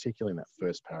sentence, particularly in that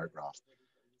first paragraph.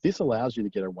 This allows you to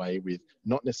get away with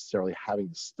not necessarily having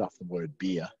to stuff the word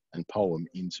beer and poem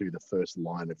into the first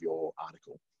line of your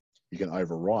article. You can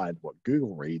override what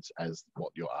Google reads as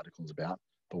what your article is about,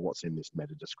 but what's in this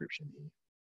meta description here.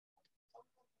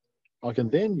 I can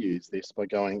then use this by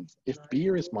going, if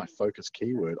beer is my focus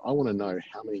keyword, I want to know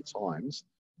how many times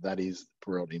that is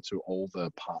brought into all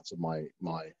the parts of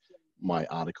my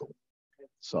article.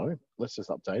 So let's just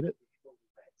update it.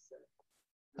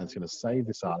 And it's going to save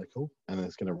this article, and then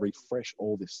it's going to refresh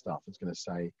all this stuff. It's going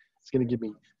to give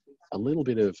me a little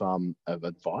bit of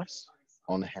advice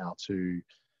on how to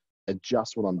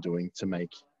adjust what I'm doing to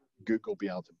make Google be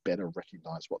able to better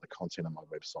recognize what the content of my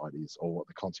website is or what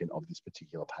the content of this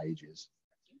particular page is.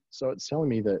 So it's telling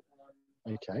me that,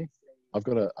 okay, I've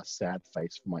got a sad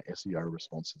face for my SEO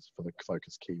responses for the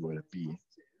focus keyword of beer.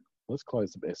 Let's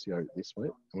close the SEO this way,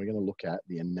 and we're going to look at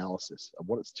the analysis of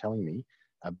what it's telling me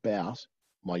about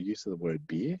my use of the word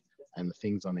beer and the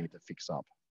things I need to fix up.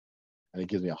 And it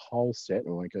gives me a whole set, and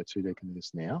I won't go too deep into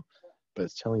this now, but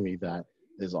it's telling me that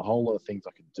there's a whole lot of things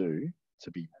I could do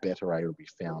to be better able to be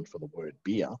found for the word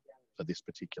beer for this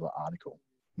particular article.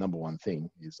 number one thing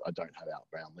is I don't have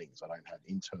outbound links. I don't have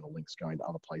internal links going to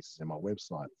other places in my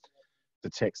website. The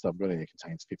text I've got in there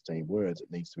contains 15 words. It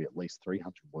needs to be at least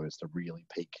 300 words to really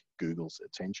pique Google's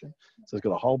attention. So it's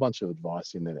got a whole bunch of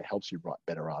advice in there that helps you write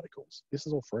better articles. This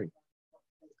is all free.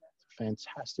 It's a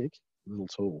fantastic little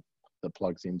tool that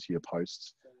plugs into your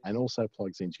posts and also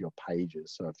plugs into your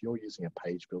pages. So if you're using a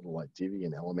page builder like Divi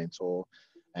and Elementor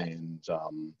and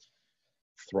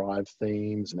Thrive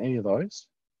themes and any of those,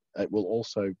 it will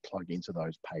also plug into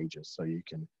those pages. So you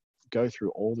can go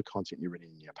through all the content you've written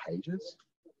in your pages,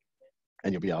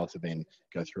 and you'll be able to then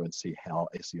go through and see how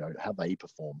they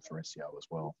perform for SEO as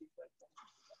well.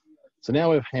 So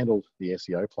now we've handled the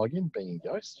SEO plugin, being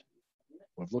Yoast.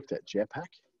 We've looked at Jetpack,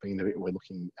 being the bit we're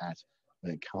looking at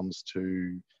when it comes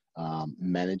to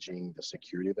managing the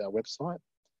security of our website.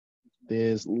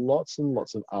 There's lots and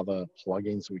lots of other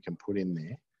plugins we can put in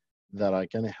there that are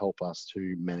going to help us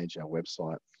to manage our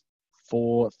website.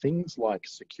 For things like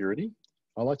security,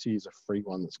 I like to use a free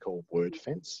one that's called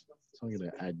WordFence. So I'm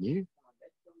going to add new.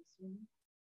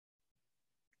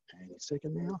 Any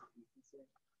second now.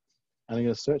 And I'm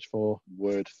going to search for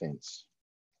WordFence.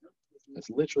 It's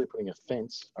literally putting a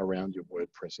fence around your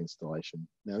WordPress installation.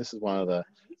 Now, this is one of the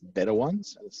better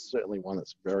ones, and it's certainly one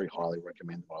that's very highly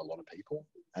recommended by a lot of people,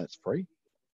 and it's free.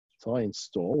 So I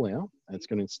install now, and it's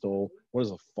going to install what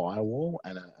is a firewall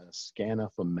and a scanner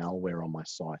for malware on my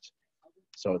site.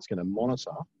 So it's going to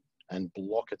monitor and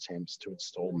block attempts to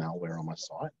install malware on my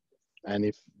site. And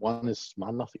if one is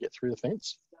smart enough to get through the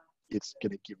fence, it's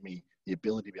going to give me the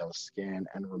ability to be able to scan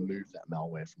and remove that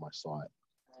malware from my site.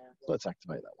 So let's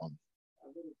activate that one.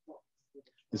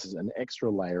 This is an extra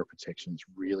layer of protection. It's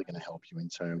really going to help you in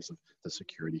terms of the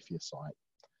security for your site.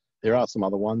 There are some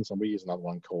other ones, and we use another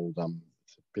one called,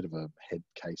 it's a bit of a head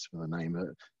case for the name,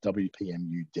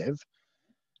 WPMU Dev.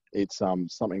 It's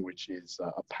something which is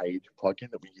a paid plugin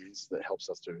that we use that helps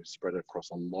us to spread it across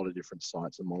a lot of different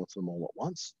sites and monitor them all at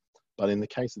once. But in the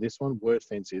case of this one,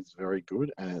 WordFence is very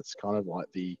good, and it's kind of like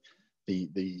the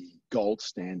gold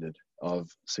standard of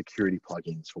security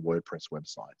plugins for WordPress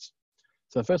websites.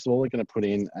 So first of all, we're going to put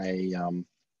in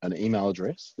an email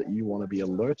address that you want to be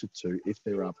alerted to if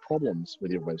there are problems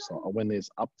with your website or when there's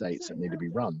updates that need to be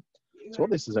run. So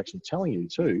what this is actually telling you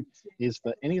too is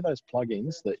that any of those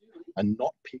plugins that are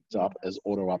not picked up as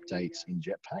auto updates in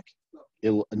Jetpack,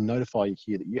 it'll notify you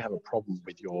here that you have a problem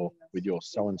with your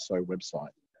so-and-so website.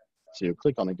 So you'll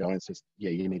click on it, go and it says, yeah,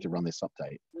 you need to run this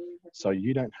update. So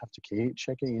you don't have to keep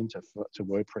checking into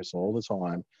WordPress all the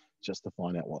time just to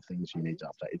find out what things you need to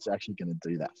update. It's actually going to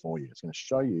do that for you. It's going to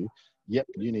show you, yep,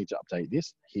 you need to update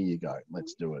this. Here you go.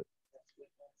 Let's do it.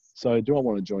 So do I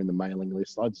want to join the mailing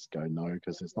list? I just go no,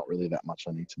 because there's not really that much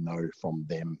I need to know from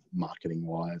them marketing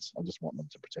wise. I just want them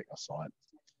to protect my site.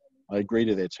 I agree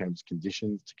to their terms and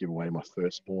conditions to give away my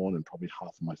firstborn and probably half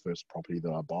of my first property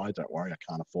that I buy. Don't worry, I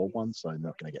can't afford one, so I'm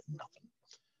not going to get nothing.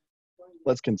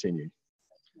 Let's continue.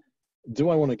 Do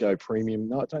I want to go premium?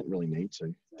 No, I don't really need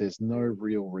to. There's no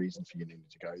real reason for you needing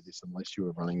to go this unless you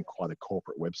are running quite a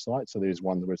corporate website. So there's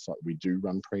one website we do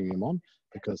run premium on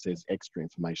because there's extra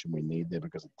information we need there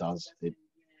because it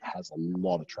has a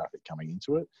lot of traffic coming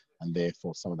into it, and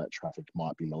therefore some of that traffic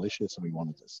might be malicious, and we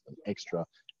wanted just an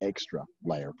extra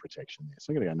layer of protection there.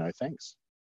 So I'm going to go no thanks.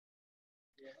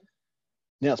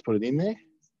 Now let's put it in there.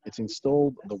 It's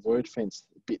installed the WordFence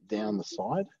bit down the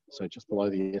side. So just below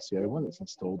the SEO one, it's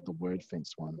installed the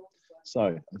WordFence one. So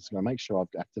I'm just going to make sure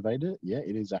I've activated it. Yeah,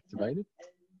 it is activated.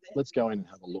 Let's go in and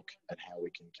have a look at how we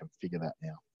can configure that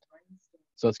now.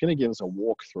 So it's going to give us a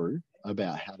walkthrough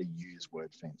about how to use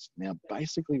WordFence. Now,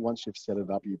 basically, once you've set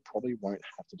it up, you probably won't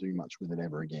have to do much with it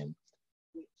ever again.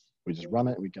 We just run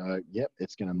it, we go, yep,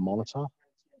 it's going to monitor,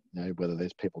 you know, whether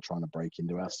there's people trying to break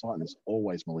into our site, and there's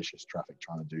always malicious traffic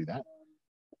trying to do that.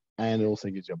 And it also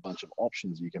gives you a bunch of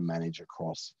options you can manage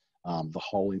across the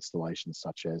whole installation,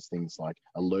 such as things like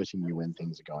alerting you when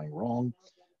things are going wrong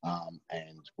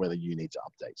and whether you need to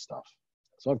update stuff.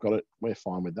 So I've got it. We're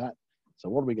fine with that. So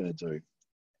what are we going to do?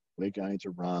 We're going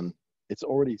to run, it's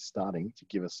already starting to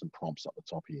give us some prompts up the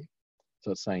top here.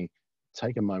 So it's saying,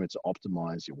 take a moment to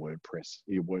optimize your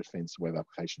WordFence web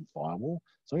application firewall.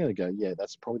 So I'm going to go, yeah,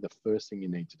 that's probably the first thing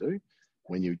you need to do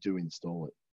when you do install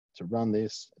it. To run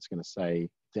this, it's going to say,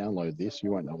 download this.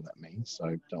 You won't know what that means,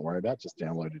 so don't worry about it. Just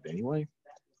download it anyway.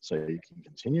 So you can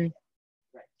continue.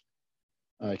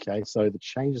 Okay, so the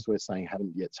changes we're saying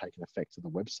haven't yet taken effect to the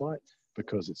website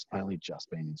because it's only just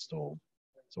been installed.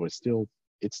 So it's still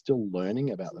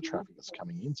learning about the traffic that's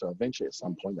coming in. So eventually at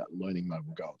some point that learning mode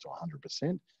will go up to 100%.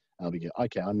 And I'll be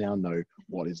okay, I now know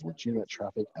what is legitimate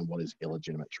traffic and what is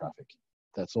illegitimate traffic.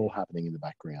 That's all happening in the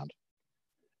background.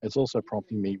 It's also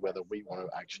prompting me whether we want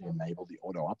to actually enable the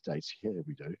auto updates. Here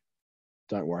we do.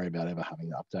 Don't worry about ever having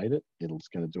to update it. It's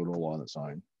going to do it all on its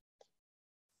own.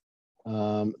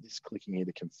 This clicking here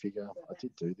to configure. I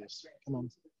did do this. Come on,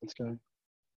 let's go.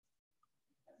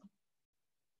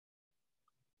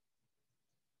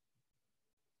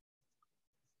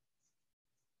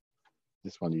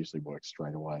 This one usually works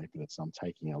straight away, but it's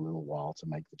taking a little while to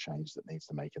make the change that needs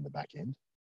to make in the back end.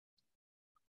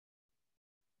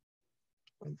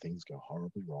 When things go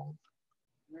horribly wrong.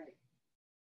 Right.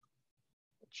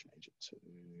 I'll change it to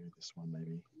this one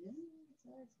maybe.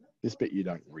 This bit you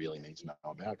don't really need to know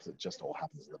about because it just all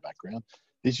happens in the background.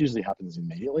 This usually happens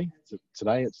immediately. So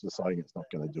today it's deciding it's not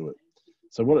going to do it.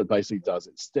 So what it basically does,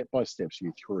 it step-by-steps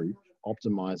you through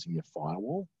optimizing your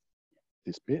firewall,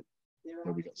 this bit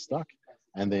where we got stuck,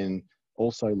 and then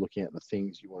also looking at the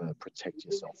things you want to protect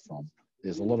yourself from.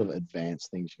 There's a lot of advanced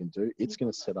things you can do. It's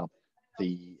going to set up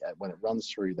when it runs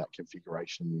through that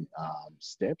configuration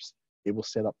steps, it will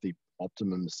set up the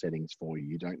optimum settings for you.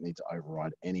 You don't need to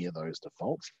override any of those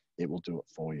defaults. It will do it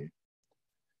for you.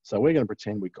 So we're going to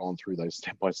pretend we've gone through those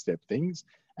step-by-step things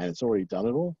and it's already done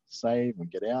it all. Save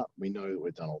and get out. We know that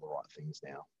we've done all the right things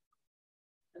now.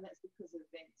 And that's because of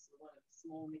events, a lot of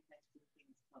small mechanical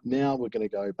things. Now we're going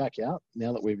to go back out.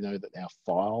 Now that we know that our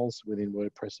files within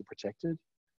WordPress are protected,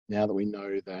 now that we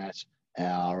know that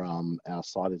our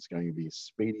site is going to be as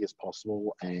speedy as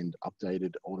possible and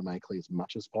updated automatically as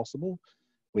much as possible,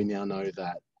 we now know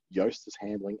that Yoast is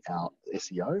handling our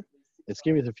SEO. It's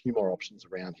giving us a few more options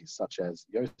around here, such as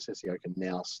Yoast SEO can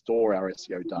now store our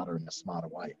SEO data in a smarter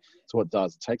way. So what it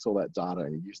does, it takes all that data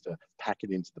and it used to pack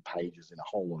it into the pages in a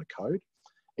whole lot of code.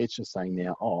 It's just saying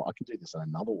now, oh, I can do this in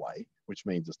another way, which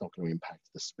means it's not going to impact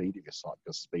the speed of your site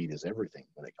because speed is everything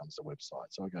when it comes to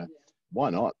websites. So I go, why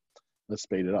not? Let's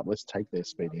speed it up. Let's take their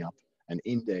speeding up and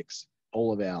index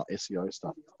all of our SEO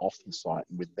stuff off the site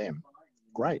with them.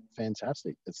 Great,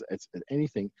 fantastic. It's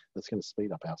anything that's going to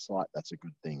speed up our site. That's a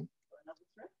good thing.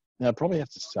 Now, I probably have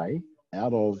to say,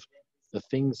 out of the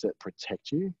things that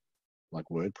protect you, like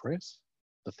WordPress,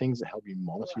 the things that help you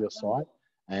monitor your site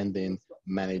and then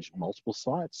manage multiple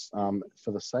sites,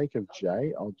 for the sake of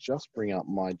Jay, I'll just bring up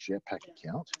my Jetpack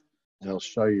account and I'll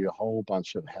show you a whole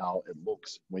bunch of how it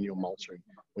looks when you're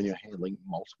handling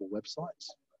multiple websites.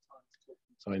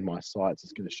 So in my sites,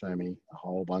 it's going to show me a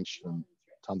whole bunch and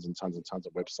tons and tons and tons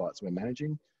of websites we're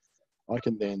managing. I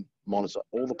can then monitor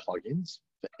all the plugins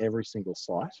for every single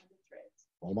site,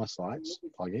 all my sites,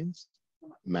 plugins,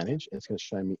 manage. It's going to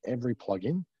show me every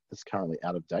plugin that's currently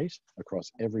out of date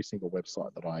across every single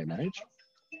website that I manage.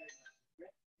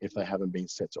 If they haven't been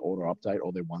set to auto update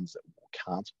or they're ones that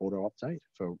can't auto update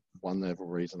for one level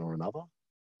reason or another.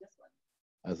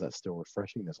 As that's still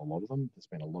refreshing, there's a lot of them. There's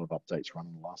been a lot of updates run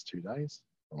in the last 2 days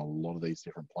on a lot of these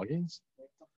different plugins.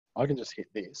 I can just hit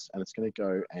this and it's going to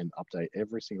go and update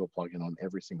every single plugin on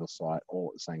every single site all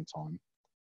at the same time,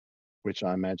 which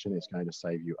I imagine is going to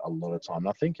save you a lot of time. And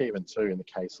I think even too, in the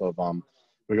case of,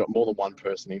 we've got more than one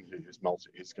person in who's going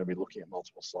to be looking at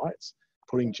multiple sites,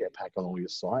 putting Jetpack on all your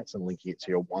sites and linking it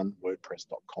to your one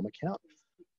WordPress.com account.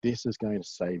 This is going to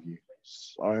save you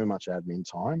so much admin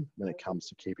time when it comes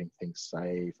to keeping things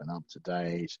safe and up to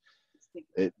date.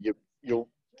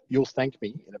 You'll thank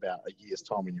me in about a year's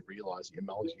time when you realize you're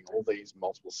managing all these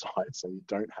multiple sites and you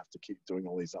don't have to keep doing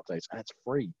all these updates. And it's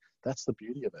free. That's the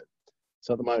beauty of it.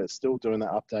 So at the moment, it's still doing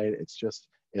that update. It's just,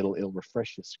 it'll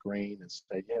refresh your screen and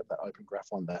say, yeah, that open graph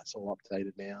one, that's all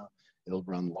updated now. It'll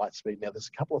run Lightspeed. Now, there's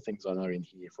a couple of things I know in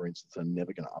here, for instance, are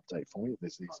never going to update for me.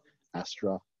 There's these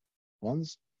Astra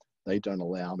ones. They don't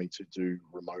allow me to do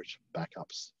remote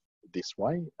backups this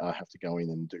way. I have to go in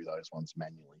and do those ones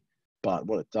manually. But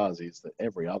what it does is that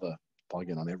every other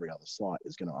plugin on every other site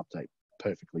is going to update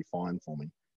perfectly fine for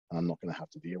me. And I'm not going to have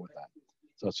to deal with that.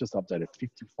 So it's just updated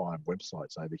 55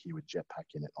 websites over here with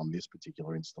Jetpack in it on this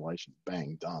particular installation.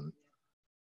 Bang, done.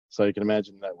 So you can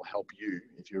imagine that will help you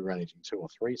if you're managing 2 or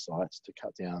 3 sites to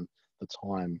cut down the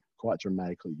time quite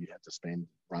dramatically you have to spend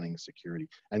running security.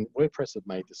 And WordPress have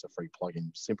made this a free plugin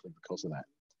simply because of that.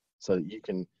 So that you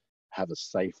can have a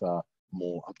safer,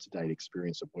 more up-to-date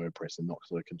experience of WordPress and not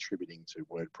sort of contributing to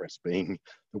WordPress being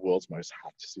the world's most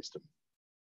hacked system.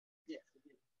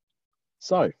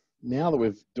 So now that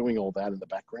we're doing all that in the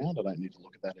background, I don't need to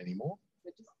look at that anymore.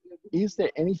 Is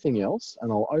there anything else?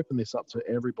 And I'll open this up to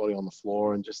everybody on the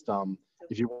floor and just,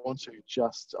 if you want to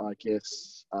just, I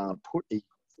guess,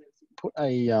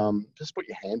 just put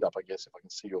your hand up, I guess, if I can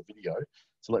see your video.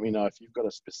 So let me know if you've got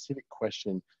a specific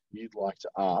question you'd like to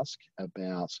ask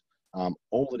about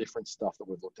all the different stuff that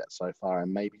we've looked at so far,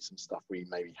 and maybe some stuff we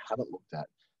maybe haven't looked at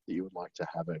that you would like to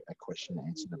have a question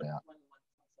answered about.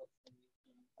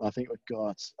 I think we've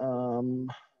got,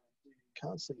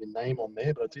 can't see your name on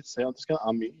there, but I did say, I'm just going to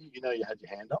unmute you. You know you had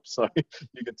your hand up, so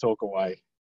you can talk away.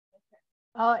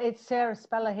 Oh, it's Sarah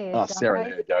Speller here. Oh, Sarah,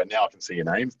 there you go. Now I can see your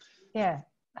name. Yeah,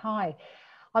 hi.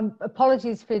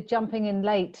 Apologies for jumping in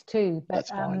late too, but that's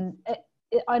fine.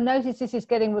 I noticed this is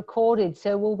getting recorded,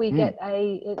 so will we get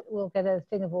we'll get a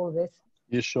thing of all of this?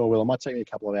 You sure will. It might take me a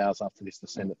couple of hours after this to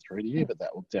send it through to you, but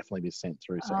that will definitely be sent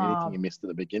through. So anything you missed at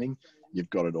the beginning, you've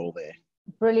got it all there.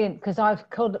 Brilliant, because I've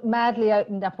madly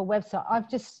opened up a website. I've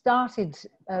just started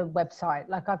a website.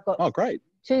 Like I've got great.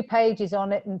 2 pages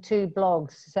on it and 2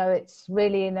 blogs. So it's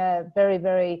really in a very,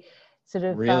 very sort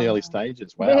of really early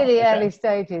stages. Wow. Really early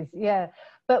stages, yeah.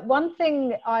 But one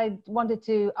thing I wanted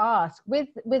to ask, with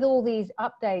all these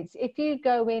updates, if you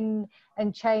go in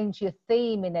and change your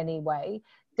theme in any way,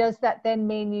 does that then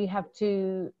mean you have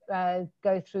to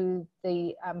go through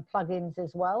the plugins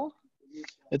as well?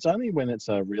 It's only when it's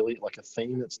a really like a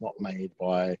theme that's not made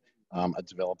by a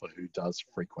developer who does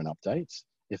frequent updates.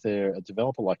 If they're a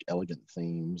developer like Elegant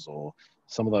Themes or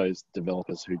some of those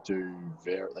developers who do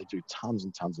tons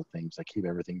and tons of themes, they keep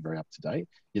everything very up to date,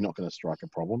 you're not going to strike a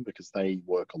problem because they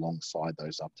work alongside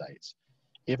those updates.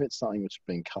 If it's something which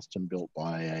has been custom built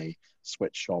by a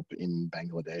sweatshop in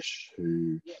Bangladesh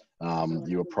who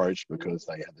you approach because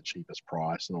they have the cheapest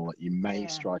price and all that, you may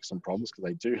strike some problems because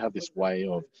they do have this way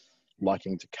of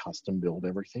liking to custom build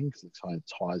everything because it kind of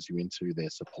ties you into their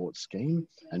support scheme,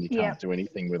 and you can't do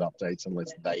anything with updates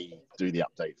unless they do the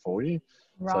update for you.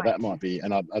 Right. So that might be,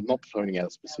 and I'm not pointing out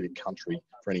a specific country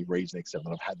for any reason except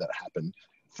that I've had that happen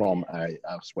from a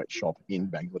sweatshop in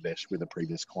Bangladesh with a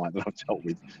previous client that I've dealt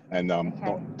with, and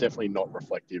definitely not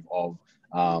reflective of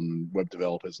web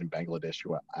developers in Bangladesh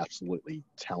who are absolutely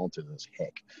talented as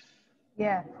heck.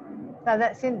 Yeah, so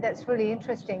that's really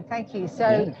interesting. Thank you.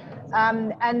 So,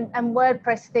 and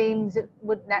WordPress themes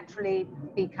would naturally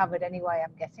be covered anyway,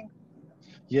 I'm guessing.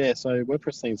 Yeah, so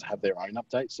WordPress themes have their own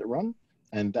updates that run,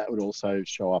 and that would also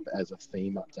show up as a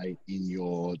theme update in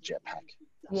your Jetpack.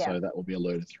 Yeah. So that will be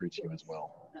alerted through to you as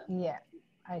well. Yeah.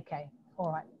 Okay.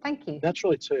 All right. Thank you.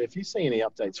 Naturally, too, if you see any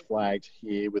updates flagged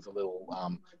here with a little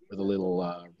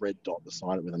red dot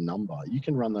beside it with a number, you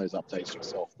can run those updates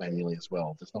yourself manually as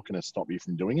well. That's not going to stop you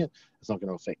from doing it. It's not going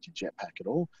to affect your Jetpack at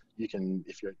all. You can,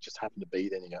 if you just happen to be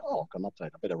there and you go, oh, I've got an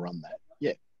update, I better run that.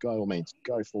 Yeah, by all means,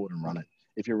 go forward and run it.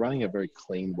 If you're running a very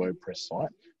clean WordPress site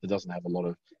that doesn't have a lot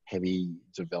of heavy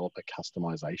developer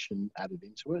customization added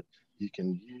into it, you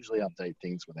can usually update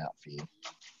things without fear.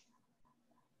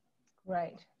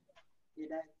 Great.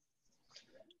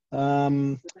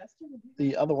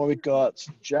 The other one we've got,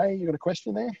 Jay, you got a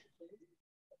question there?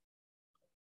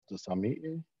 Just unmute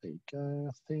you. There you go,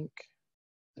 I think.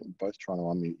 We're both trying to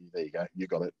unmute you. There you go. You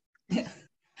got it.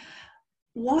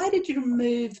 Why did you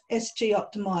remove SG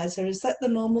Optimizer? Is that the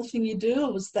normal thing you do,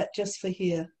 or was that just for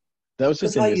here? That was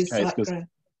just in this case because,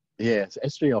 yeah,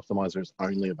 SG Optimizer is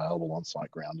only available on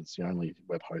SiteGround. It's the only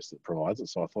web host that provides it.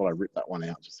 So I thought I'd rip that one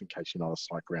out just in case you're not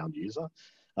a SiteGround user.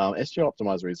 SG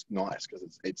Optimizer is nice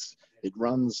because it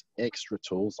runs extra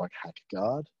tools like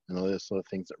HackGuard and all those sort of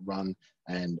things that run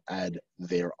and add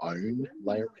their own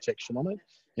layer of protection on it.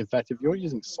 In fact, if you're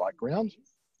using SiteGround,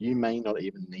 you may not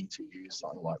even need to use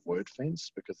something like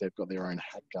WordFence because they've got their own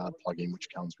HackGuard plugin which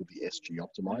comes with the SG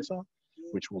Optimizer,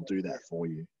 which will do that for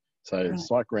you. So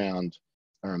SiteGround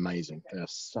are amazing. They're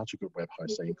such a good web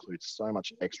host. They include so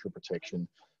much extra protection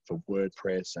for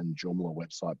WordPress and Joomla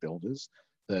website builders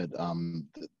that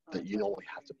that you normally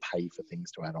have to pay for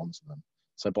things to add on to them.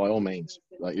 So by all means,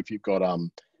 like if you've got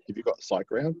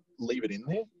SiteGround, leave it in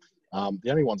there. The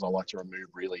only ones I like to remove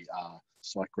really are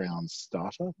SiteGround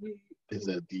Starter. There's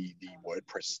the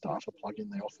WordPress Starter plugin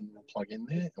they often will plug in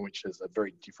there, which is a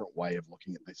very different way of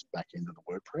looking at this back end of the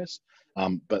WordPress.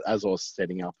 But as I was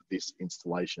setting up this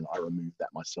installation, I removed that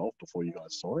myself before you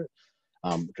guys saw it,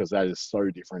 because that is so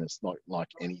different. It's not like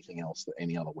anything else that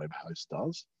any other web host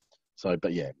does. So,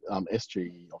 but yeah,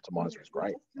 SG Optimizer is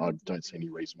great. I don't see any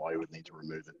reason why you would need to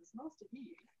remove it.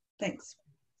 Thanks.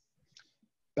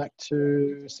 Back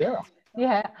to Sarah.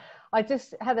 Yeah, I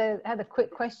just had a quick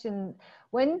question.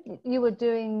 When you were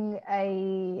doing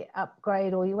a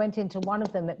upgrade, or you went into one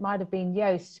of them, it might have been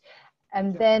Yoast,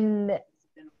 and then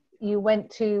you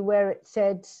went to where it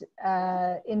said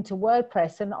into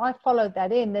WordPress, and I followed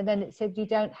that in, and then it said you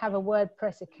don't have a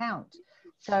WordPress account.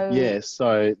 So yeah,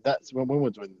 so that's when we're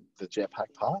doing the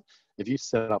Jetpack part. If you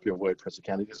set up your WordPress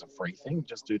account, it is a free thing.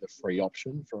 Just do the free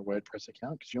option for a WordPress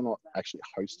account because you're not actually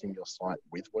hosting your site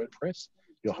with WordPress.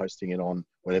 You're hosting it on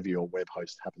whatever your web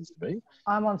host happens to be.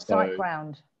 I'm on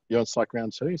SiteGround. You're on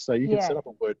SiteGround too, so you can set up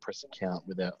a WordPress account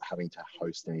without having to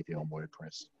host anything on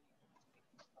WordPress.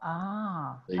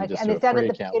 Ah, So you can okay. just And do is a that free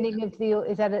at the account. beginning of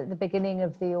the? Is that at the beginning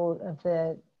of the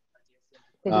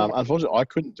video? Unfortunately, I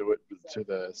couldn't do it to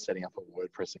the setting up a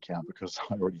WordPress account because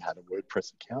I already had a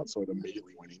WordPress account, so it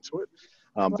immediately went into it.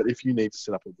 But if you need to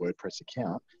set up a WordPress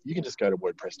account, you can just go to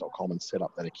wordpress.com and set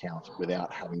up that account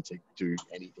without having to do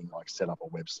anything like set up a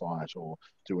website or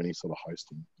do any sort of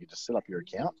hosting. You just set up your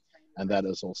account, and that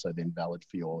is also then valid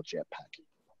for your Jetpack.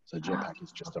 So Jetpack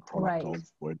is just a product of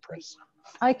WordPress.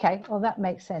 Okay, well that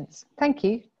makes sense. Thank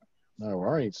you. No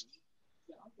worries.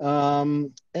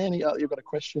 And you've got a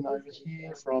question over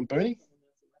here from Bernie.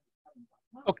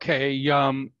 Okay,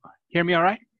 hear me all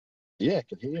right? Yeah, I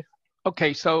can hear you.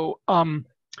 Okay, so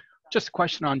just a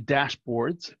question on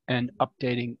dashboards and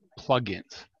updating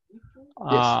plugins.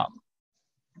 Yes.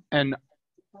 And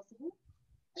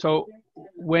so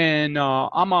when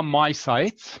I'm on my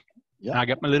sites, yep. I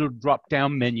get my little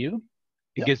drop-down menu.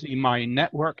 It yep. gives me my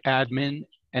network admin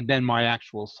and then my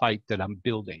actual site that I'm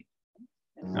building.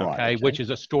 Right, okay, which is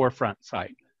a storefront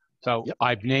site. So yep.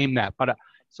 I've named that, but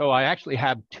so I actually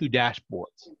have two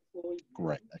dashboards.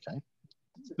 Great, okay.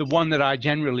 The one that I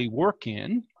generally work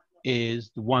in is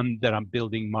the one that I'm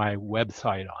building my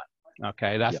website on.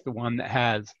 Okay, that's yep. the one that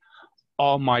has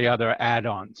all my other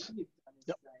add-ons.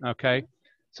 Yep. Okay,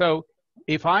 so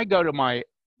if I go to my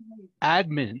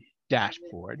admin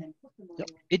dashboard, yep.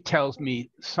 it tells me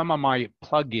some of my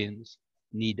plugins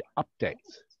need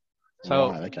updates.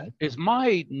 So right, okay. Is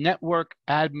my network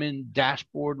admin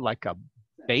dashboard like a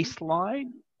baseline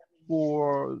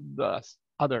for the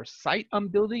other site I'm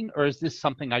building, or is this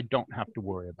something I don't have to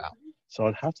worry about? So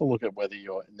I'd have to look at whether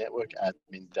your network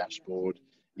admin dashboard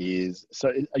is, so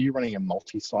are you running a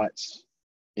multi-sites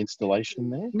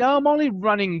installation there? No, I'm only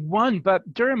running one,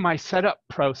 but during my setup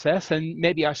process, and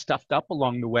maybe I stuffed up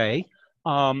along the way,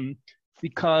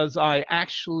 because I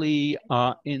actually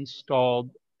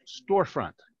installed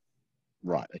Storefront.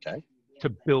 Right, okay. To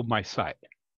build my site.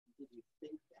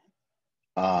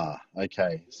 Ah,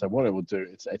 okay. So what it will do,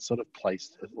 it's sort of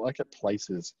placed, like it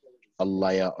places a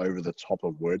layer over the top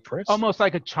of WordPress. Almost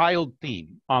like a child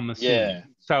theme, I'm assuming. Yeah.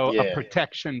 So yeah. a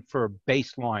protection for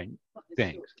baseline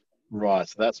things. Right,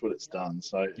 so that's what it's done.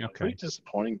 So okay. It's pretty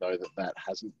disappointing though that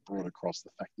hasn't brought across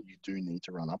the fact that you do need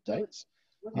to run updates.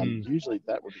 Usually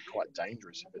that would be quite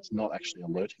dangerous if it's not actually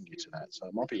alerting you to that. So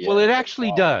it might be. Well, it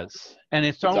actually does, and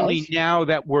it's only does? now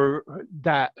that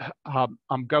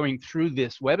I'm going through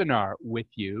this webinar with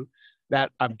you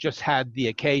that I've just had the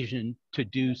occasion to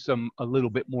do a little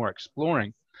bit more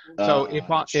exploring. So if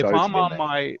I'm on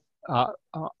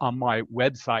my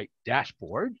website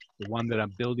dashboard, the one that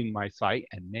I'm building my site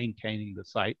and maintaining the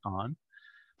site on,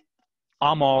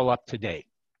 I'm all up to date.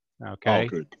 Okay. Oh,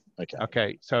 good. Okay.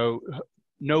 Okay. So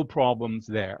no problems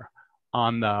there.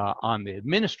 On the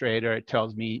administrator, it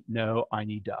tells me no, I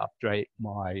need to update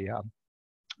my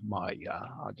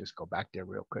I'll just go back there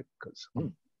real quick because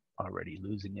I'm already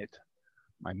losing it.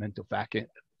 My mental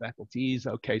faculties.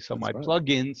 Okay, so That's my right.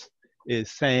 plugins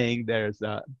is saying there's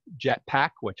a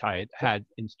Jetpack, which I had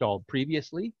installed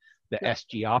previously, the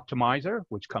SG Optimizer,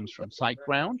 which comes from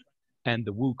SiteGround, and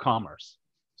the WooCommerce.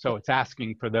 So it's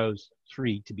asking for those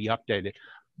three to be updated.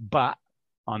 But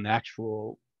on the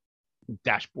actual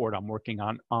dashboard I'm working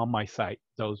on my site,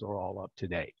 those are all up to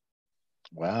date.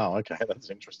 Wow. Okay,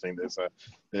 that's interesting. There's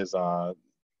a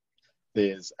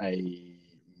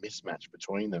mismatch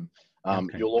between them.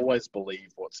 Okay. You'll always believe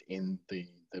what's in the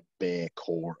bare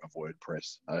core of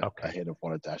WordPress ahead of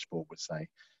what a dashboard would say.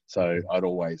 So I'd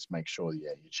always make sure,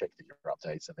 you check that your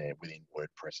updates are there within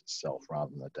WordPress itself rather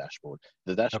than the dashboard.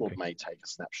 The dashboard may take a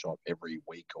snapshot every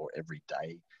week or every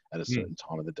day at a certain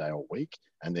time of the day or week,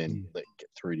 and then let it get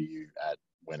through to you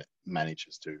when it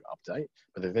manages to update.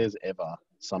 But if there's ever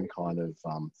some kind of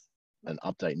an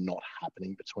update not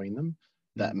happening between them,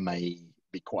 that may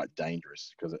be quite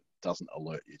dangerous because it doesn't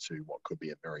alert you to what could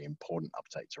be a very important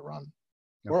update to run.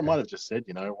 Or it might have just said,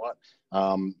 you know what,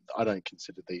 I don't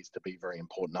consider these to be very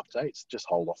important updates. Just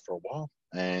hold off for a while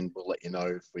and we'll let you know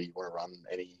if we want to run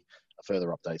any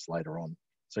further updates later on.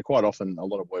 So quite often, a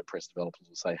lot of WordPress developers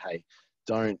will say, hey,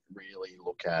 don't really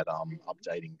look at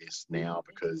updating this now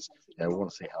because we want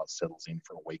to see how it settles in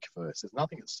for a week first. There's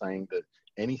nothing that's saying that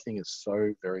anything is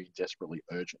so very desperately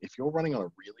urgent. If you're running on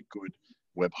a really good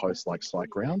web host like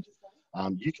SiteGround,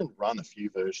 you can run a few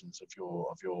versions of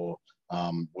your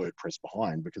WordPress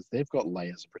behind because they've got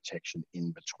layers of protection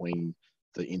in between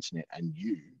the internet and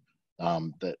you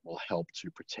that will help to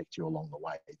protect you along the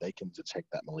way. They can detect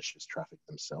that malicious traffic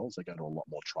themselves. They go to a lot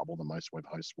more trouble than most web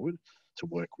hosts would to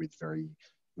work with very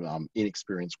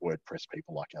inexperienced WordPress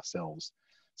people like ourselves.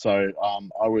 So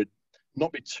I would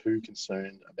not be too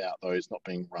concerned about those not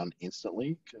being run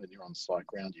instantly. When you're on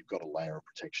SiteGround, you've got a layer of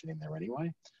protection in there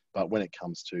anyway. But when it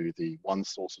comes to the one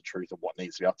source of truth of what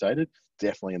needs to be updated,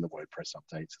 definitely in the WordPress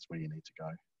updates is where you need to go.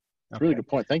 It's a really good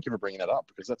point. Thank you for bringing that up,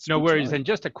 because that's no worries. And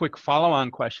just a quick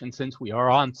follow-on question, since we are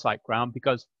on SiteGround,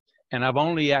 and I've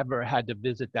only ever had to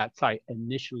visit that site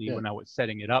initially when I was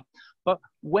setting it up. But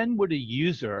when would a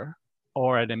user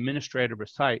or an administrator of a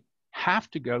site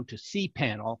have to go to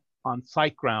cPanel on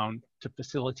SiteGround to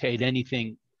facilitate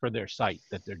anything for their site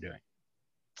that they're doing?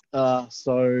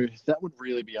 So that would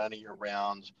really be only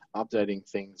around updating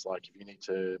things like if you need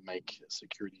to make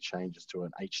security changes to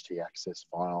an htaccess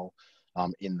file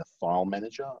in the file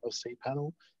manager of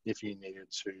cPanel. If you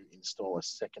needed to install a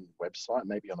second website,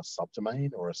 maybe on a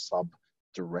subdomain or a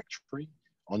subdirectory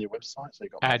on your website. So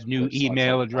you've got add new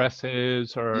email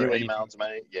addresses or new anything. email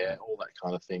domain, yeah, all that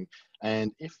kind of thing.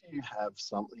 And if you have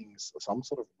some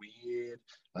sort of weird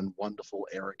and wonderful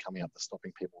error coming up that's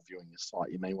stopping people viewing your site,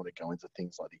 you may want to go into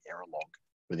things like the error log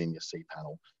within your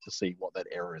cPanel to see what that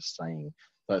error is saying.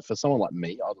 So for someone like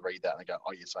me, I'd read that and go,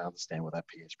 oh yes, I understand what that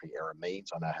PHP error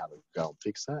means. I know how to go and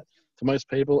fix that. To most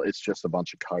people, it's just a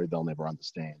bunch of code they'll never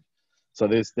understand. So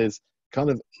there's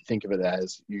kind of think of it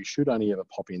as you should only ever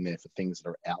pop in there for things that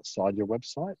are outside your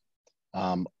website,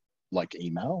 like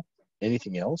email.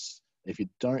 Anything else, if you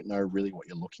don't know really what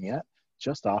you're looking at,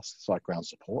 just ask SiteGround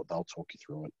support. They'll talk you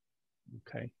through it.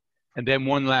 Okay. And then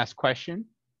one last question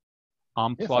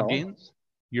on plugins,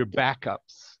 your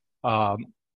backups. I'm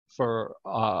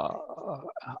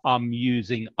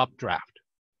using Updraft.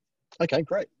 Okay,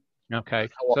 great. Okay,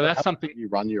 so that's something you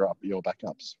run your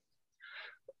backups.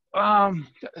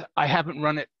 I haven't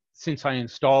run it since I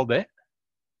installed it,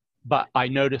 but I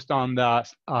noticed on the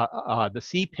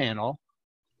cPanel,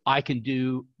 I can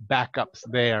do backups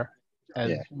there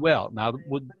as well. Now,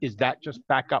 is that just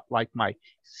backup like my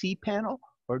cPanel,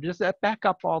 or does that back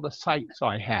up all the sites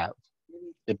I have?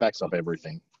 It backs up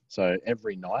everything. So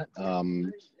every night,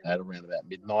 at around about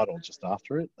midnight or just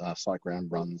after it, SiteGround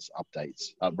runs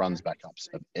backups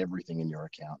of everything in your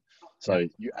account. So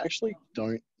you actually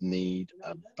don't need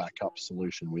a backup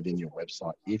solution within your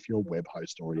website if your web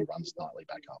host already runs nightly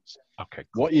backups. Okay.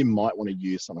 Cool. What you might want to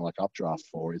use something like Updraft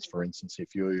for is, for instance,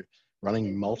 if you're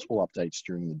running multiple updates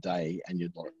during the day and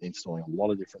you're installing a lot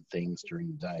of different things during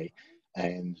the day,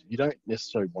 and you don't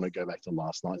necessarily want to go back to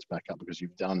last night's backup because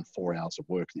you've done 4 hours of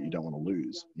work that you don't want to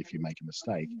lose if you make a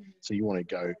mistake. So you want to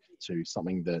go to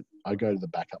something that I go to the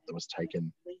backup that was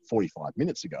taken 45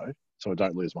 minutes ago, so I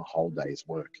don't lose my whole day's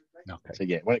work. Okay. So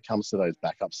yeah, when it comes to those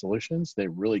backup solutions, they're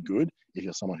really good if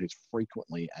you're someone who's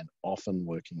frequently and often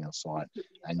working on a site,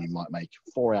 and you might make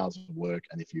 4 hours of work,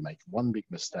 and if you make one big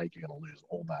mistake, you're going to lose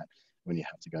all that when you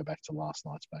have to go back to last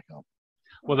night's backup.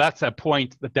 Well, that's a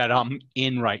point that I'm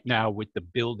in right now with the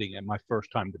building, and my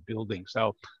first time to building.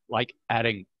 So like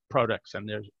adding products, and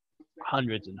there's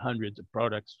hundreds and hundreds of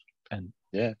products, and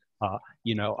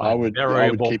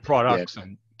variable products,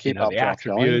 and the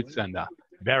attributes and the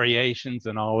variations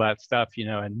and all that stuff,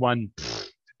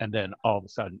 and then all of a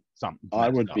sudden something. I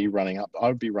would be running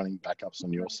backups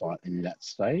on your site in that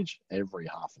stage every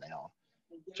half an hour,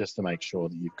 just to make sure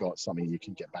that you've got something you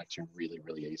can get back to really,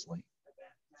 really easily.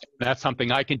 That's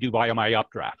something I can do via my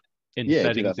Updraft. Do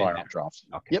that via Updraft.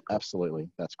 Okay, yep, cool. Absolutely.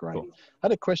 That's great. Cool. I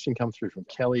had a question come through from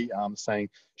Kelly saying,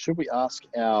 should we ask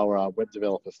our web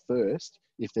developer first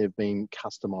if they've been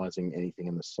customizing anything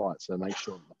in the site, so make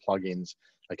sure that the plugins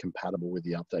are compatible with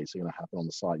the updates that are going to happen on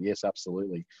the site? Yes,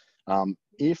 absolutely.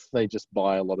 If they just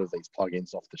buy a lot of these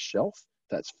plugins off the shelf,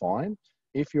 that's fine.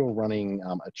 If you're running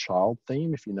a child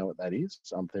theme, if you know what that is,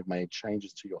 they've made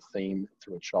changes to your theme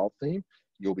through a child theme,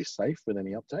 you'll be safe with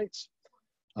any updates.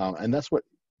 And that's what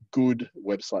good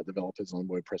website developers on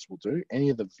WordPress will do. Any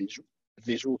of the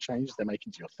visual changes they make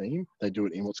into your theme, they do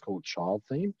it in what's called child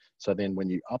theme. So then when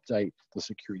you update the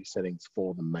security settings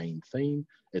for the main theme,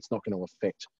 it's not going to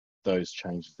affect those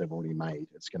changes they've already made.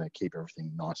 It's going to keep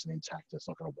everything nice and intact. It's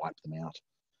not going to wipe them out.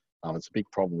 It's a big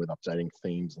problem with updating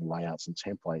themes and layouts and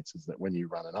templates, is that when you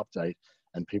run an update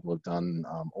and people have done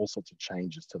all sorts of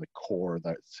changes to the core of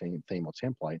that theme or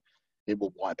template, it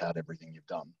will wipe out everything you've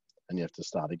done, and you have to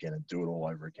start again and do it all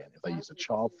over again. If they use a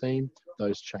child theme,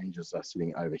 those changes are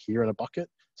sitting over here in a bucket,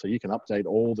 so you can update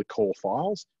all the core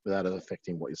files without it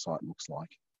affecting what your site looks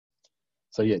like.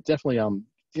 So yeah, definitely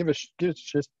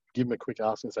just give them a quick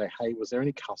ask and say, hey, was there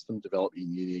any custom development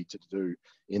you need to do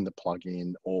in the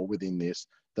plugin or within this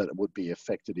that would be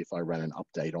affected if I ran an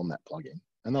update on that plugin?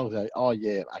 And they'll say, oh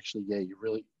yeah, actually, yeah, you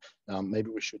really, maybe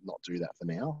we should not do that for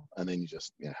now. And then you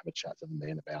just have a chat to them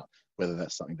then about whether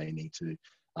that's something they need to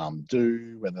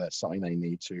do, whether that's something they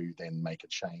need to then make a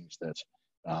change that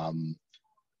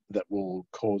that will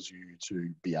cause you to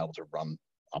be able to run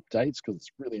updates, because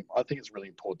it's really, I think it's really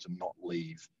important to not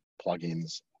leave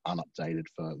plugins unupdated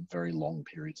for very long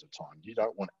periods of time. You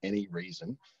don't want any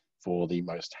reason for the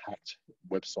most hacked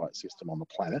website system on the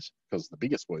planet, because the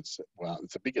biggest it's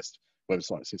the biggest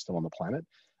website system on the planet,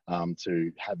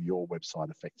 to have your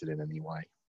website affected in any way.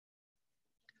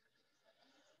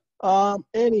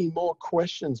 Any more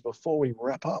questions before we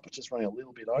wrap up? Just running a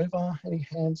little bit over. Any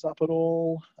hands up at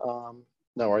all?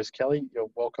 No worries, Kelly. You're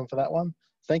welcome for that one.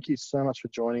 Thank you so much for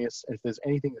joining us. If there's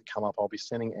anything that come up, I'll be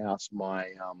sending out my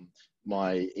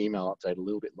my email update a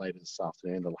little bit later this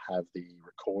afternoon. It'll have the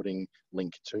recording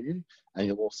link to you, and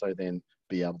you'll also then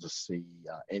be able to see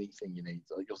anything you need.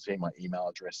 You'll see my email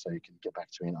address, so you can get back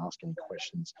to me and ask any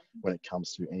questions when it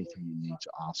comes to anything you need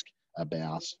to ask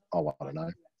about, oh, I don't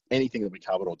know, anything that we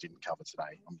covered or didn't cover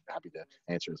today. I'm happy to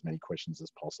answer as many questions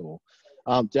as possible.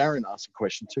 Darren asked a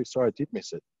question too. Sorry, I did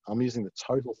miss it. I'm using the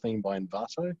Total theme by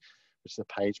Envato, which is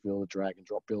a page builder, drag and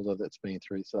drop builder that's been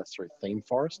through, so that's through Theme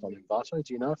Forest on Envato.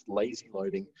 Do you know if lazy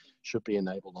loading should be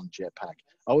enabled on Jetpack?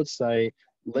 I would say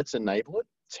let's enable it,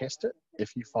 test it.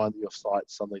 If you find that your site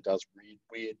suddenly does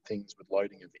weird things with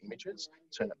loading of images,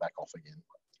 turn it back off again.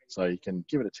 So you can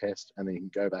give it a test, and then you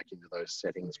can go back into those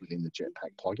settings within the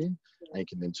Jetpack plugin, and you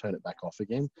can then turn it back off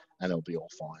again, and it'll be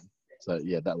all fine. So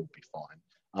yeah, that will be fine.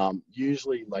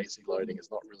 Usually lazy loading is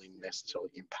not really necessarily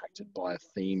impacted by a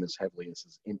theme as heavily as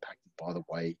it's impacted by the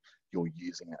way you're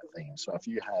using that theme. So if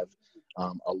you have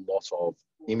a lot of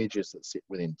images that sit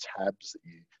within tabs, that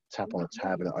you tap on a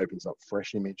tab and it opens up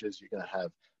fresh images, you're going to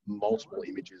have multiple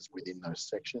images within those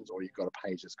sections, or you've got a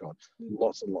page that's got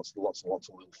lots and lots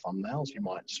of little thumbnails, you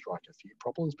might strike a few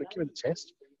problems, but give it a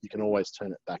test. You can always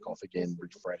turn it back off again,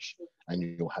 refresh, and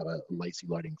you'll have a lazy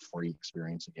loading free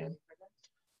experience again.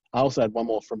 I also had one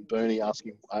more from Bernie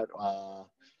asking,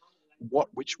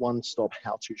 which one-stop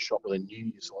how-to shop will a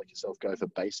new user like yourself go for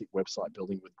basic website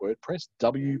building with WordPress?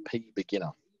 WP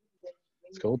Beginner.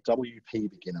 It's called WP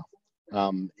Beginner.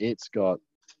 It's got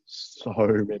so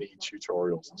many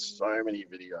tutorials and so many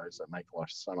videos that make life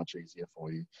so much easier for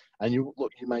you. And you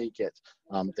may get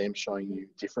them showing you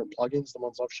different plugins, the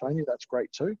ones I've shown you. That's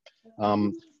great too.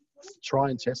 Try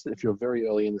and test it. If you're very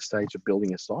early in the stage of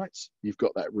building a site, you've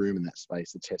got that room and that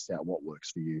space to test out what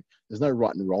works for you. There's no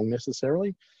right and wrong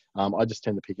necessarily. I just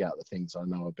tend to pick out the things I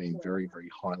know have been very, very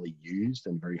highly used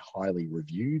and very highly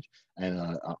reviewed, and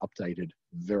are updated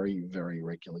very, very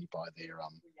regularly by their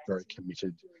very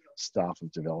committed staff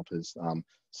of developers.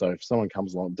 So if someone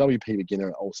comes along, WP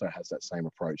Beginner also has that same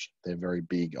approach. They're very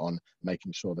big on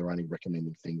making sure they're only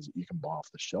recommending things that you can buy off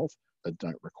the shelf that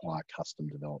don't require custom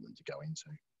development to go into.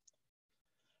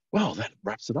 Well, that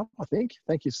wraps it up, I think.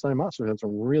 Thank you so much. We've had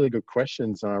some really good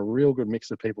questions and a real good mix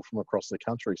of people from across the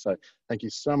country. So thank you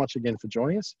so much again for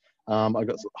joining us. I've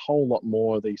got a whole lot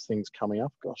more of these things coming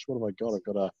up. Gosh, what have I got? I've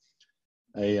got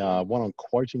a one on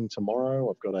quoting tomorrow.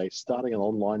 I've got a starting an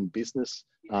online business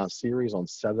series on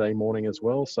Saturday morning as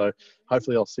well. So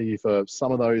hopefully I'll see you for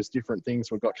some of those different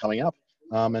things we've got coming up.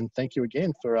 And thank you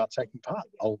again for taking part.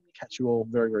 I'll catch you all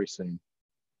very, very soon.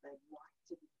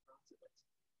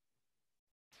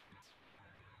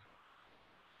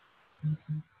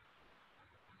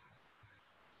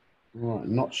 Right,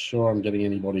 not sure I'm getting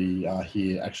anybody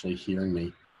here actually hearing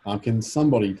me. Can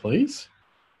somebody please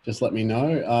just let me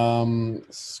know?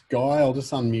 Sky, I'll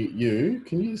just unmute you.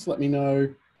 Can you just let me know?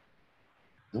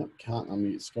 No, can't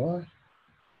unmute Sky.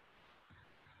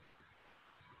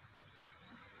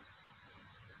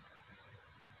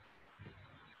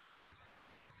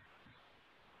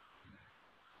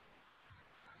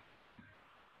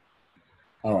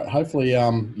 All right, hopefully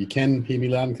you can hear me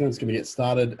loud and clear. It's going to get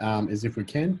started as if we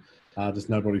can. Just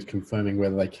nobody's confirming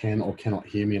whether they can or cannot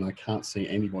hear me, and I can't see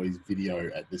anybody's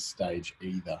video at this stage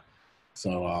either.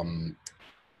 So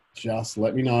just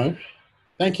let me know.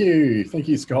 Thank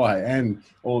you, Sky, and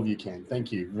all of you can.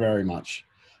 Thank you very much.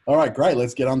 All right, great.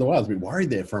 Let's get underway. I was a bit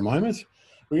worried there for a moment.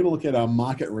 We're going to look at our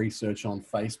market research on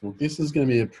Facebook. This is going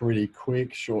to be a pretty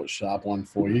quick, short, sharp one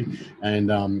for you. And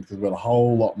we've got a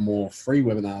whole lot more free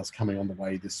webinars coming on the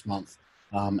way this month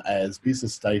as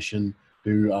Business Station,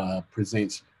 who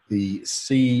present the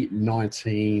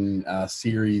C19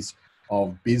 series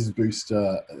of Biz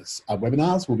Booster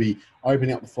webinars, will be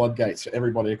opening up the floodgates for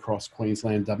everybody across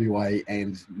Queensland, WA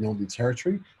and Northern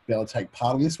Territory to be able to take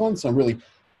part in this one. So I'm really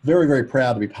very, very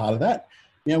proud to be part of that.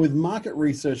 Now, with market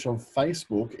research on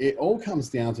Facebook, it all comes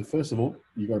down to, first of all,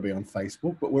 you've got to be on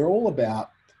Facebook, but we're all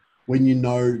about when you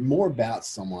know more about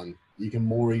someone, you can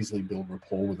more easily build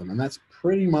rapport with them. And that's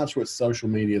pretty much what social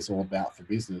media is all about for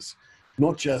business.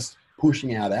 Not just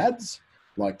pushing out ads,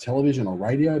 like television or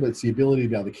radio, but it's the ability to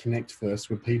be able to connect first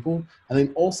with people, and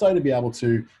then also to be able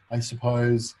to, I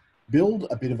suppose, build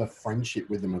a bit of a friendship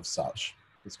with them of such.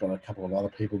 It's got a couple of other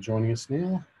people joining us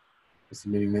now, just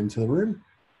admitting them to the room.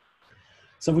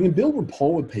 So if we can build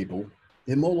rapport with people,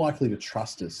 they're more likely to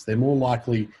trust us. They're more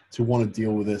likely to want to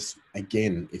deal with us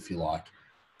again, if you like.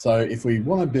 So if we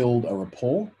want to build a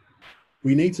rapport,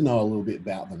 we need to know a little bit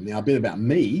about them. Now, a bit about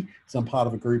me, so I'm part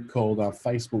of a group called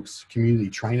Facebook's Community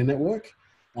Trainer Network.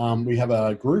 We have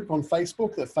a group on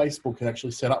Facebook that Facebook had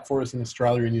actually set up for us in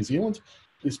Australia and New Zealand.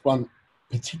 This one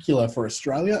particular for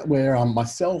Australia, where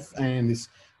myself and this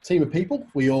team of people,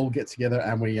 we all get together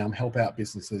and we help out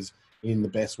businesses in the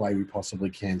best way we possibly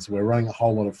can. So we're running a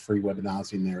whole lot of free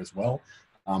webinars in there as well.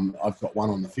 I've got one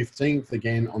on the 15th,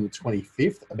 again on the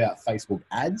 25th, about Facebook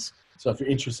ads. So if you're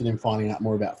interested in finding out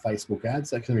more about Facebook ads,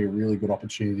 that can be a really good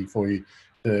opportunity for you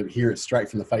to hear it straight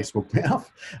from the Facebook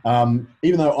mouth.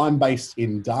 Even though I'm based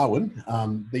in Darwin,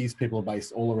 these people are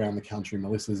based all around the country.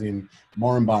 Melissa's in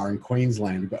Moranbah in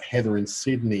Queensland. We've got Heather in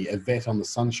Sydney, Yvette on the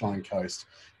Sunshine Coast,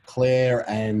 Claire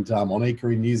and Monica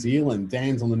in New Zealand,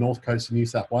 Dan's on the north coast of New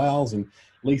South Wales, and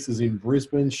Lisa's in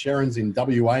Brisbane, Sharon's in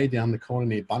WA down the corner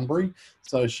near Bunbury.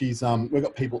 So she's we've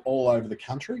got people all over the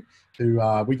country who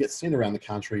we get sent around the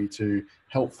country to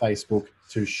help Facebook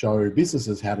to show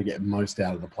businesses how to get most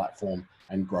out of the platform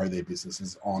and grow their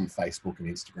businesses on Facebook and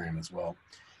Instagram as well.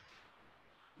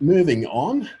 Moving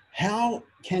on, how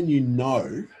can you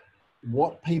know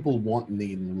what people want,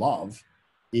 need, and love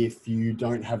if you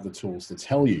don't have the tools to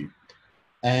tell you?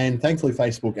 And thankfully,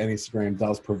 Facebook and Instagram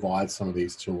does provide some of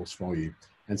these tools for you.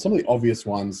 And some of the obvious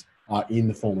ones are in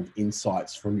the form of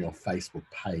insights from your Facebook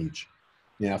page.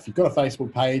 Now, if you've got a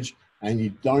Facebook page and you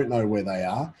don't know where they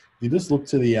are, you just look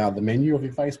to the menu of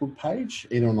your Facebook page,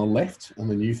 either on the left on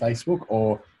the new Facebook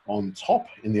or on top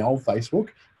in the old Facebook,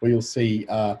 where you'll see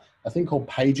a thing called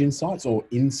Page Insights or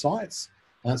Insights.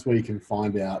 And that's where you can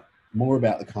find out more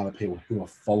about the kind of people who are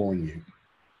following you.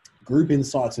 Group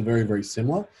insights are very, very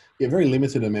similar. You get a very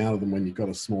limited amount of them when you've got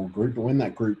a small group, but when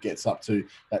that group gets up to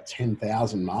that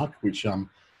 10,000 mark, which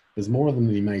there's more of them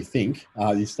than you may think,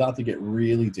 you start to get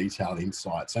really detailed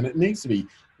insights. And it needs to be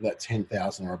that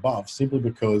 10,000 or above, simply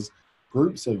because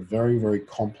groups are very, very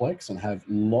complex and have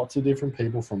lots of different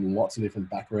people from lots of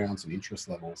different backgrounds and interest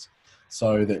levels.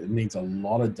 So that it needs a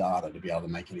lot of data to be able to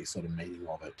make any sort of meaning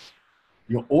of it.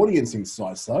 Your audience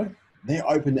insights, though, they're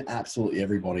open to absolutely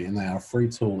everybody, and they are a free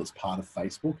tool that's part of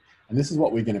Facebook. And this is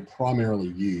what we're going to primarily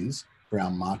use for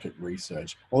our market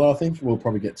research. Although I think we'll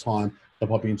probably get time to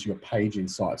pop into your page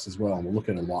insights as well. And we'll look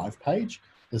at a live page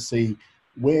to see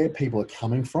where people are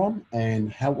coming from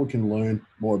and how we can learn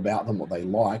more about them, what they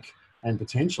like, and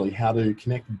potentially how to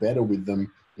connect better with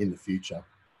them in the future.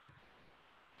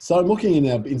 So looking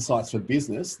in our insights for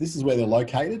business, this is where they're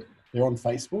located. They're on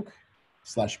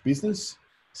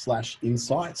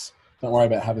Facebook/business/insights. Don't worry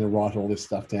about having to write all this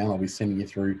stuff down. I'll be sending you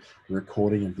through the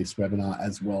recording of this webinar,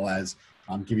 as well as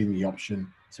giving you the option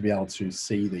to be able to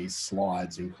see these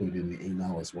slides included in the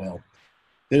email as well.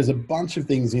 There's a bunch of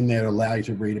things in there that allow you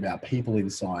to read about people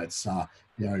insights,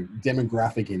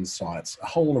 demographic insights, a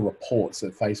whole lot of reports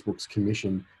that Facebook's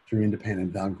commissioned through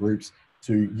independent groups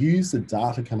to use the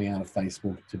data coming out of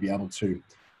Facebook to be able to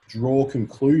draw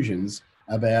conclusions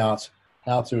about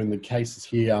how to, in the cases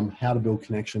here, how to build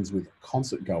connections with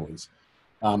concert goers,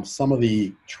 some of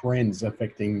the trends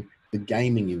affecting the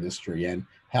gaming industry, and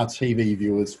how TV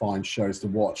viewers find shows to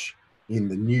watch in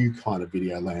the new kind of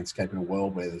video landscape in a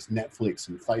world where there's Netflix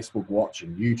and Facebook Watch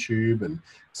and YouTube and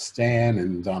Stan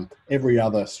and every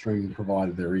other streaming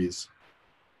provider there is.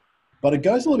 But it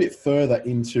goes a little bit further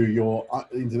into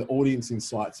the audience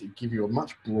insights that give you a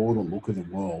much broader look at the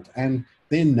world, and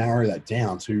then narrow that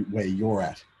down to where you're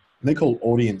at. And they're called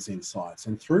audience insights.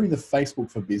 And through the Facebook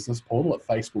for Business portal at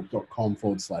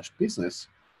facebook.com/business,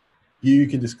 you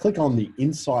can just click on the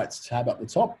Insights tab up the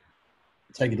top,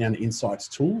 take it down to Insights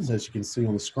Tools, as you can see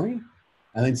on the screen,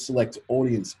 and then select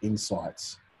Audience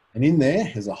Insights. And in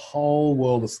there is a whole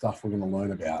world of stuff we're going to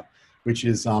learn about, which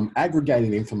is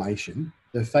aggregated information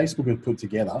that Facebook have put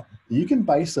together that you can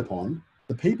base upon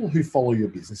the people who follow your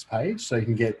business page, so you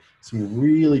can get some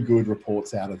really good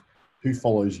reports out of who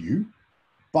follows you.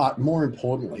 But more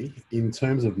importantly, in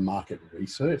terms of market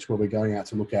research, where we're going out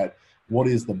to look at what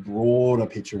is the broader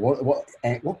picture,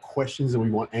 what questions do we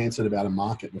want answered about a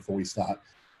market before we start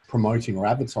promoting or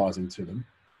advertising to them,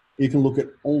 you can look at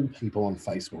all people on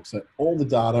Facebook. So all the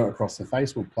data across the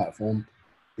Facebook platform,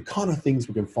 the kind of things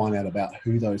we can find out about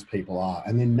who those people are,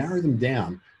 and then narrow them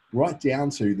down right down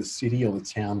to the city or the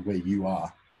town where you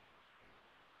are.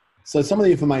 So some of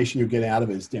the information you'll get out of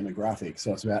it is demographics.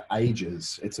 So it's about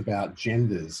ages, it's about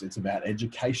genders, it's about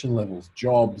education levels,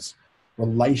 jobs,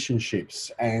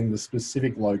 relationships, and the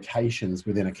specific locations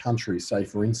within a country. Say,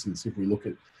 for instance, if we look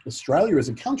at Australia as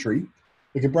a country,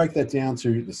 we can break that down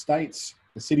to the states,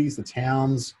 the cities, the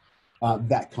towns,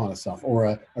 that kind of stuff, or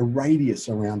a radius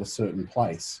around a certain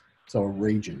place, so a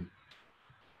region.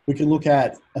 We can look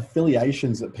at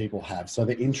affiliations that people have, so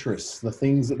the interests, the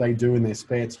things that they do in their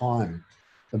spare time,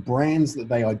 the brands that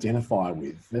they identify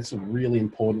with. That's a really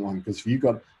important one, because if you've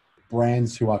got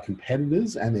brands who are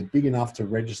competitors and they're big enough to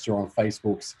register on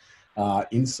Facebook's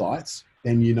insights,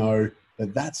 then you know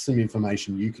that that's some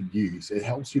information you could use. It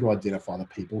helps you to identify the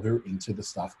people who are into the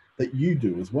stuff that you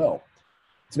do as well.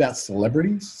 It's about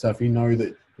celebrities. So if you know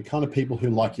that the kind of people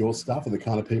who like your stuff are the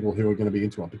kind of people who are going to be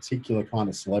into a particular kind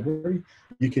of celebrity,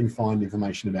 you can find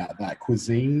information about that.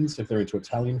 Cuisines, if they're into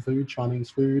Italian food, Chinese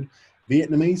food,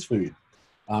 Vietnamese food.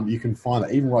 You can find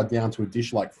that, even right down to a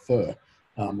dish like pho,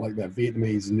 like that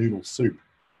Vietnamese noodle soup.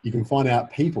 You can find out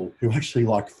people who actually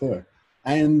like pho.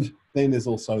 And then there's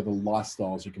also the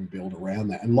lifestyles you can build around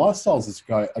that. And lifestyles is,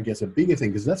 I guess, a bigger thing,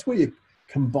 because that's where you're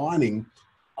combining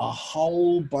a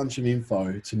whole bunch of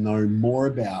info to know more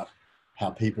about how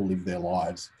people live their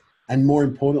lives. And more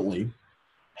importantly,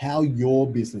 how your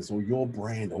business or your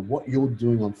brand or what you're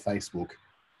doing on Facebook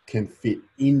can fit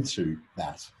into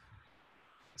that.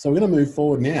 So we're going to move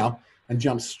forward now and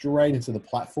jump straight into the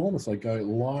platform as I go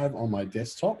live on my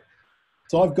desktop.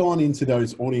 So I've gone into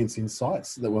those audience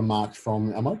insights that were marked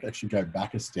from, I might actually go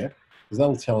back a step, because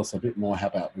that'll tell us a bit more how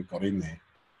about we've got in there.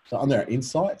 So under our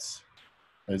insights,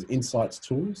 those insights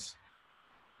tools,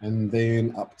 and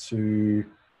then up to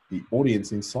the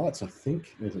audience insights. I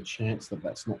think there's a chance that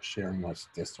that's not sharing my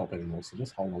desktop anymore. So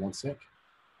just hold on one sec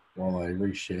while I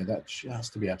reshare that,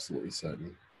 just to be absolutely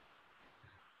certain.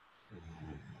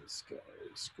 Let's go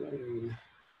screen,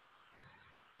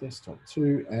 desktop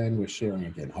 2, and we're sharing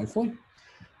again, hopefully.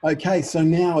 Okay, so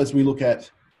now as we look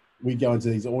at, we go into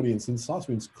these audience insights,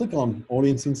 we just click on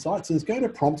audience insights, and it's going to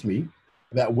prompt me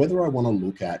about whether I want to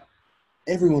look at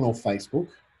everyone on Facebook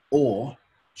or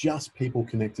just people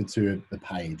connected to the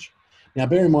page. Now,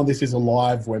 bear in mind, this is a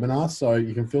live webinar, so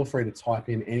you can feel free to type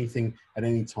in anything at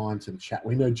any time to the chat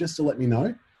window, just to let me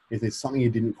know if there's something you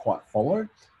didn't quite follow,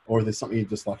 or if there's something you'd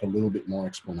just like a little bit more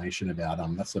explanation about.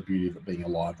 That's the beauty of it being a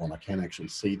live one. I can actually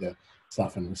see the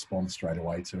stuff and respond straight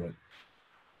away to it.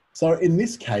 So in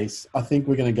this case, I think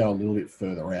we're going to go a little bit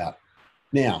further out.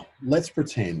 Now, let's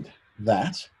pretend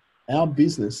that our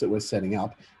business that we're setting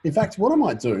up, in fact, what I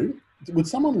might do, would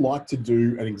someone like to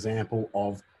do an example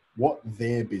of what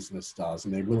their business does,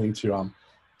 and they're willing to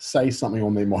say something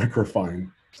on their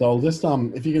microphone? So I'll just,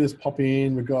 if you can just pop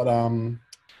in, we've got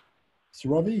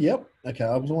drvie, yep. Okay,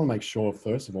 I just want to make sure,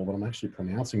 first of all, that I'm actually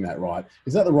pronouncing that right.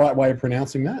 Is that the right way of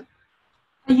pronouncing that?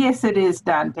 Yes, it is,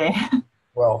 Dante.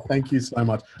 Well, thank you so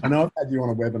much. I know I've had you on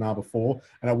a webinar before,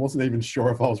 and I wasn't even sure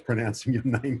if I was pronouncing your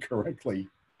name correctly.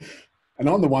 And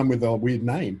I'm the one with a weird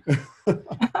name.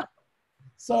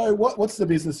 So what's the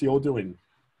business you're doing?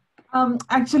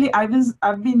 Actually,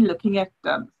 I've been looking at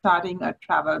starting a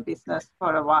travel business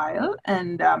for a while,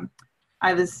 and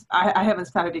I haven't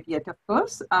started it yet, of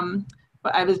course.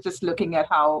 But I was just looking at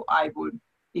how I would,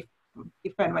 if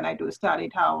and when I do start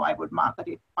it, how I would market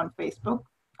it on Facebook.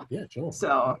 Yeah, sure.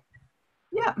 So,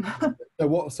 yeah.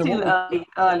 So Still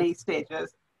early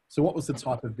stages. So what was the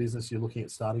type of business you're looking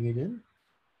at starting again?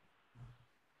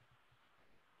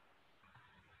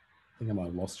 I think I might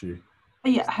have lost you.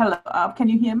 Yeah, hello. Can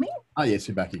you hear me? Oh, yes,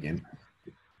 you're back again.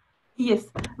 Yes.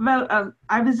 Well,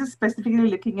 I was just specifically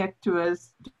looking at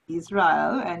tours to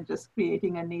Israel and just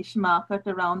creating a niche market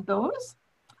around those.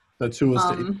 So tours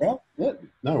to Israel? Yeah,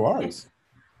 no worries. Yes.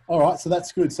 All right, so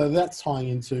that's good. So that's tying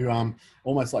into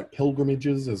almost like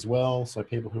pilgrimages as well. So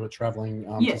people who are traveling.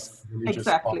 Yes,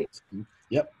 exactly. Spots.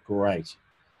 Yep, great.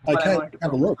 Okay,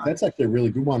 have a look. That's actually a really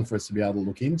good one for us to be able to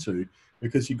look into,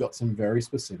 because you've got some very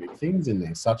specific things in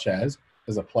there, such as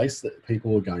there's a place that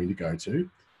people are going to go to.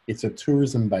 It's a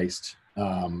tourism-based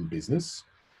business.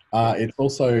 It's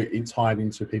also tied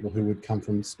into people who would come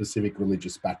from specific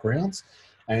religious backgrounds.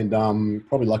 And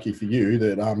probably lucky for you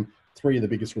that 3 of the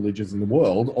biggest religions in the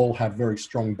world all have very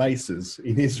strong bases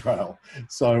in Israel.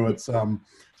 So it's so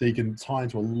you can tie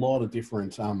into a lot of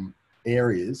different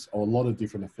areas or a lot of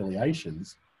different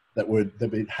affiliations that would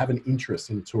have an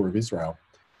interest in the tour of Israel.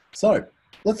 So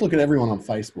let's look at everyone on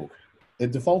Facebook.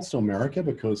 It defaults to America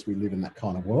because we live in that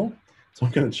kind of world. So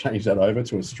I'm going to change that over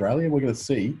to Australia. We're going to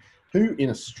see who in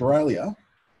Australia,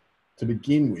 to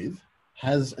begin with,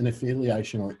 has an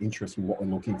affiliation or interest in what we're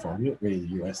looking for. I'm getting rid of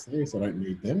the US there, so I don't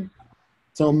need them.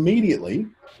 So immediately,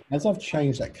 as I've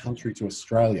changed that country to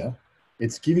Australia,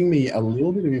 it's giving me a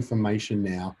little bit of information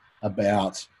now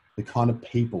about the kind of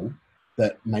people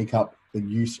that make up the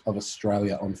use of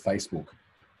Australia on Facebook.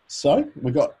 So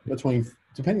we've got between,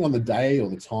 depending on the day or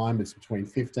the time, it's between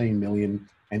 15 million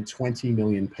and 20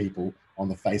 million people on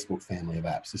the Facebook family of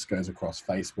apps. This goes across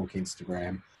Facebook,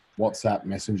 Instagram, WhatsApp,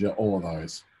 Messenger, all of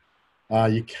those.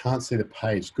 You can't see the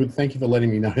page. Good, thank you for letting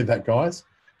me know that, guys.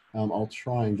 I'll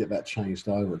try and get that changed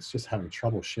over. It's just having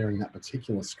trouble sharing that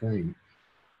particular screen.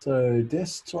 So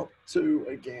desktop 2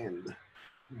 again.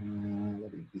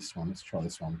 This one, let's try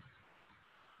this one.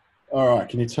 All right,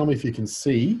 can you tell me if you can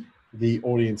see the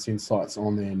audience insights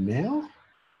on there now?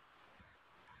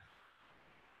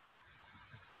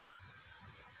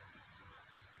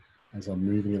 As I'm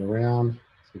moving it around,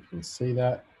 see if you can see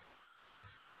that.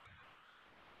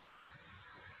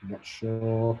 I'm not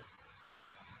sure.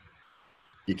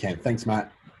 You can, thanks,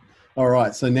 Matt. All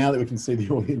right, so now that we can see the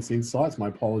audience insights, my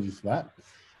apologies for that.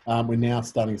 We're now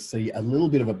starting to see a little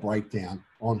bit of a breakdown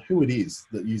on who it is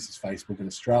that uses Facebook in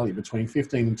Australia, between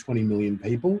 15 and 20 million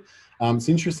people. It's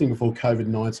interesting, before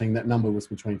COVID-19, that number was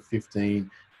between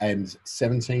 15 and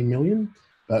 17 million.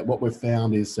 But what we've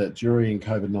found is that during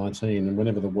COVID-19 and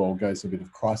whenever the world goes through a bit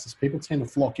of crisis, people tend to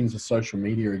flock into social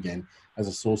media again as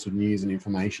a source of news and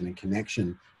information and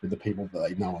connection with the people that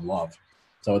they know and love.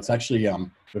 So it's actually,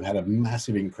 we've had a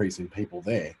massive increase in people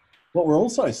there. What we're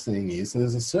also seeing is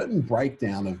there's a certain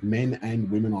breakdown of men and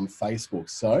women on Facebook.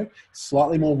 So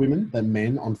slightly more women than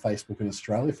men on Facebook in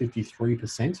Australia,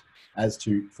 53% as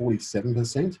to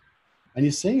 47%. And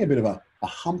you're seeing a bit of a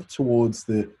hump towards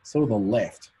the sort of the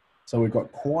left. So we've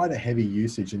got quite a heavy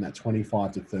usage in that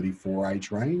 25 to 34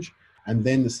 age range. And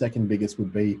then the second biggest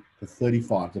would be the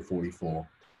 35 to 44.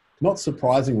 Not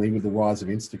surprisingly, with the rise of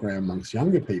Instagram amongst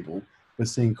younger people, we're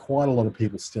seeing quite a lot of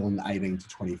people still in the 18 to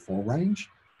 24 range.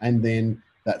 And then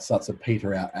that starts to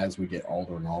peter out as we get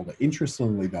older and older.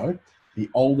 Interestingly though,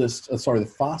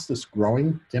 the fastest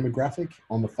growing demographic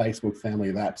on the Facebook family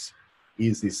of apps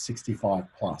is this 65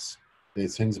 plus. There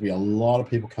tends to be a lot of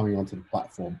people coming onto the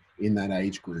platform in that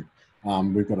age group.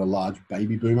 We've got a large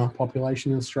baby boomer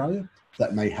population in Australia.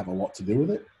 That may have a lot to do with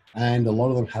it. And a lot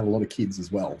of them have a lot of kids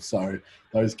as well. So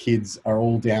those kids are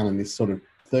all down in this sort of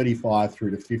 35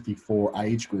 through to 54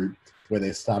 age group, where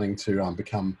they're starting to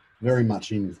become very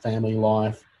much in family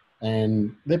life,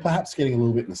 and they're perhaps getting a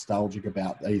little bit nostalgic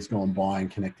about days gone by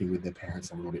and connecting with their parents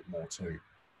a little bit more too.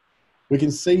 We can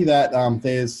see that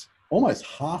there's almost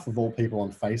half of all people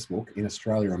on Facebook in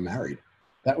Australia are married.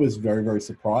 That was very, very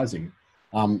surprising.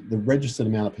 The registered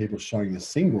amount of people showing the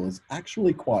single is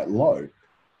actually quite low,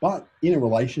 but in a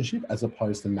relationship as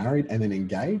opposed to married and then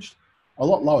engaged, a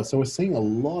lot lower. So we're seeing a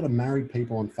lot of married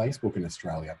people on Facebook in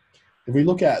Australia. If we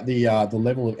look at the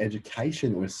level of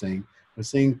education that we're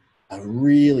seeing a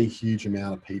really huge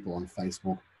amount of people on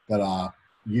Facebook that are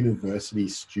university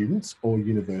students or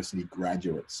university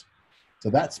graduates. So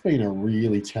that's been a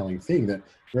really telling thing, that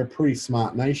we're a pretty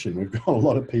smart nation. We've got a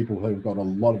lot of people who've got a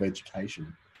lot of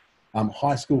education.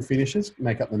 High school finishers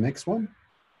make up the next one.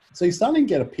 So you're starting to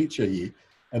get a picture here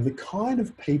of the kind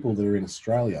of people that are in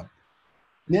Australia.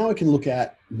 Now we can look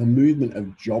at the movement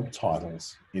of job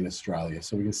titles in Australia.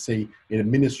 So we can see in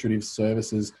administrative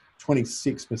services,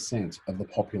 26% of the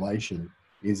population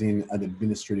is in an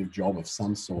administrative job of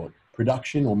some sort.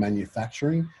 Production or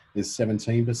manufacturing is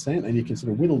 17%, and you can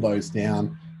sort of whittle those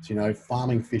down to, you know,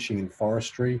 farming, fishing and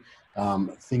forestry,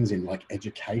 things in like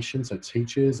education, so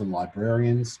teachers and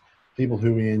librarians, people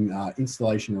who are in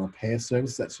installation and repair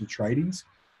services, that's your tradies.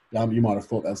 You might have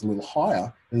thought that was a little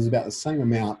higher. There's about the same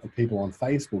amount of people on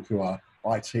Facebook who are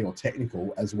IT or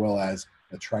technical, as well as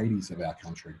the tradies of our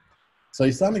country. So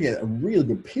you're starting to get a really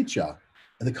good picture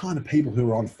of the kind of people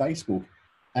who are on Facebook,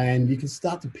 and you can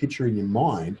start to picture in your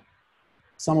mind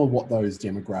some of what those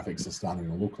demographics are starting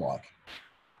to look like.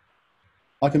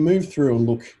 I can move through and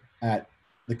look at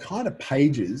the kind of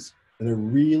pages that are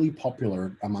really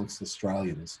popular amongst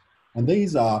Australians. And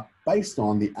these are based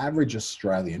on the average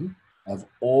Australian of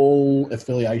all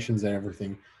affiliations and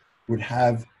everything would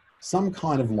have some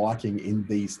kind of liking in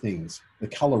these things. The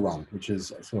Colour Run, which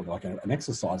is sort of like an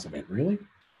exercise event, really.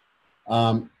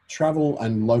 Travel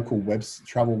and local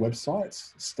travel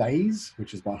websites. Stays,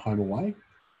 which is by Home Away.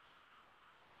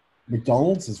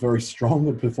 McDonald's is very strong.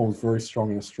 It performs very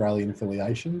strong in Australian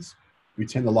affiliations. We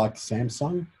tend to like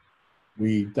Samsung.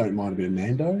 We don't mind a bit of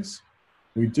Nando's.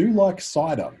 We do like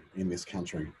cider in this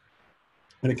country.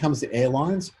 When it comes to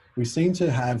airlines, we seem to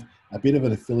have a bit of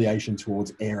an affiliation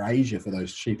towards AirAsia for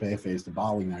those cheap airfares to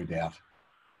Bali, no doubt.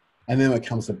 And then when it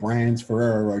comes to brands,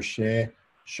 Ferrero Rocher,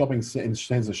 shopping in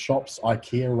terms of shops,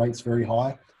 IKEA rates very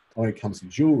high. when it comes to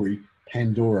jewelry,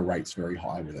 Pandora rates very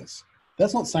high with us.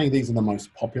 That's not saying these are the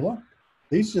most popular.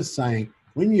 These are just saying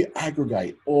when you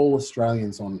aggregate all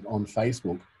Australians on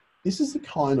Facebook, this is the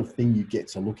kind of thing you get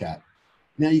to look at.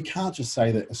 Now, you can't just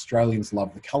say that Australians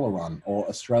love the Colour Run or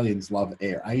Australians love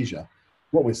Air Asia.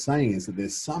 What we're saying is that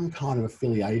there's some kind of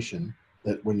affiliation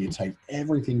that when you take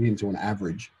everything into an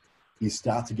average, you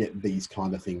start to get these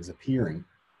kind of things appearing.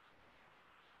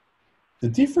 The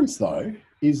difference, though,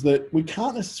 is that we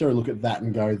can't necessarily look at that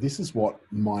and go, this is what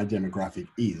my demographic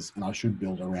is, and I should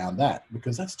build around that,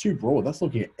 because that's too broad. That's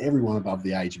looking at everyone above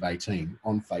the age of 18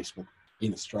 on Facebook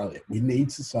in Australia. We need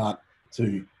to start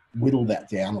to whittle that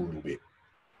down a little bit.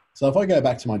 So if I go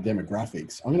back to my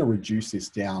demographics, I'm going to reduce this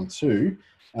down to,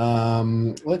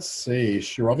 let's see,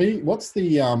 Shiravi, what's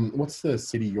the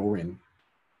city you're in?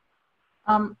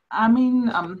 I'm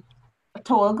in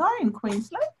Tolga in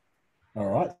Queensland. All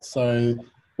right. So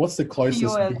what's the closest?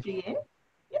 Tolga.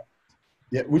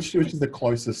 Yeah. Which is the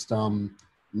closest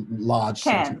large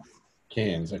Cairns. city?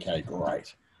 Cairns. Okay,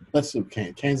 great. Let's look.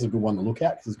 Cairns is a good one to look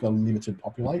at because it's got a limited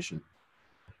population.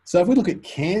 So if we look at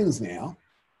Cairns now,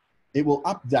 it will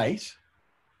update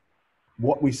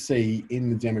what we see in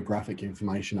the demographic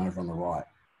information over on the right.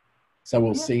 So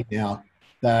we'll see now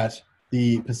that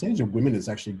the percentage of women has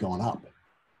actually gone up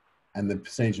and the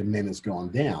percentage of men has gone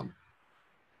down.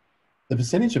 The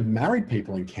percentage of married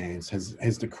people in Cairns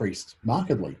has decreased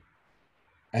markedly,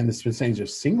 and the percentage of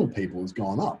single people has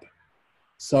gone up.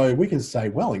 So we can say,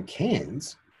 well, in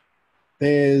Cairns,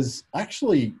 there's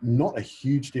actually not a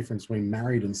huge difference between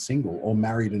married and single or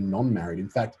married and non-married. In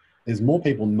fact, there's more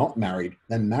people not married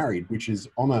than married, which is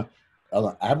on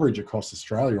an average across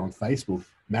Australia on Facebook.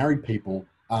 Married people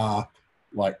are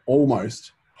like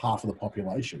almost half of the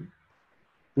population.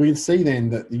 We can see then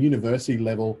that the university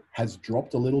level has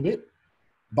dropped a little bit,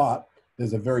 but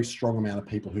there's a very strong amount of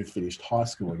people who finished high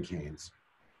school in Cairns.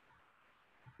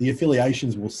 The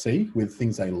affiliations we'll see with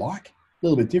things they like, a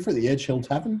little bit different. The Edge Hill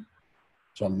Tavern,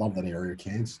 which I love that area of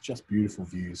Cairns, just beautiful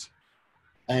views.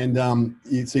 And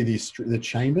you'd see the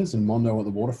Chambers and Mondo at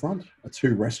the waterfront are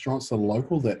two restaurants that are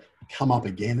local that come up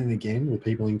again and again with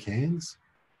people in Cairns.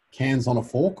 Cairns on a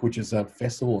Fork, which is a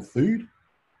festival of food,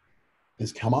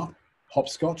 has come up.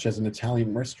 Hopscotch as an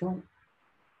Italian restaurant.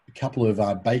 A couple of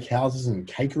bakehouses and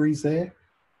cakeries there.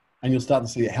 And you'll start to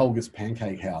see the Helga's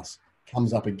Pancake House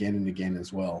comes up again and again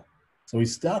as well. So we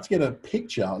start to get a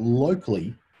picture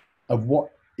locally of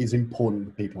what is important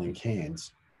to people in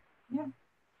Cairns. Yeah.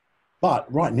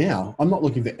 But right now, I'm not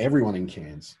looking for everyone in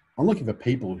Cairns. I'm looking for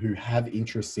people who have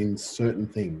interests in certain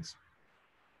things.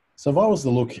 So if I was to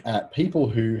look at people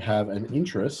who have an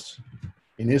interest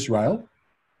in Israel,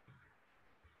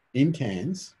 in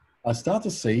Cairns, I start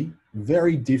to see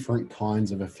very different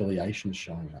kinds of affiliations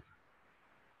showing up.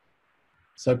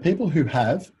 So people who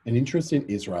have an interest in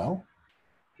Israel,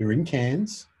 who are in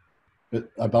Cairns,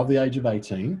 but above the age of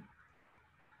 18,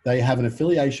 they have an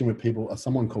affiliation with people,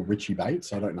 someone called Richie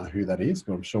Bates. I don't know who that is,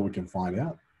 but I'm sure we can find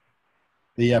out.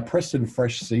 The Preston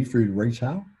Fresh Seafood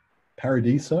Retail,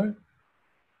 Paradiso,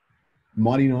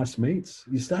 Mighty Nice Meats.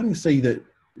 You're starting to see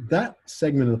that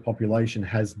segment of the population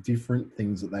has different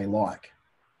things that they like.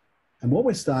 And what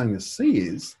we're starting to see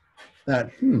is that,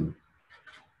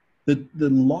 the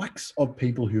likes of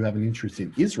people who have an interest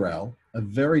in Israel are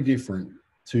very different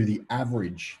to the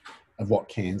average of what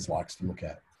Cairns likes to look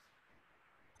at.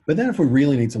 But then if we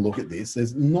really need to look at this,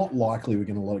 there's not likely we're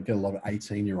going to get a lot of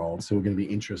 18-year-olds who are going to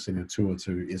be interested in a tour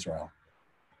to Israel.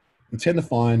 We tend to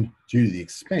find, due to the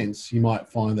expense, you might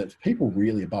find that people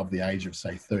really above the age of,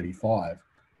 say, 35,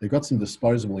 they've got some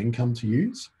disposable income to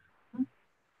use.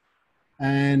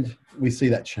 And we see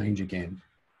that change again.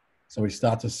 So we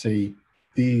start to see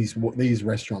these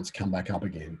restaurants come back up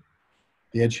again.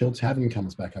 The Edge Hill Tavern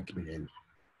comes back up again.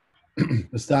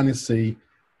 We're starting to see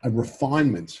a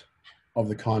refinement of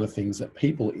the kind of things that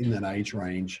people in that age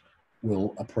range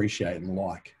will appreciate and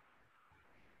like.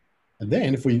 And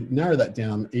then if we narrow that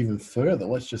down even further,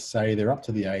 let's just say they're up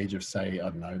to the age of, say, I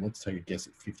don't know, let's take a guess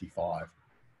at 55.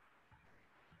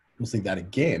 We'll see that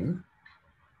again.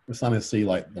 We're starting to see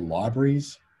like the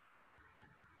libraries,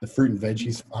 the fruit and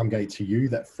veggies, Farm Gate to You,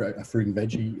 that fruit and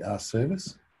veggie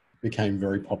service became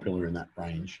very popular in that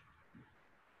range.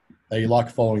 They like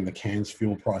following the Cairns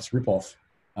fuel price ripoff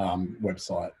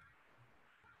website.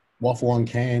 Waffle on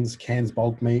Cairns, Cairns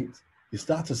bulk meat. You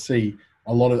start to see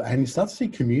a lot of, and you start to see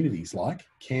communities like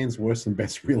Cairns Worst and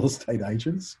Best Real Estate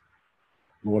Agents.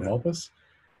 Lord help us.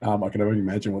 I can only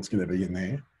imagine what's going to be in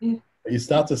there. Yeah. You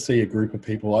start to see a group of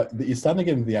people, you're starting to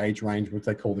get into the age range which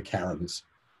they call the Karens.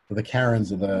 So the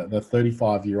Karens are the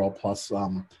 35-year-old plus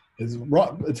who It's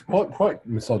right. It's quite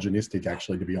misogynistic,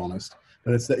 actually, to be honest.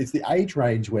 But it's the age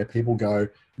range where people go,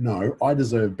 no, I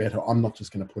deserve better. I'm not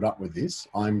just going to put up with this.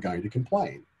 I'm going to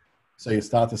complain. So you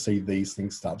start to see these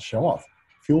things start to show off.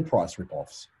 Fuel price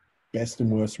rip-offs, best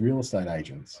and worst real estate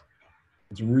agents.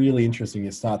 It's really interesting.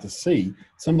 You start to see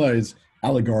some of those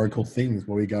allegorical things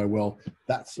where we go, well,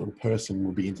 that sort of person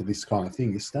will be into this kind of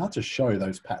thing. You start to show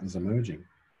those patterns emerging.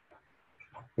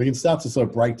 We can start to sort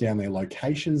of break down their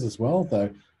locations as well, though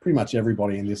pretty much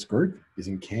everybody in this group is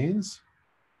in Cairns.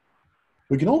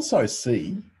 We can also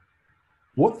see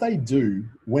what they do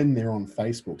when they're on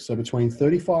Facebook. So between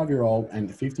 35-year-old and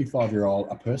 55-year-old,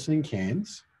 a person in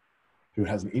Cairns who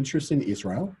has an interest in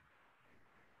Israel,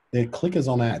 they're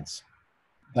clickers on ads.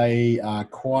 They are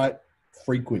quite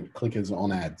frequent clickers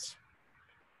on ads.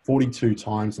 42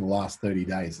 times in the last 30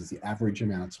 days is the average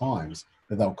amount of times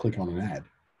that they'll click on an ad.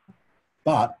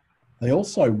 But they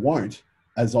also won't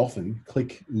as often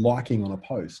click liking on a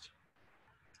post.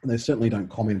 And they certainly don't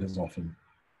comment as often.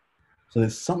 So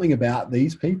there's something about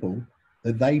these people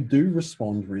that they do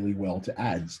respond really well to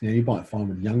ads. Now you might find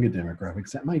with younger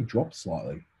demographics that may drop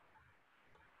slightly.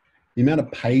 The amount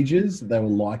of pages that they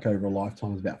will like over a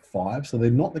lifetime is about 5. So they're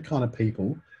not the kind of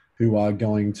people who are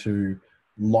going to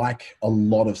like a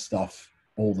lot of stuff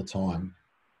all the time.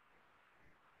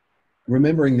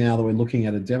 Remembering now that we're looking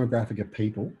at a demographic of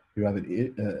people who have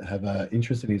an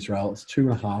interest in Israel, it's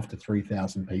 2,500 to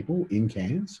 3,000 people in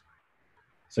Cairns.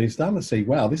 So you're starting to see,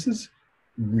 wow, this is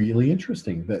really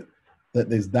interesting that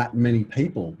there's that many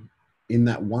people in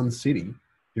that one city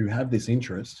who have this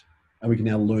interest, and we can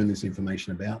now learn this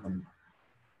information about them.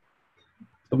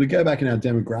 So we go back in our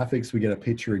demographics, we get a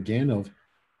picture again of,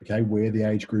 okay, where the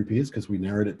age group is because we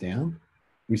narrowed it down.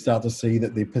 We start to see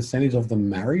that the percentage of them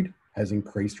married has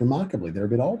increased remarkably. They're a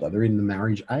bit older. They're in the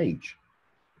marriage age.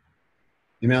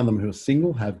 The amount of them who are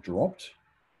single have dropped.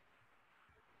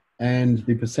 And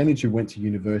the percentage who went to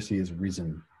university has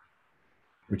risen,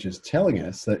 which is telling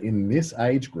us that in this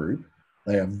age group,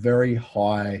 they are very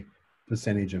high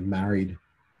percentage of married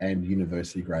and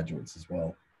university graduates as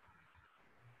well.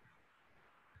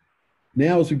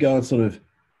 Now, as we go and sort of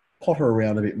potter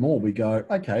around a bit more, we go,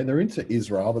 okay, they're into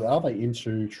Israel, but are they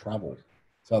into travel?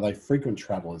 So are they frequent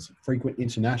travelers, frequent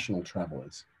international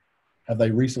travelers? Have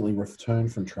they recently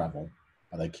returned from travel?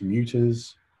 Are they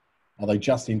commuters? Are they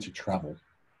just into travel?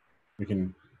 We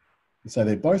can say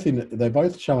they're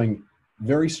both showing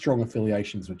very strong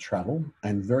affiliations with travel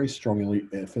and very strong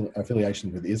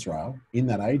affiliations with Israel in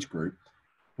that age group.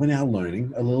 We're now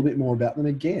learning a little bit more about them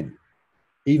again.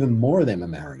 Even more of them are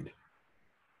married.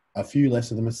 A few less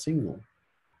of them are single.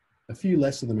 A few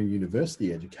less of them are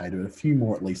university educated, but a few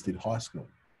more at least did high school.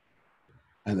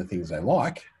 And the things they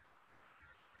like,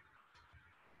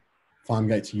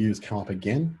 Farmgate to use come up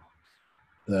again.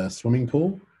 The swimming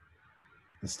pool,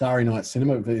 the Starry Night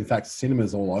Cinema. In fact,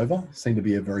 cinemas all over seem to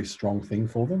be a very strong thing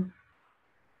for them.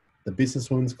 The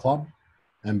Businesswomen's Club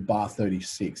and Bar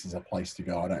 36 is a place to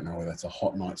go. I don't know whether that's a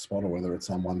hot night spot or whether it's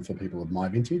one for people of my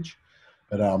vintage,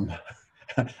 but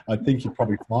I think you'd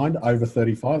probably find over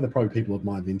 35, they're probably people of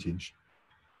my vintage.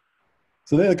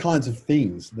 So they're the kinds of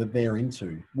things that they're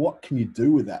into. What can you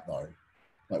do with that though?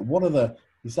 Like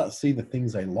you start to see the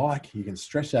things they like. You can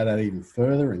stretch that out even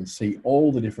further and see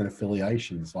all the different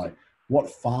affiliations, like what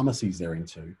pharmacies they're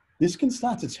into. This can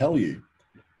start to tell you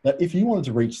that if you wanted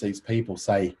to reach these people,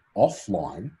 say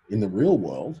offline in the real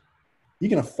world,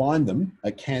 you're going to find them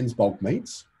at Cairns Bulk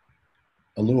Meats.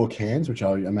 Allure Cairns, which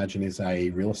I imagine is a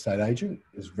real estate agent,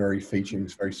 is featuring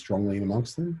very strongly in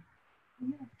amongst them.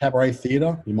 Cabaret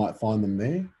Theatre, you might find them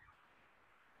there.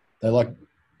 They like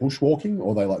bushwalking,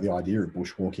 or they like the idea of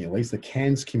bushwalking at least. The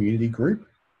Cairns Community Group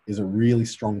is a really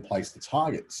strong place to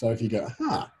target. So if you go,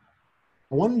 I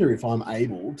wonder if I'm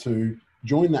able to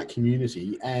join that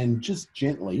community and just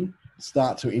gently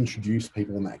start to introduce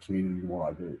people in that community to what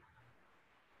I do.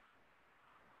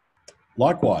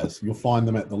 Likewise, you'll find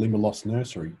them at the Limberlost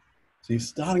Nursery. So you're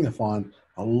starting to find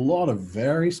a lot of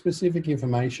very specific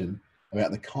information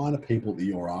about the kind of people that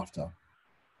you're after.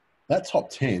 That top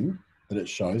 10 that it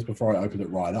shows, before I open it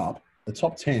right up, the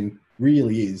top 10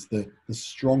 really is the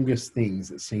strongest things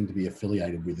that seem to be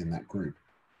affiliated within that group.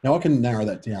 Now I can narrow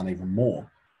that down even more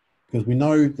because we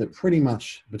know that pretty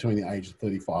much between the age of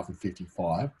 35 and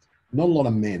 55, not a lot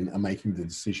of men are making the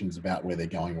decisions about where they're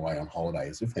going away on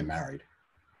holidays if they're married.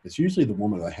 It's usually the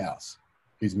woman of the house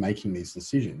who's making these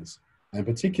decisions. And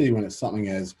particularly when it's something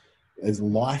as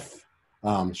life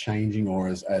changing or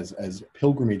as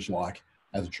pilgrimage-like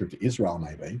as a trip to Israel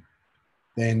may be,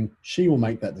 then she will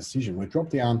make that decision. We've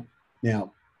dropped down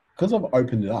now, because I've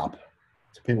opened it up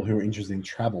to people who are interested in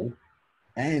travel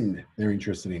and they're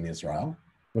interested in Israel,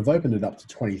 we've opened it up to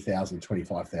 20,000,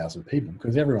 25,000 people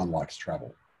because everyone likes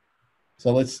travel.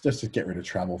 So let's just get rid of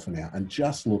travel for now and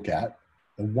just look at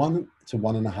the 1,000 to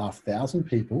 1,500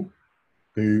 people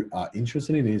who are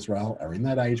interested in Israel, are in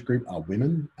that age group, are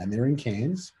women, and they're in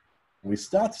Cairns. And we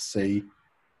start to see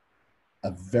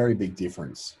a very big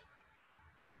difference.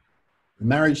 The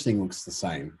marriage thing looks the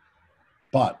same,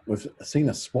 but we've seen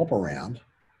a swap around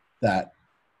that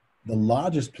the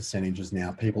largest percentage is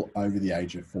now people over the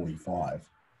age of 45.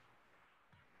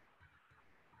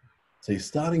 So you're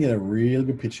starting to get a really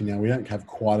good picture now. We don't have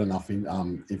quite enough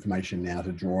information now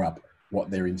to draw up what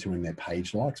they're into in their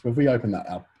page likes. But if we open that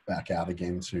up back out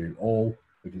again to all,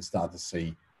 we can start to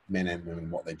see men and women,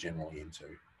 what they're generally into.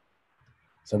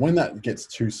 So when that gets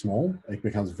too small, it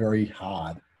becomes very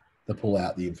hard to pull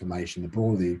out the information. The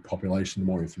broader the population, the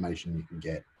more information you can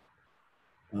get.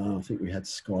 I think we had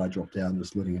Sky drop down,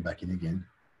 just letting him back in again.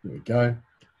 There we go.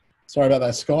 Sorry about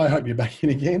that, Sky. I hope you're back in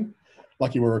again,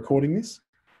 like you were recording this.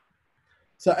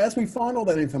 So as we find all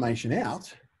that information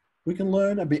out, we can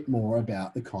learn a bit more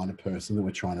about the kind of person that we're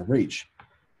trying to reach,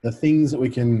 the things that we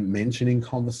can mention in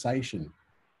conversation,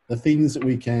 the things that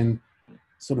we can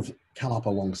sort of come up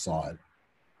alongside.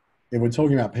 If we're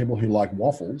talking about people who like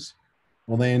waffles,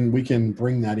 well, then we can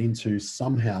bring that into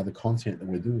somehow the content that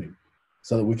we're doing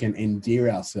so that we can endear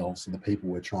ourselves to the people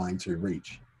we're trying to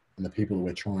reach and the people that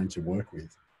we're trying to work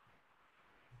with.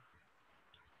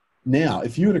 Now,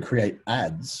 if you were to create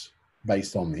ads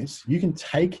based on this, you can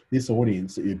take this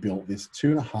audience that you built, this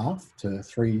 2,500 to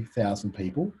 3,000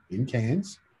 people in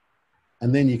Cairns,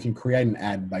 and then you can create an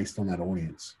ad based on that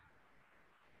audience.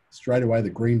 Straight away, the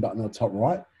green button on the top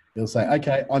right, it'll say,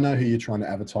 okay, I know who you're trying to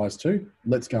advertise to.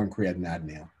 Let's go and create an ad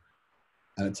now.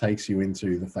 And it takes you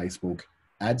into the Facebook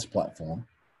ads platform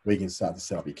where you can start to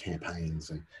set up your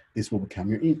campaigns, and this will become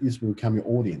your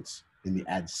audience in the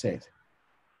ad set.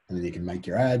 And then you can make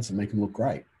your ads and make them look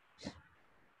great.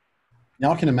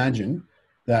 Now, I can imagine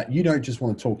that you don't just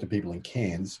want to talk to people in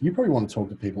Cairns. You probably want to talk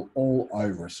to people all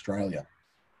over Australia.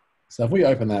 So if we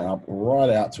open that up right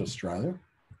out to Australia,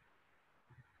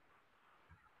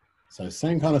 so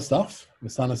same kind of stuff. We're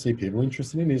starting to see people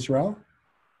interested in Israel,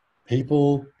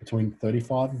 people between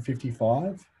 35 and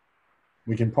 55.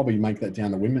 We can probably make that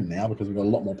down to women now because we've got a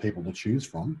lot more people to choose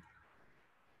from.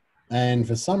 And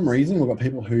for some reason, we've got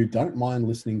people who don't mind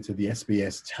listening to the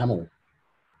SBS Tamil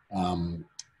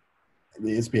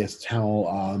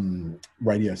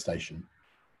radio station.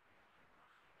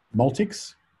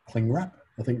 Multics, cling wrap,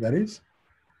 I think that is.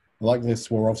 I like their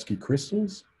Swarovski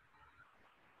crystals.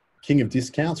 King of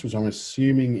Discounts, which I'm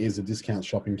assuming is a discount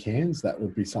shop in Cairns. That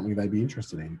would be something they'd be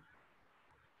interested in.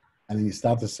 And then you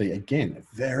start to see, again,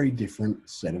 a very different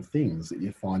set of things that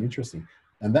you find interesting.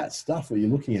 And that stuff that you're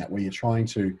looking at where you're trying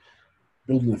to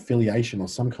build an affiliation or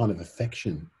some kind of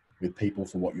affection with people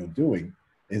for what you're doing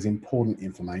is important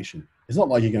information. It's not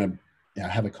like you're going to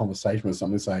have a conversation with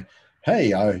someone and say,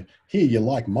 hey, I hear you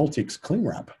like Multics cling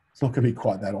wrap. It's not going to be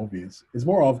quite that obvious. It's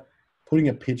more of putting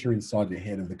a picture inside your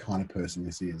head of the kind of person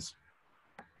this is.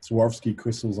 Swarovski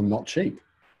crystals are not cheap.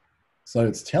 So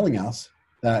it's telling us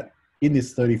that in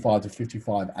this 35 to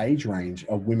 55 age range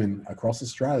of women across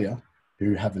Australia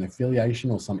who have an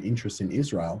affiliation or some interest in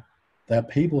Israel, they are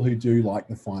people who do like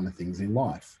the finer things in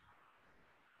life.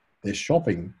 Their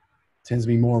shopping tends to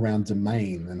be more around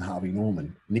Domain than Harvey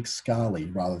Norman, Nick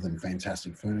Scarley rather than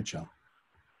Fantastic Furniture.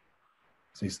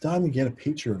 So you're starting to get a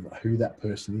picture of who that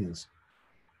person is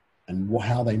and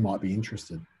how they might be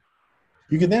interested.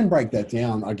 You can then break that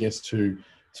down, I guess, to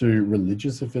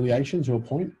religious affiliation to a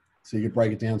point. So you could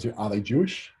break it down to, are they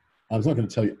Jewish? I was not going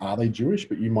to tell you, are they Jewish,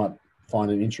 but you might find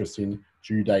an interest in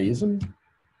Judaism,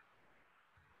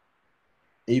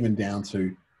 even down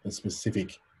to the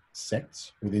specific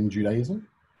sects within Judaism.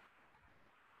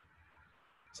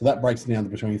 So that breaks it down to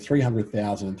between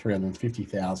 300,000 and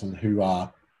 350,000 who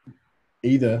are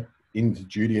either into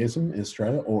Judaism in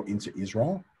Australia or into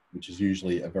Israel, which is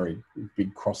usually a very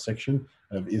big cross-section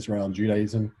of Israel and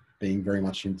Judaism being very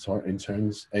much in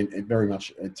terms and very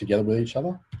much together with each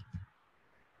other.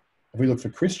 If we look for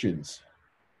Christians,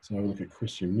 so we look at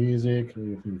Christian music,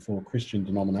 we're looking for Christian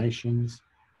denominations,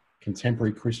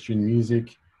 contemporary Christian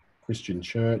music, Christian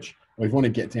church. Or if you want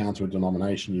to get down to a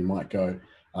denomination, you might go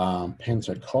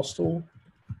Pentecostal.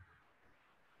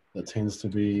 That tends to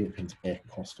be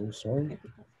Pentecostal, sorry.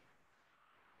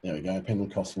 There we go,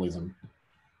 Pentecostalism.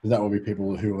 That will be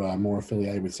people who are more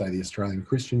affiliated with, say, the Australian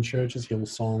Christian churches,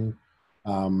 Hillsong,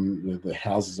 the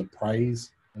Houses of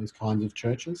Praise, those kinds of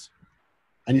churches.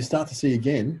 And you start to see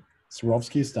again,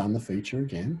 Swarovski is starting to feature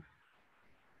again.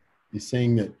 You're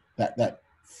seeing that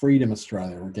Freedom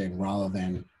Australia again, rather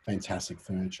than Fantastic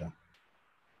Furniture.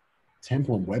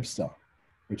 Temple and Webster,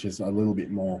 which is a little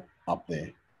bit more up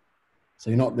there. So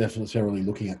you're not necessarily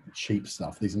looking at the cheap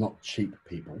stuff. These are not cheap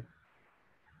people.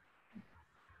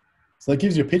 So that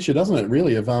gives you a picture, doesn't it,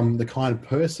 really, of the kind of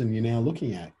person you're now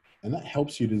looking at. And that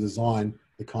helps you to design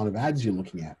the kind of ads you're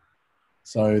looking at.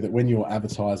 So that when you're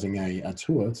advertising a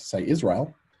tour to, say,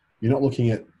 Israel, you're not looking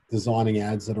at designing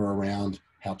ads that are around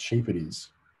how cheap it is,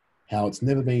 how it's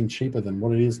never been cheaper than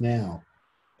what it is now.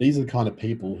 These are the kind of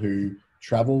people who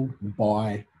travel,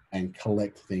 buy, and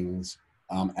collect things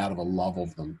out of a love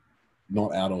of them,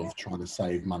 not out of trying to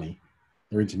save money.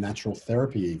 They're into natural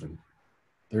therapy even.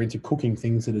 They're into cooking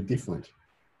things that are different.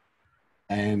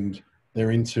 And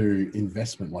they're into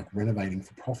investment, like renovating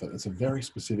for profit. It's a very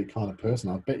specific kind of person.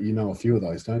 I bet you know a few of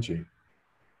those, don't you?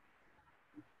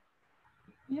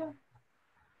 Yeah.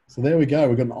 So there we go.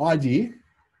 We've got an idea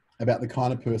about the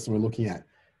kind of person we're looking at.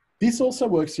 This also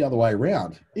works the other way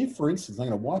around. If, for instance, I'm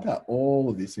going to wipe out all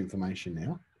of this information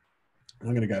now, and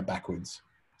I'm going to go backwards.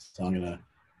 So I'm going to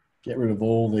get rid of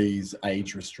all these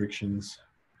age restrictions.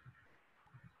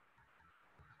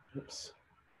 Oops.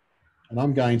 And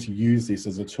I'm going to use this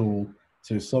as a tool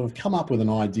to sort of come up with an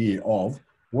idea of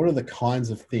what are the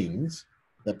kinds of things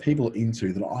that people are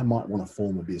into that I might want to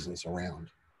form a business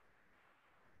around.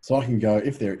 So I can go,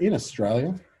 if they're in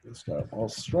Australia, let's go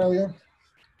Australia.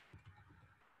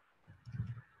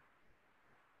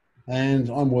 And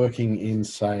I'm working in,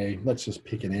 say, let's just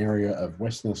pick an area of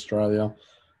Western Australia.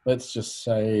 Let's just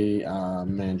say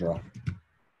Mandurah.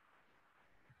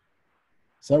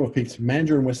 So we've picked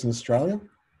Mandurah in Western Australia.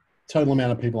 Total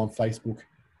amount of people on Facebook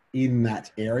in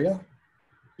that area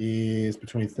is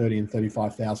between 30 and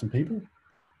 35,000 people.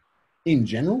 In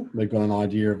general, they've got an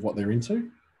idea of what they're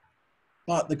into.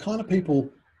 But the kind of people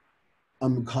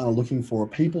I'm kind of looking for are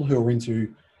people who are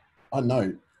into, I don't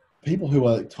know, people who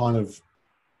are kind of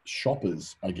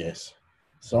shoppers, I guess.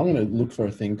 So I'm going to look for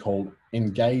a thing called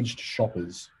engaged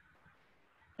shoppers.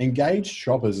 Engaged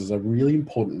shoppers is a really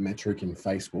important metric in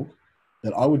Facebook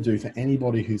that I would do for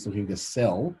anybody who's looking to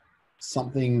sell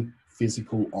something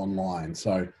physical online.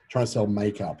 So trying to sell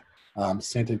makeup,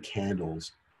 scented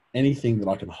candles, anything that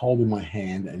I can hold in my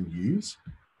hand and use,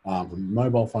 from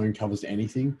mobile phone covers to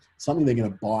anything, something they're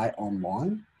going to buy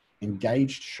online.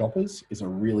 Engaged shoppers is a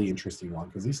really interesting one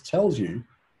because this tells you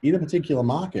in a particular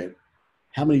market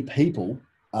how many people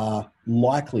are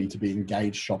likely to be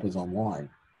engaged shoppers online.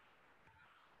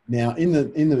 Now, in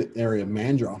the area of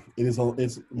Mandurah,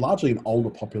 it's largely an older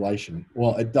population.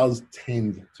 Well, it does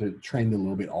tend to trend a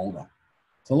little bit older.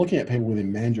 So looking at people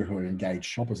within Mandurah who are engaged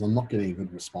shoppers, I'm not getting a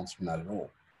good response from that at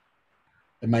all.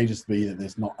 It may just be that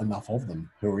there's not enough of them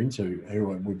who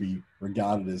would be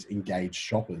regarded as engaged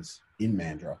shoppers in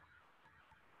Mandurah.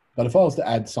 But if I was to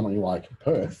add something like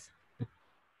Perth,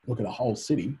 look at a whole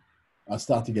city, I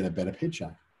start to get a better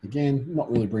picture. Again, not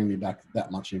really bringing me back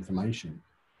that much information.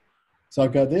 So I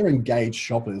go, they're engaged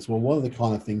shoppers. Well, what are the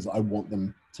kind of things I want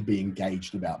them to be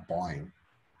engaged about buying?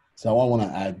 So I want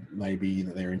to add maybe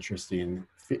that they're interested in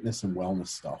fitness and wellness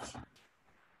stuff.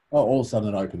 Oh, all of a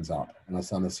sudden it opens up and I'm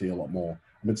starting to see a lot more.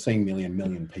 I've been seeing nearly 1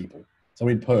 million people. So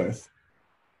in Perth,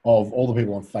 of all the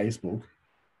people on Facebook,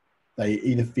 they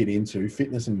either fit into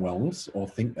fitness and wellness or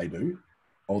think they do,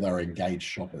 or they're engaged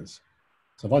shoppers.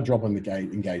 So if I drop on the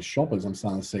engaged shoppers, I'm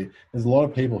starting to see there's a lot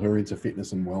of people who are into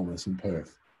fitness and wellness in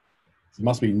Perth. There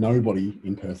must be nobody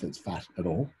in Perth that's fat at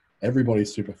all.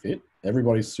 Everybody's super fit.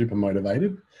 Everybody's super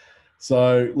motivated.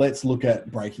 So let's look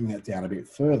at breaking that down a bit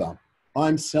further.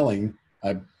 I'm selling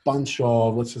a bunch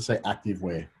of, let's just say,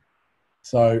 activewear.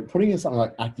 So putting in something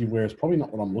like activewear is probably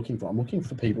not what I'm looking for. I'm looking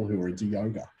for people who are into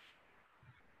yoga.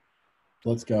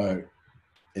 Let's go.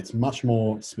 It's much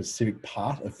more specific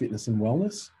part of fitness and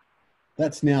wellness.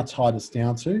 That's now tied us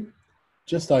down to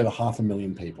just over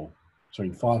 500,000 people,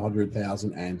 between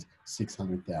 500,000 and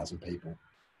 600,000 people.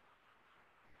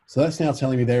 So that's now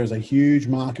telling me there is a huge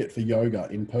market for yoga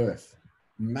in Perth,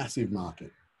 massive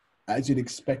market, as you'd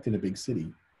expect in a big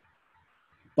city.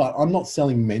 But I'm not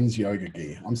selling men's yoga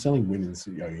gear. I'm selling women's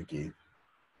yoga gear,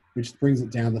 which brings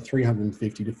it down to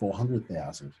 350 to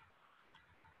 400,000.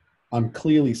 I'm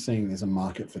clearly seeing there's a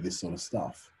market for this sort of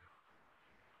stuff.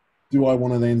 Do I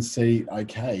want to then see,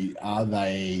 okay, are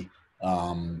they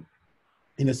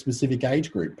in a specific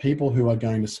age group, people who are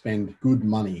going to spend good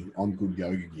money on good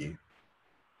yoga gear?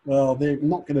 Well, they're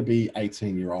not going to be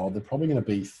 18-year-old. They're probably going to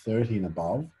be 30 and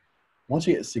above. Once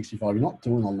you get 65, you're not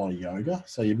doing a lot of yoga.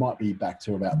 So you might be back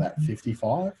to about that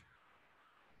 55.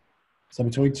 So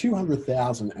between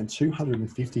 200,000 and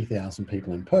 250,000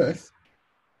 people in Perth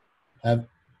have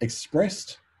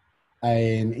expressed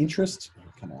an interest.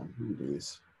 Oh, come on, let me do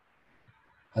this.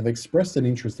 Have expressed an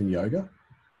interest in yoga.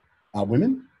 Are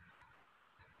women.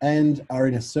 and are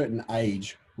in a certain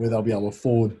age where they'll be able to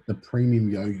afford the premium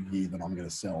yoga gear that I'm going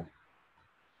to sell.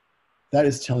 That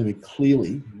is telling me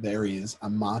clearly there is a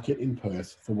market in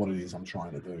Perth for what it is I'm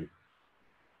trying to do.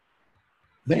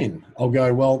 Then I'll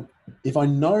go, well, if I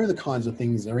know the kinds of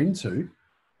things they're into,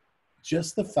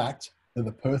 just the fact that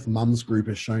the Perth Mums Group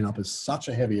has shown up as such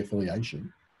a heavy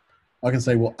affiliation, I can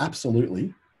say, well,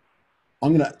 absolutely,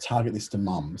 I'm going to target this to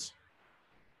mums.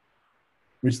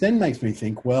 Which then makes me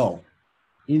think, well,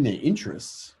 in their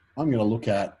interests, I'm going to look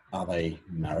at, are they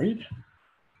married?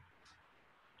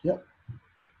 Yep.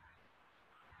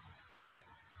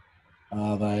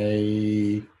 Are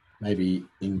they maybe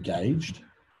engaged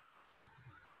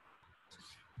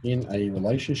in a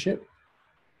relationship?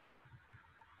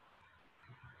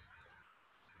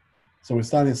 So we're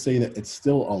starting to see that it's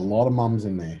still a lot of mums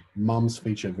in there. Mums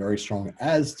feature very strong,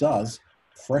 as does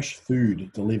fresh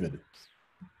food delivered.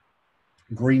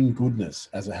 Green Goodness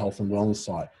as a health and wellness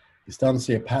site. You're starting to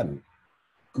see a pattern.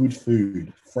 Good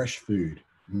food, fresh food,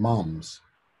 mums,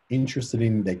 interested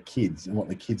in their kids and what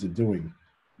the kids are doing.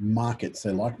 Markets,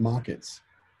 they like markets.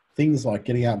 Things like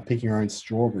getting out and picking your own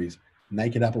strawberries,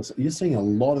 naked apples. You're seeing a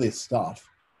lot of this stuff,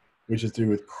 which is to do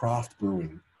with craft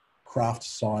brewing, craft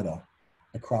cider,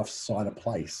 a craft cider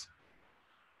place.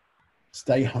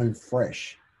 Stay home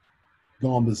fresh.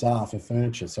 Gone bazaar for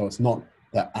furniture. So it's not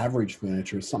the average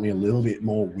furniture, it's something a little bit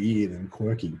more weird and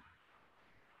quirky.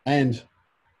 And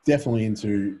definitely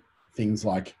into things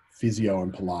like physio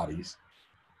and Pilates.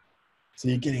 So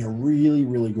you're getting a really,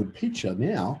 really good picture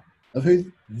now of who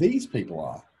these people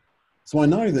are. So I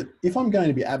know that if I'm going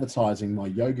to be advertising my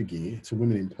yoga gear to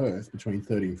women in Perth between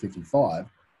 30 and 55,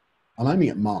 I'm aiming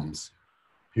at mums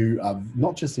who are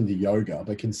not just into yoga,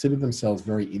 but consider themselves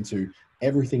very into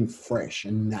everything fresh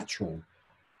and natural.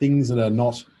 Things that are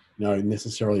not, you know,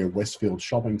 necessarily a Westfield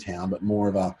shopping town, but more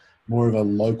of a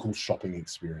local shopping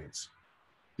experience.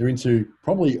 They're into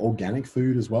probably organic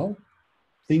food as well.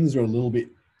 Things are a little bit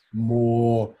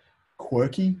more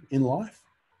quirky in life.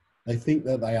 They think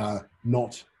that they are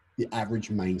not the average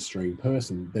mainstream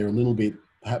person. They're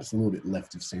perhaps a little bit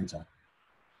left of center.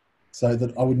 So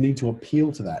that I would need to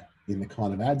appeal to that in the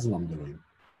kind of ads that I'm doing.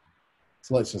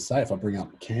 So let's just say if I bring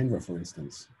up Canva, for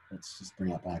instance, let's just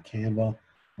bring up our Canva.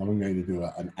 I'm going to do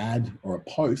an ad or a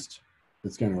post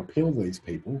that's going to appeal to these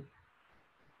people.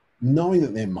 Knowing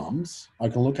that they're mums, I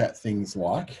can look at things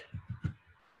like,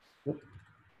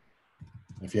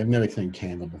 if you've never seen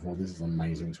Canva before, this is an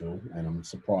amazing tool, and I'm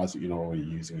surprised that you're not already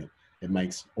using it. It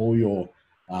makes all your,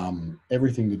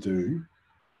 everything to do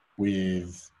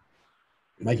with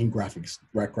making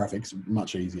graphics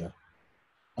much easier.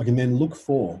 I can then look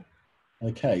for,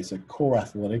 okay, so core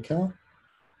athletica.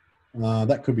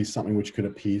 That could be something which could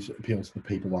appeal to the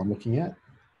people I'm looking at.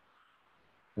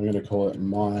 I'm going to call it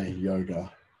my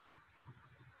yoga.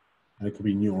 And it could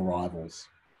be new arrivals.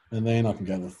 And then I can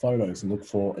go to the photos and look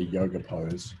for a yoga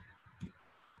pose.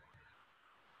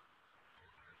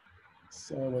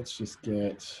 So let's just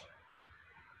get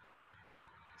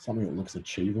something that looks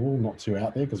achievable, not too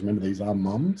out there, because remember, these are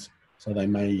mums, so they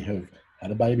may have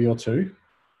had a baby or two.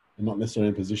 They're not necessarily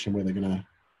in a position where they're going to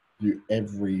do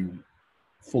every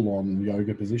full-on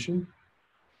yoga position.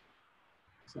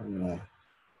 So I'm going to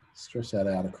stretch that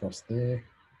out across there.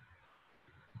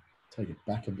 Take it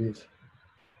back a bit.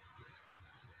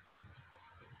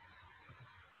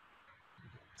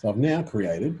 So I've now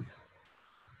created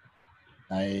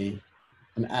an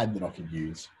ad that I could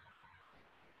use.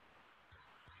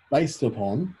 Based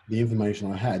upon the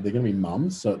information I had, they're going to be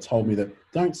mums, so it told me that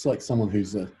don't select someone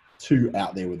who's too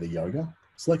out there with the yoga.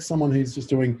 Select someone who's just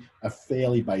doing a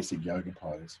fairly basic yoga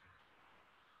pose.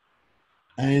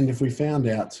 And if we found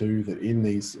out too that in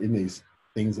these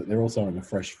things that they're also into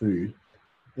fresh food,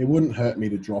 it wouldn't hurt me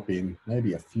to drop in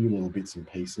maybe a few little bits and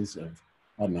pieces of,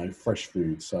 I don't know, fresh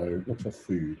food. So look for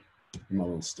food in my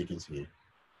little stickers here.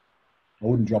 I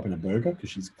wouldn't drop in a burger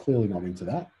because she's clearly not into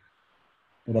that.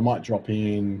 But I might drop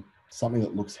in something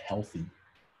that looks healthy.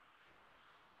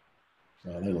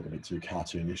 So they look a bit too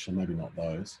cartoonish, so maybe not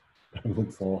those.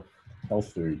 Look for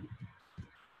health food.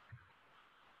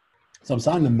 So I'm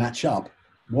starting to match up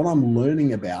what I'm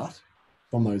learning about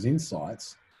from those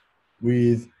insights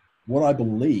with what I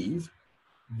believe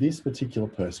this particular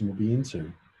person will be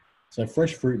into. So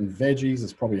fresh fruit and veggies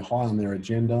is probably high on their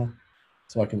agenda.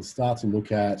 So I can start to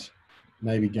look at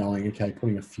maybe going, okay,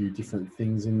 putting a few different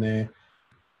things in there.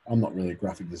 I'm not really a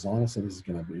graphic designer, so this is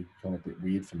going to be kind of a bit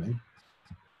weird for me.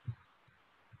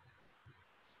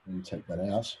 Let me take that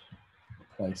out,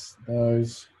 replace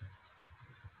those.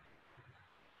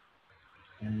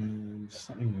 And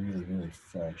something really, really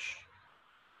fresh.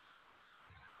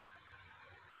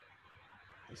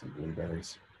 Some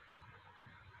blueberries.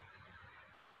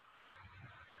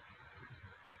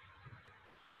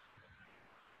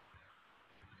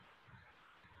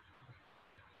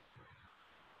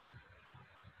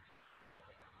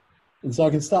 And so I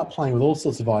can start playing with all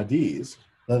sorts of ideas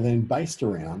that are then based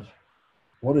around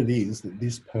what it is that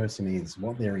this person is,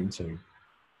 what they're into.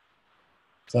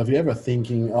 So if you're ever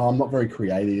thinking, oh, I'm not very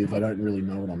creative, I don't really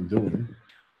know what I'm doing,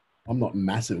 I'm not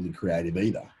massively creative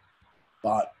either.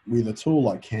 But with a tool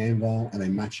like Canva and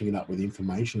then matching it up with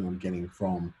information I'm getting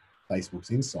from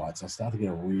Facebook's insights, I start to get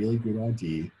a really good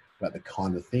idea about the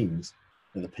kind of things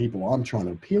that the people I'm trying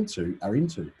to appeal to are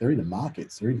into. They're into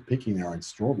markets, they're into picking their own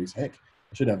strawberries. Heck,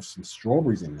 I should have some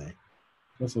strawberries in there.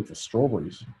 Let's look for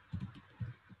strawberries.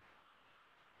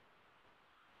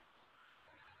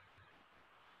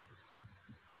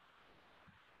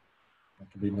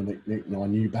 That could be my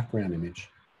new background image.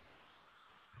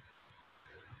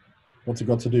 What's it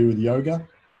got to do with yoga?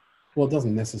 Well, it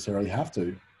doesn't necessarily have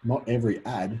to. Not every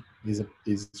ad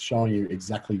is showing you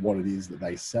exactly what it is that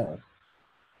they sell.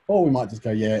 Or we might just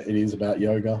go, yeah, it is about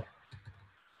yoga.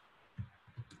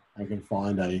 I can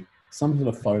find some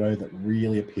sort of photo that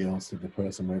really appeals to the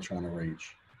person we're trying to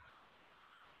reach.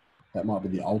 That might be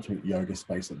the ultimate yoga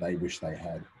space that they wish they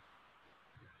had.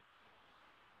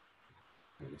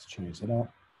 Let's change that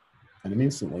up. And then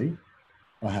instantly,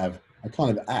 I have a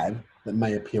kind of ad that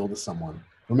may appeal to someone.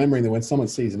 Remembering that when someone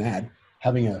sees an ad,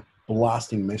 having a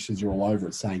blasting message all over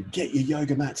it saying, get your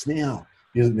yoga mats now,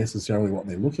 isn't necessarily what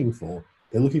they're looking for.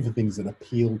 They're looking for things that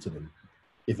appeal to them.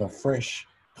 If a fresh,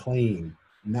 clean,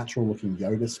 natural looking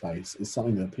yoga space is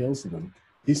something that appeals to them,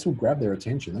 this will grab their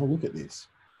attention. They'll look at this.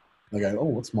 They go, oh,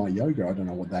 what's my yoga? I don't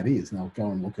know what that is. And they'll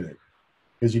go and look at it.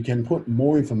 Because you can put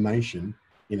more information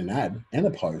in an ad and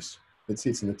a post that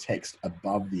sits in the text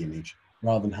above the image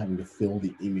rather than having to fill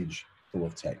the image full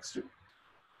of text.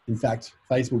 In fact,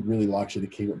 Facebook really likes you to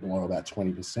keep it below about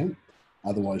 20%.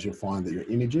 Otherwise, you'll find that your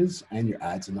images and your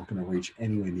ads are not going to reach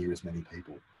anywhere near as many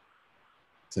people.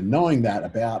 So knowing that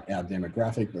about our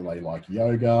demographic, that they like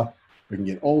yoga, we can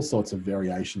get all sorts of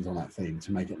variations on that theme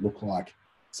to make it look like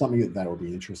something that they will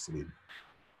be interested in.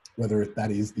 Whether that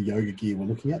is the yoga gear we're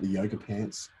looking at, the yoga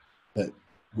pants that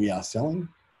we are selling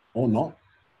or not,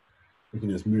 we can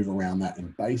just move around that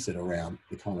and base it around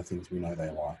the kind of things we know they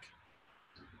like.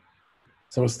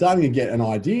 So we're starting to get an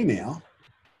idea now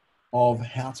of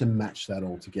how to match that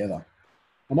all together.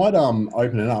 I might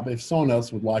open it up if someone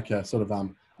else would like a sort of a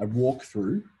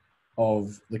walkthrough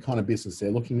of the kind of business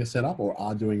they're looking to set up or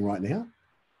are doing right now,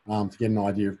 to get an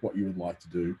idea of what you would like to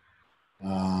do.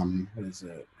 What is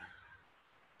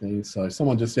it? So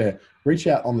someone just reach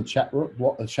out on the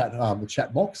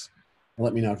chat box and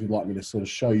let me know if you'd like me to sort of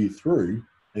show you through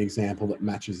an example that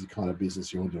matches the kind of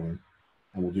business you're doing,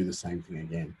 and we'll do the same thing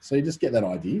again. So you just get that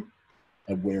idea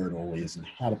of where it all is and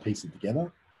how to piece it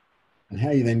together, and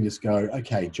how you then just go,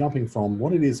 okay, jumping from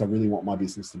what it is I really want my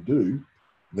business to do,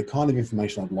 the kind of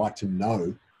information I'd like to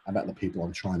know about the people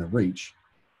I'm trying to reach,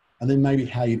 and then maybe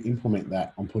how you'd implement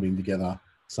that on putting together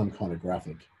some kind of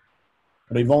graphic.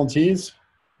 Any volunteers?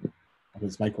 I can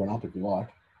just make one up if you like.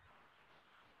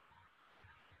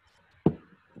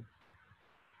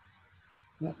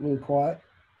 Not really quiet.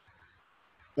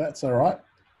 That's all right.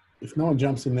 If no one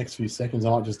jumps in the next few seconds, I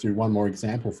might just do one more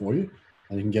example for you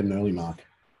and you can get an early mark.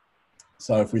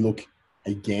 So if we look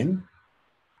again,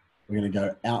 we're going to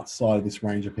go outside of this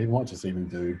range of people. I might just even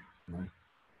do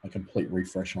a complete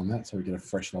refresh on that so we get a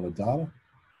fresh lot of data.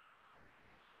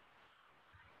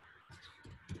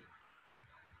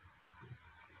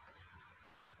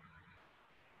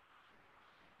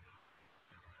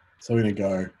 So we're going to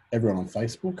go everyone on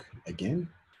Facebook again.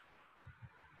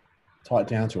 Tie it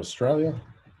down to Australia.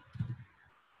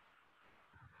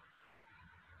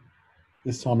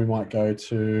 This time we might go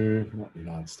to, not the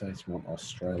United States, we want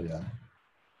Australia.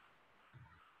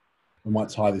 We might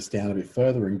tie this down a bit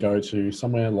further and go to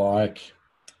somewhere like,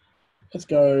 let's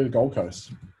go Gold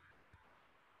Coast.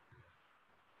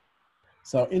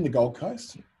 So in the Gold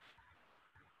Coast,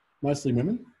 mostly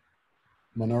women,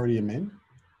 minority of men.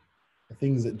 The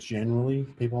things that generally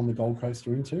people on the Gold Coast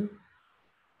are into.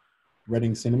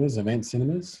 Reading cinemas, event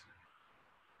cinemas.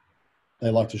 They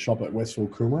like to shop at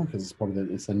Westfield Coomera because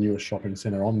it's the newest shopping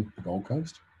centre on the Gold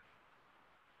Coast.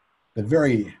 They're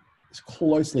very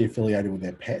closely affiliated with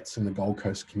their pets and the Gold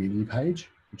Coast community page,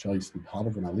 which I used to be part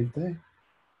of when I lived there.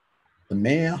 The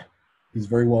mayor is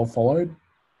very well followed.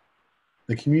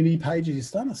 The community pages, you're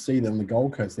starting to see them on the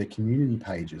Gold Coast, their community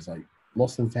pages like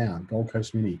Lost and Found, Gold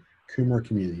Coast Community, Coomera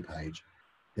community page.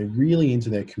 They're really into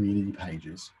their community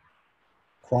pages.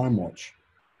 Crime Watch,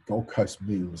 Gold Coast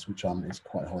Memes, which is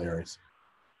quite hilarious.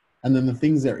 And then the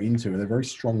things they're into, they're very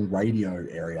strong radio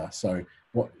area. So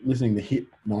listening to Hit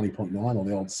 90.9 or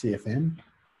the old CFM,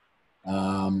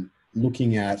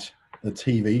 looking at the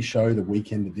TV show, The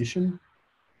Weekend Edition,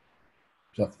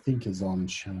 which I think is on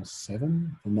Channel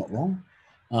 7, if I'm not wrong.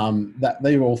 That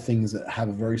they are all things that have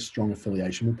a very strong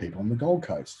affiliation with people on the Gold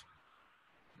Coast.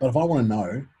 But if I want to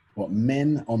know what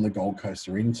men on the Gold Coast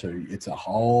are into, it's a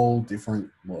whole different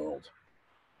world.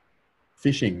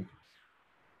 Fishing,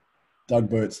 Doug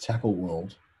Burt's tackle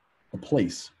world, the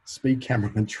police, speed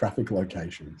camera and traffic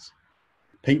locations,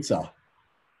 pizza,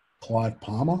 Clive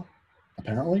Palmer,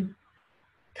 apparently,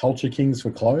 Culture Kings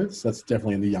for clothes, that's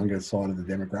definitely in the younger side of the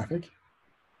demographic,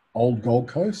 Old Gold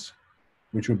Coast,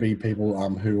 which would be people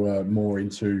who are more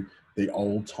into the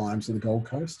old times of the Gold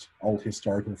Coast, old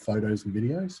historical photos and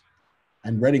videos,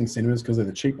 and Reading cinemas because they're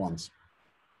the cheap ones.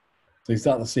 So you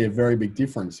start to see a very big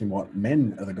difference in what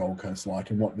men of the Gold Coast like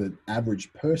and what the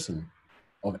average person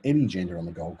of any gender on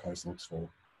the Gold Coast looks for.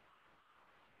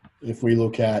 If we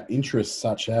look at interests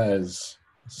such as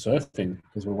surfing,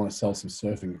 because we want to sell some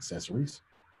surfing accessories,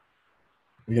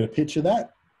 we get a picture of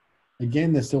that.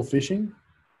 Again, they're still fishing.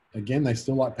 Again, they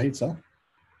still like pizza.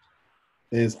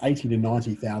 There's 80 to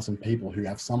 90,000 people who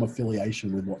have some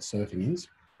affiliation with what surfing is,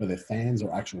 whether they're fans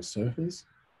or actual surfers.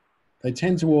 They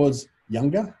tend towards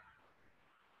younger,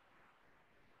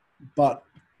 but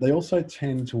they also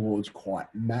tend towards quite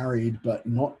married, but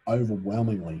not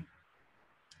overwhelmingly.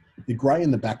 The grey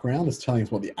in the background is telling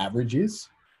us what the average is,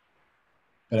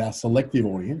 but our selective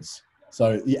audience,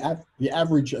 so the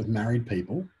average of married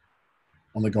people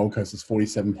on the Gold Coast is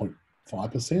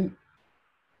 47.5%.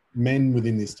 Men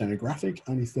within this demographic,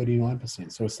 only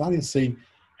 39%. So we're starting to see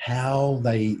how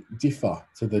they differ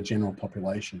to the general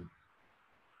population.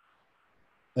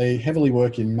 They heavily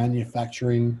work in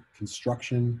manufacturing,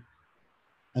 construction,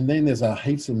 and then there's a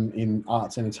heaps in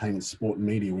arts, entertainment, sport, and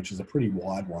media, which is a pretty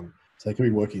wide one. So they could be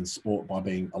working in sport by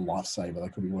being a lifesaver. They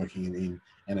could be working in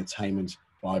entertainment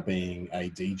by being a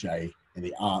DJ. In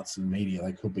the arts and media,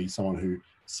 they could be someone who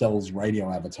sells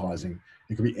radio advertising.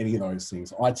 It could be any of those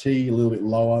things. IT, a little bit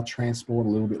lower. Transport, a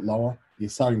little bit lower. You're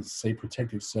starting to see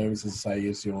protective services, say,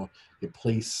 as your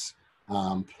police,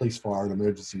 police, fire and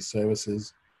emergency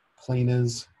services.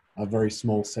 Cleaners, a very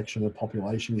small section of the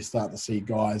population. You start to see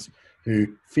guys who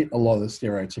fit a lot of the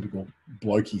stereotypical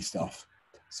blokey stuff.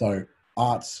 So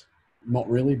arts, not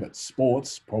really, but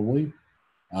sports, probably.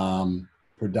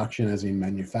 Production, as in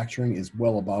manufacturing, is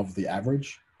well above the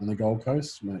average on the Gold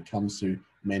Coast when it comes to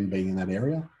men being in that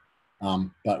area.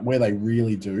 But where they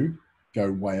really do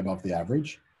go way above the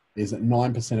average is that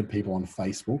 9% of people on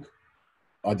Facebook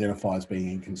identify as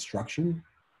being in construction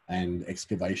and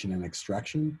excavation and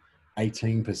extraction.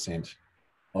 18%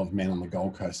 of men on the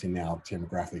Gold Coast in our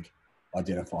demographic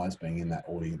identify as being in that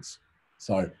audience.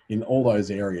 So in all those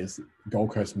areas,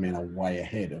 Gold Coast men are way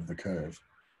ahead of the curve.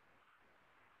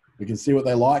 We can see what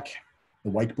they like.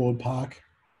 The wakeboard park.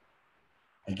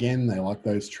 Again, they like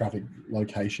those traffic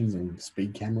locations and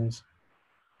speed cameras.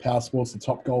 Power Sports, the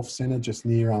Top Golf Centre just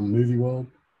near Movie World.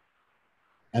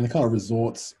 And the kind of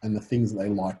resorts and the things that they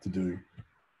like to do.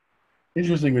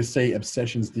 Interesting, we see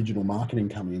Obsession's digital marketing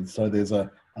coming in. So there's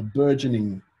a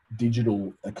burgeoning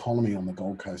digital economy on the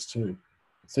Gold Coast too.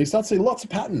 So you start to see lots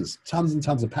of patterns, tons and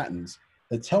tons of patterns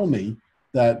that tell me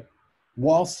that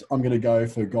whilst I'm going to go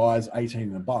for guys 18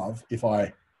 and above, if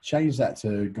I change that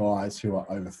to guys who are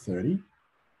over 30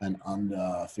 and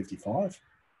under 55,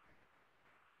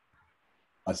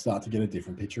 I start to get a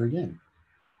different picture again.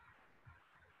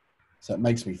 So it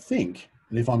makes me think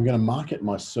that if I'm going to market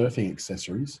my surfing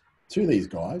accessories to these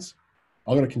guys,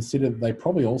 I've got to consider they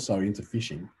probably also into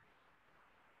fishing,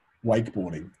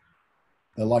 wakeboarding.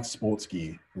 They like sports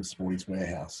gear from Sporty's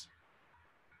Warehouse.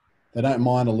 They don't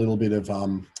mind a little bit of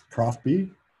craft beer.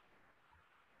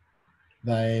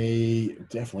 They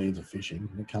definitely into fishing.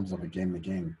 It comes up again and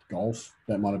again. Golf,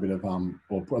 don't mind a bit of,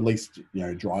 or at least,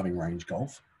 driving range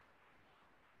golf.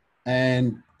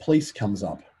 And police comes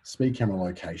up, speed camera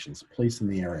locations, police in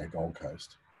the area, Gold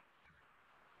Coast.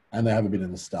 And they have a bit of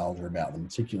nostalgia about them,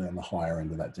 particularly on the higher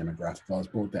end of that demographic. If I was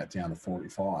brought that down to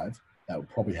 45, that would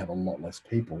probably have a lot less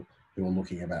people who are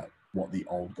looking about what the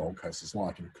old Gold Coast is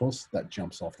like. And of course, that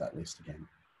jumps off that list again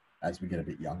as we get a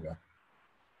bit younger.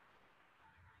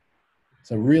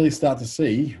 So really start to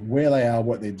see where they are,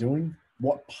 what they're doing,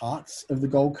 what parts of the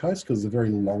Gold Coast, because it's a very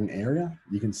long area,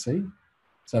 you can see.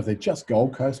 So if they're just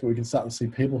Gold Coast, but we can start to see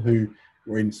people who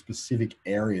were in specific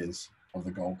areas of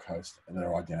the Gold Coast and that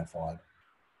are identified.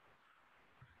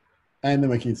 And then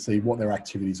we can see what their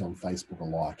activities on Facebook are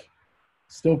like.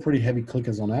 Still pretty heavy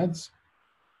clickers on ads.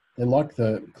 They like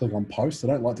the click on posts. They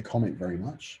don't like to comment very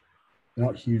much. They're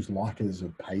not huge likers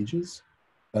of pages.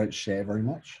 They don't share very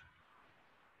much.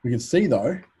 We can see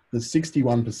though, that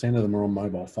 61% of them are on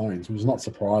mobile phones, which is not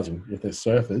surprising. If they're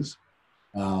surfers,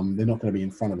 they're not going to be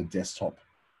in front of a desktop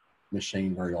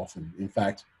machine very often. In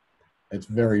fact, it's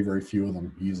very, very few of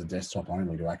them use a desktop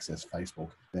only to access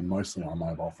Facebook. They're mostly on a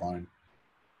mobile phone.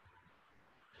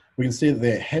 We can see that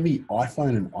they're heavy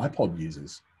iPhone and iPod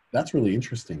users. That's really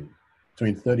interesting.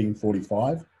 Between 30 and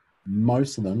 45,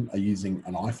 most of them are using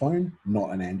an iPhone,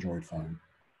 not an Android phone.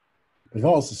 If I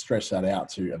was to stretch that out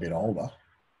to a bit older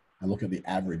and look at the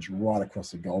average right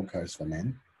across the Gold Coast for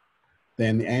men,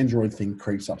 then the Android thing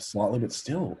creeps up slightly, but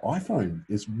still, iPhone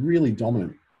is really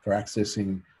dominant for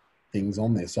accessing things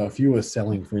on there. So if you were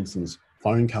selling, for instance,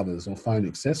 phone covers or phone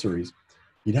accessories,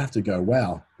 you'd have to go,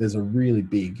 wow, there's a really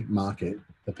big market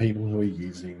for people who are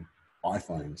using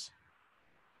iPhones.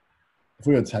 If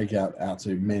we were to take out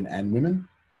to men and women,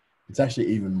 it's actually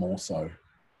even more so.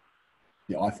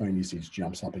 The iPhone usage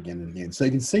jumps up again and again. So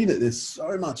you can see that there's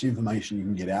so much information you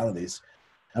can get out of this.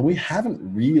 And we haven't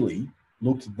really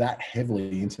looked that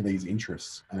heavily into these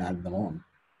interests and added them on.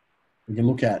 We can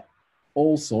look at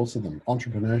all sorts of them.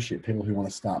 Entrepreneurship, people who want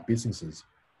to start businesses.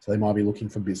 So they might be looking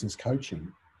for business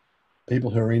coaching.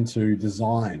 People who are into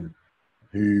design,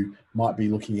 who might be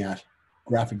looking at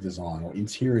graphic design or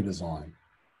interior design.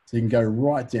 So you can go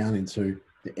right down into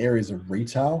the areas of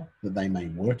retail that they may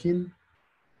work in.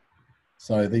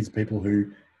 So these are people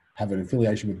who have an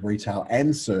affiliation with retail and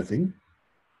surfing.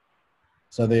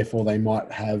 So therefore they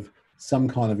might have some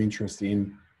kind of interest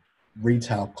in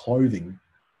retail clothing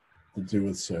to do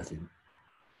with surfing.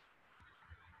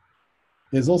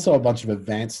 There's also a bunch of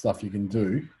advanced stuff you can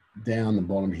do down the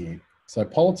bottom here. So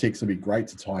politics would be great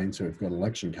to tie into if you've got an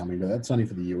election coming, but that's only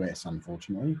for the US,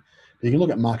 unfortunately. But you can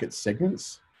look at market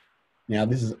segments. Now,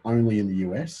 this is only in the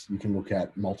US. You can look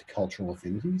at multicultural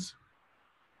affinities.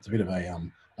 It's a bit of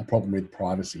a problem with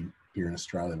privacy here in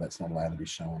Australia that's not allowed to be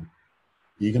shown.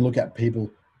 You can look at people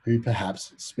who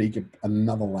perhaps speak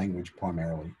another language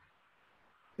primarily.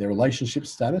 Their relationship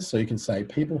status, so you can say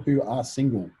people who are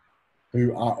single,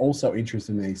 who are also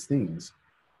interested in these things.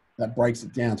 That breaks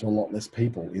it down to a lot less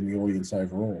people in the audience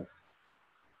overall.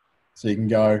 So you can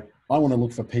go, I want to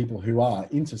look for people who are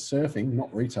into surfing,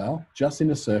 not retail, just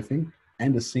into surfing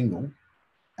and are single,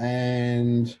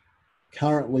 and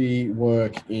currently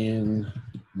work in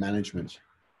management.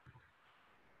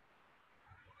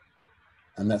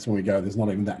 And that's when we go, there's not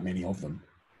even that many of them.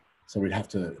 So we'd have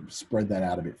to spread that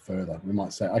out a bit further. We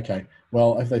might say, okay,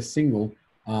 well, if they're single,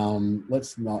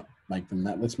 let's not make them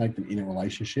that. Let's make them in a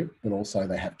relationship, but also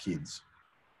they have kids.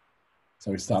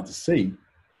 So we start to see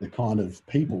the kind of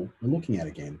people we're looking at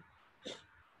again.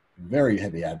 Very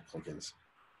heavy ad clickers,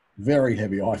 very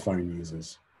heavy iPhone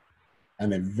users, and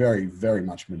they're very, very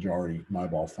much majority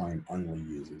mobile phone only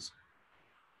users.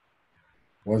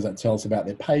 What does that tell us about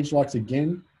their page likes?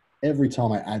 Again, every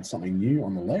time I add something new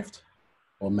on the left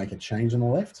or make a change on the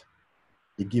left,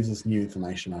 it gives us new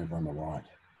information over on the right.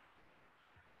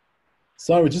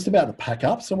 So we're just about to pack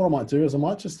up. So what I might do is I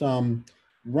might just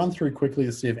run through quickly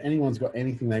to see if anyone's got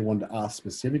anything they wanted to ask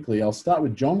specifically. I'll start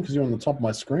with John because you're on the top of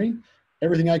my screen.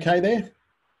 Everything okay there?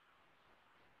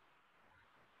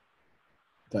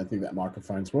 Don't think that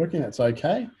microphone's working. That's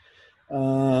okay.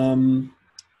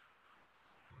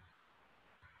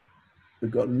 We've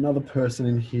got another person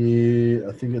in here.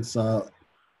 I think it's Ita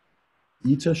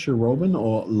Sharobin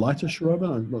or Lita Sharobin.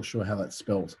 I'm not sure how that's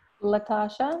spelled.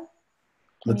 Latasha.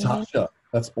 Latasha.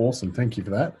 That's awesome. Thank you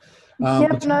for that.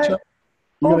 Yep, Latasha,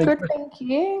 no, all good, thank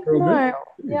you. No,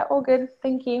 yeah, all good,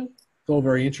 thank you. It's all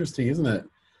very interesting, isn't it?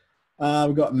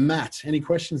 We've got Matt. Any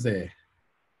questions there?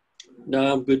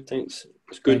 No, I'm good, thanks.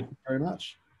 It's good. Thank you very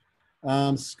much.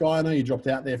 Sky, I know you dropped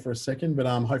out there for a second, but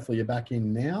hopefully you're back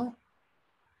in now.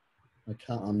 I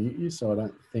can't unmute you, so I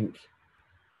don't think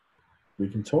we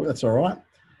can talk. That's all right.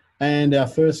 And our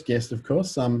first guest, of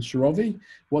course, Shiravi.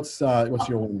 What's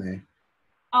your one there?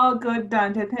 Oh, good,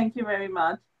 Dante. Thank you very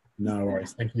much. No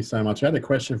worries. Thank you so much. I had a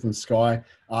question from Sky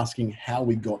asking how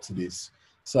we got to this.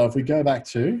 So if we go back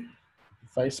to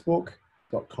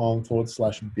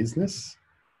facebook.com/business.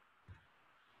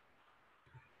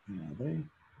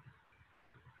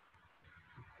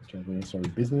 Sorry,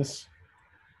 business.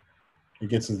 It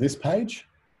gets us this page.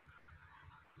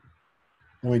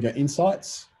 Then we go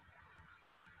insights,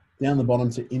 down the bottom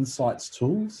to insights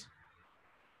tools,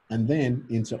 and then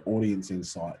into audience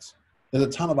insights. There's a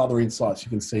ton of other insights you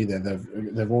can see there.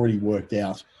 They've already worked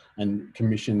out and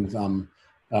commissioned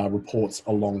reports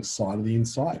alongside of the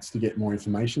insights to get more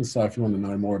information. So if you want to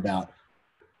know more about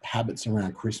habits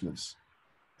around Christmas,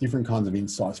 different kinds of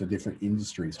insights for different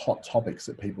industries, hot topics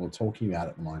that people are talking about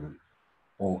at the moment,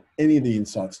 or any of the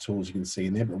insights tools you can see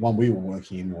in there. But the one we were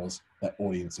working in was that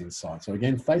audience insight. So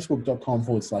again,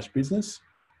 facebook.com/business,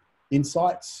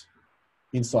 insights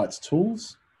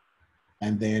tools,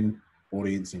 and then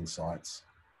audience insights.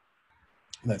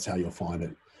 That's how you'll find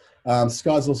it.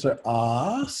 Sky's also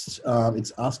asked,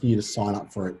 it's asking you to sign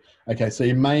up for it. Okay, so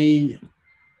you may,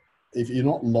 if you're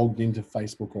not logged into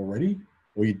Facebook already,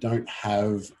 or you don't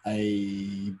have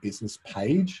a business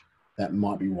page, that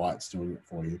might be why it's doing it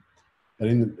for you. But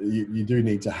you do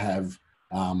need to have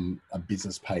a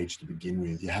business page to begin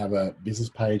with. You have a business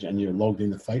page and you're logged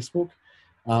into Facebook.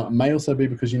 It may also be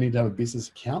because you need to have a business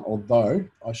account, although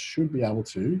I should be able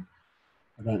to.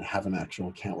 I don't have an actual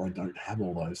account where I don't have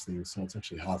all those things, so it's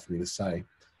actually hard for me to say.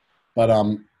 But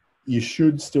you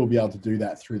should still be able to do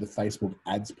that through the Facebook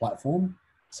ads platform.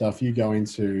 So if you go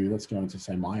into, let's go into,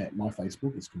 say, my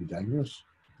Facebook, this could be dangerous.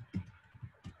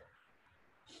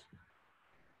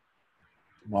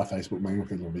 My Facebook may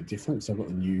look a little bit different. So I've got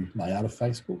the new layout of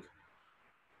Facebook.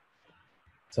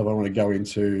 So if I want to go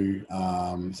into,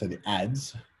 say, the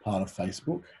ads part of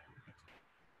Facebook,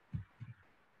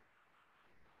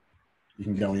 you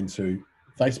can go into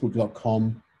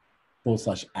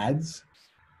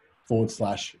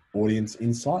facebook.com/ads/audience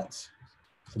insights.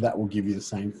 So that will give you the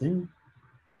same thing.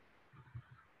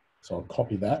 So I'll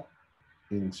copy that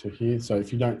into here. So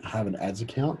if you don't have an ads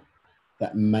account,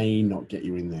 that may not get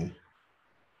you in there.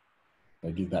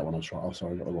 I'll give that one a try. Oh,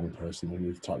 sorry, I got the wrong person. We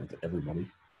need to type it to everybody.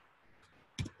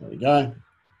 There we go.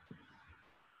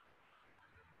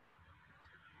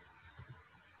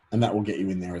 And that will get you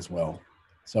in there as well.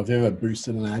 So if you've ever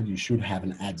boosted an ad, you should have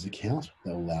an ads account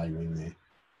that will allow you in there.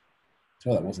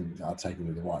 So that wasn't taken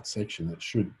to the right section. It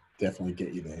should definitely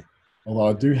get you there. Although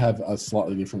I do have a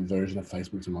slightly different version of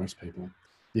Facebook to most people.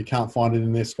 You can't find it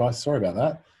in this, guys. Sorry about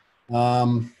that.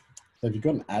 So if you've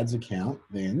got an ads account,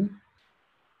 then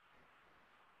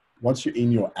once you're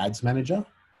in your ads manager,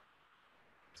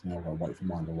 so now I've got to wait for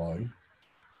mine to load.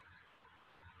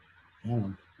 Come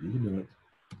on, you can do it.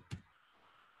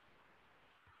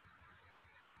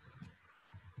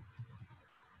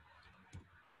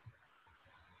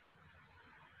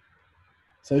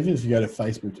 So even if you go to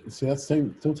Facebook, see, that's still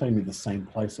taking me to the same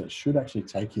place. So it should actually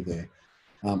take you there.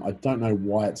 I don't know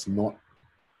why it's not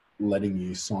letting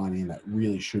you sign in. That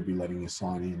really should be letting you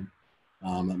sign in.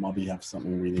 That might be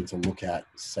something we need to look at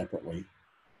separately.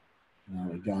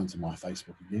 We go into my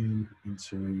Facebook again,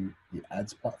 into the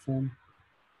ads platform.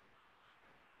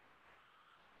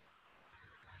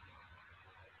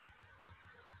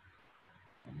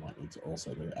 I might need to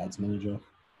also do ads manager.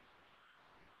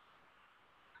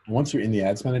 And once you're in the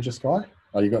ads manager, Sky,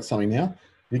 oh, you got something now?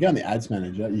 If you go in the ads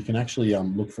manager, you can actually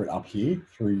look for it up here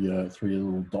through your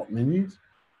little dot menus,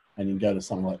 and you can go to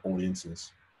something like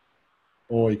audiences.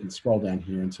 Or you can scroll down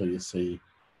here until you see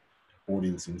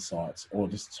audience insights, or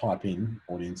just type in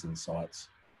audience insights.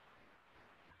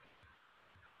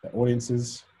 The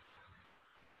audiences,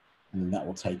 and then that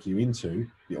will take you into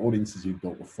the audiences you've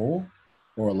built before,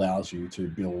 or allows you to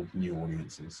build new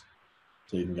audiences.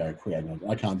 So you can go create an,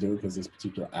 I can't do it because this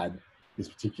particular ad, this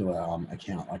particular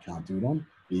account, I can't do it on,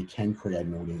 but you can create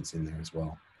an audience in there as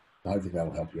well. So hopefully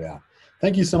that'll help you out.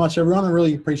 Thank you so much, everyone. I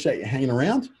really appreciate you hanging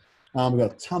around. We've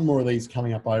got a ton more of these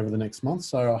coming up over the next month.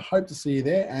 So I hope to see you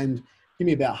there, and give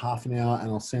me about half an hour and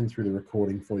I'll send through the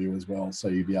recording for you as well. So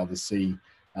you'll be able to see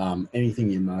anything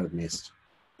you might have missed.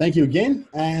 Thank you again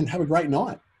and have a great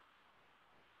night.